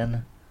Lou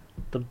and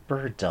the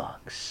Bird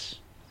Dogs.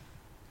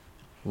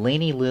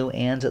 Lainey Lou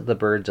and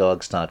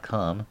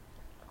thebirddogs.com.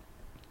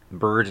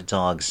 Bird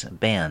Dogs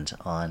Band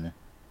on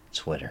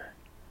Twitter.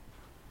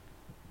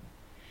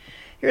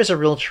 Here's a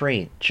real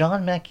treat.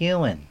 John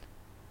McEwen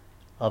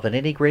of an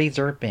Nitty Gritty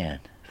Dirt Band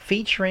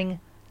featuring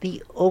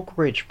the Oak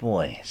Ridge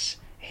Boys.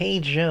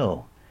 Hey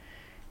Joe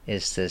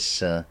is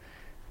this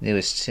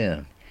newest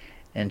tune.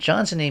 And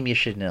John's a name you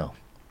should know.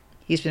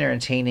 He's been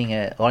entertaining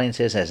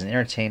audiences as an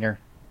entertainer,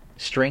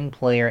 string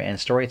player, and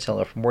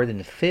storyteller for more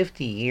than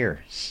 50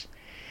 years.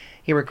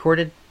 He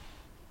recorded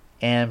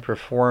and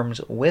performed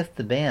with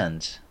the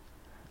band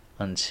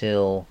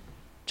until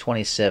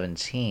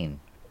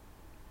 2017.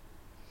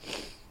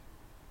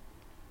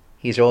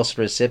 He's also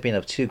the recipient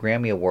of 2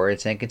 Grammy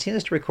Awards and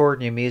continues to record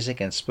new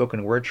music and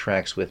spoken word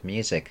tracks with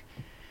music,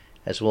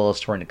 as well as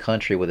touring the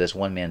country with his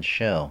one-man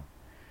show.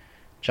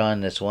 John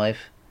and his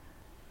wife.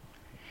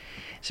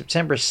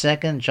 September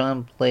 2nd,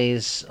 John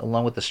plays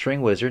along with the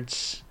String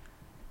Wizards.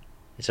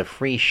 It's a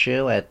free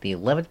show at the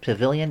Levitt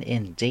Pavilion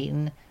in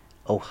Dayton,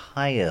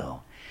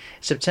 Ohio.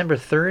 September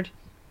 3rd,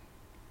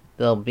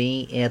 they'll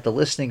be at the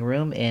Listening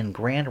Room in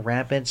Grand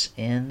Rapids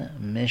in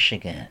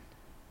Michigan.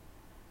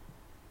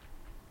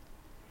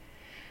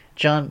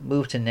 John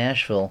moved to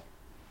Nashville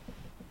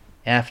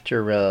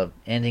after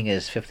ending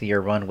his 50-year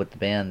run with the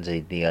band,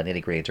 the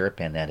Nitty Gritty Dirt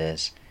Band, that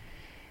is.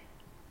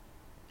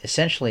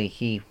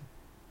 Essentially,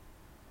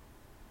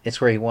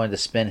 it's where he wanted to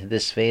spend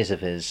this phase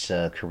of his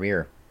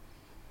career.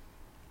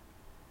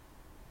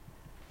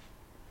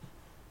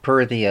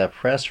 Per the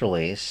press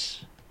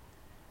release,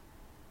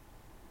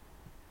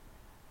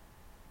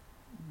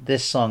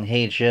 this song,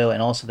 Hey Joe,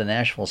 and also the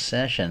Nashville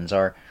Sessions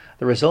are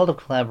the result of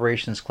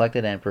collaborations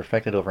collected and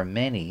perfected over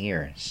many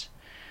years.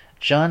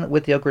 John,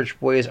 with the Oak Ridge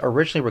Boys,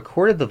 originally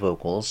recorded the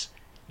vocals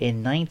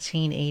in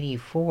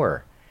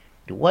 1984.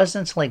 It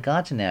wasn't until he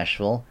got to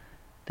Nashville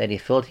that he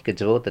felt he could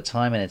devote the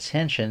time and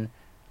attention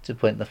to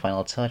putting the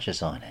final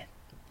touches on it.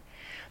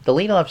 The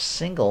lead-off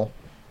single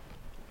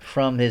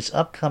from his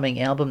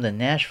upcoming album, The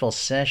Nashville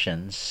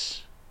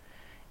Sessions,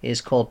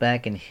 is called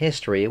Back in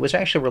History. It was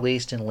actually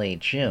released in late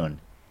June.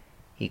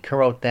 He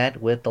co-wrote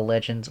that with the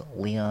legend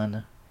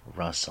Leon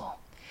Russell.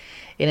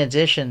 In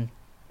addition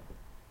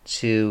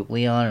to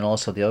Leon and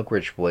also the Oak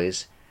Ridge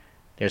Boys,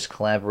 there's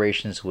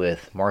collaborations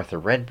with Martha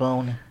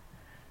Redbone,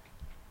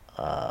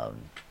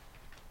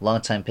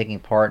 longtime picking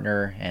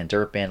partner and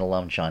Dirt Band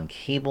alum John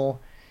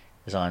Cable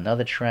is on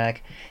another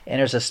track, and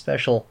there's a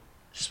special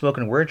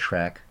spoken word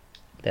track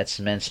that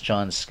cements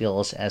John's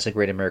skills as a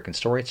great American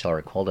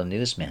storyteller called A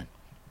Newsman.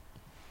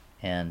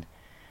 And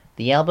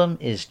the album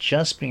is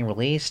just being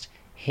released.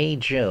 Hey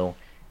Joe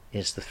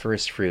is the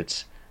first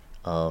fruits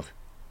of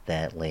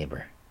that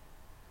labor.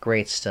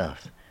 Great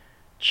stuff.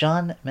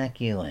 John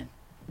McEwen,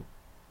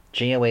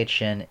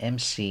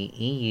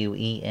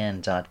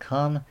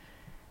 JohnMcEuen.com,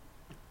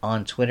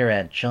 on Twitter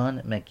at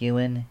John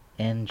McEwen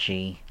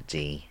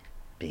NGDB.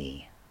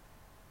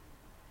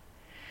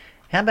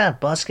 How about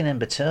Buskin and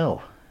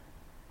Bateau?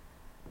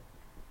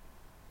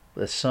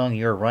 The song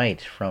You're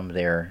Right from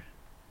their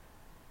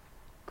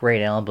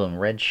great album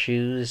Red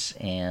Shoes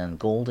and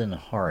Golden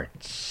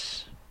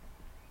Hearts.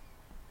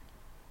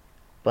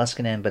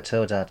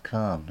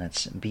 BuskinandBateau.com.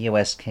 That's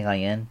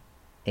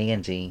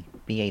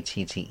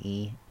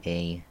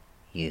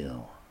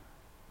BuskinandBatteu.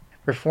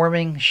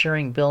 Performing,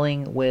 sharing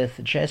billing with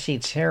Jesse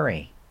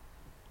Terry.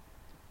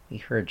 We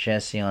heard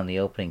Jesse on the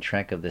opening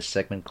track of this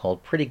segment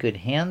called Pretty Good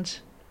Hand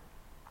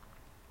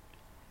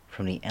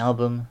from the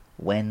album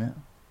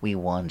When We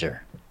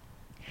Wander.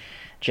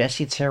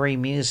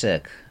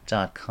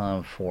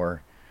 JesseTerryMusic.com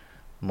for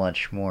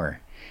much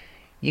more.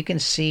 You can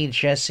see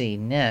Jesse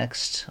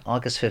next,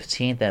 August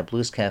 15th at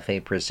Blues Cafe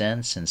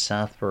Presents in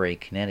Southbury,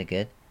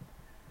 Connecticut.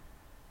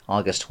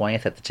 August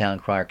 20th at the Town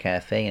Crier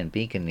Cafe in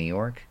Beacon, New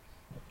York.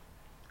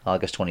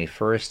 August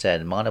 21st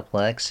at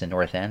Monoplex in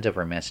North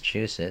Andover,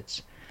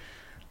 Massachusetts.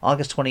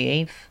 August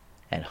 28th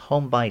at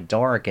Home by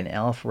Dark in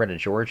Alpharetta,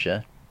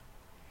 Georgia.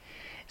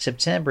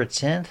 September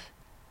 10th,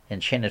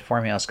 Enchanted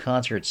Farmhouse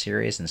Concert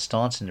Series in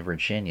Staunton,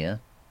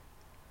 Virginia.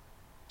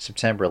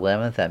 September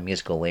 11th at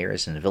Musical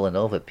Layers in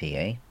Villanova,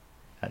 PA.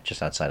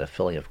 Just outside of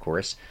Philly, of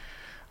course.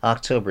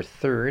 October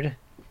 3rd,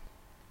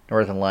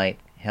 Northern Light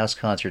House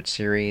Concert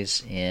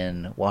Series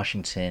in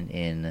Washington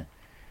in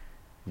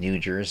New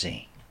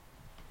Jersey.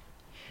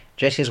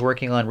 Jesse's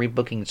working on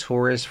rebooking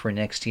tours for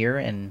next year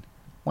and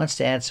wants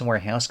to add some more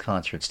house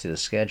concerts to the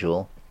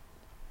schedule.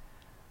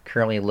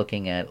 Currently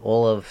looking at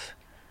all of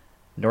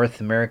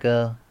North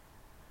America,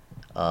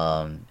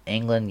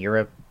 England,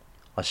 Europe,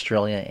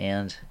 Australia,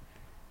 and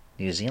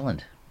New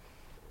Zealand.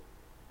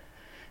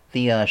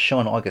 The show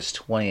on August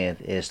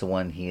 20th is the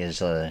one he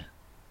is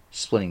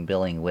splitting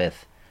billing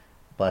with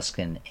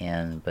Buskin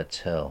and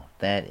Bateau.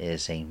 That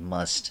is a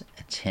must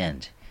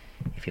attend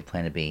if you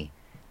plan to be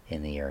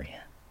in the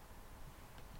area.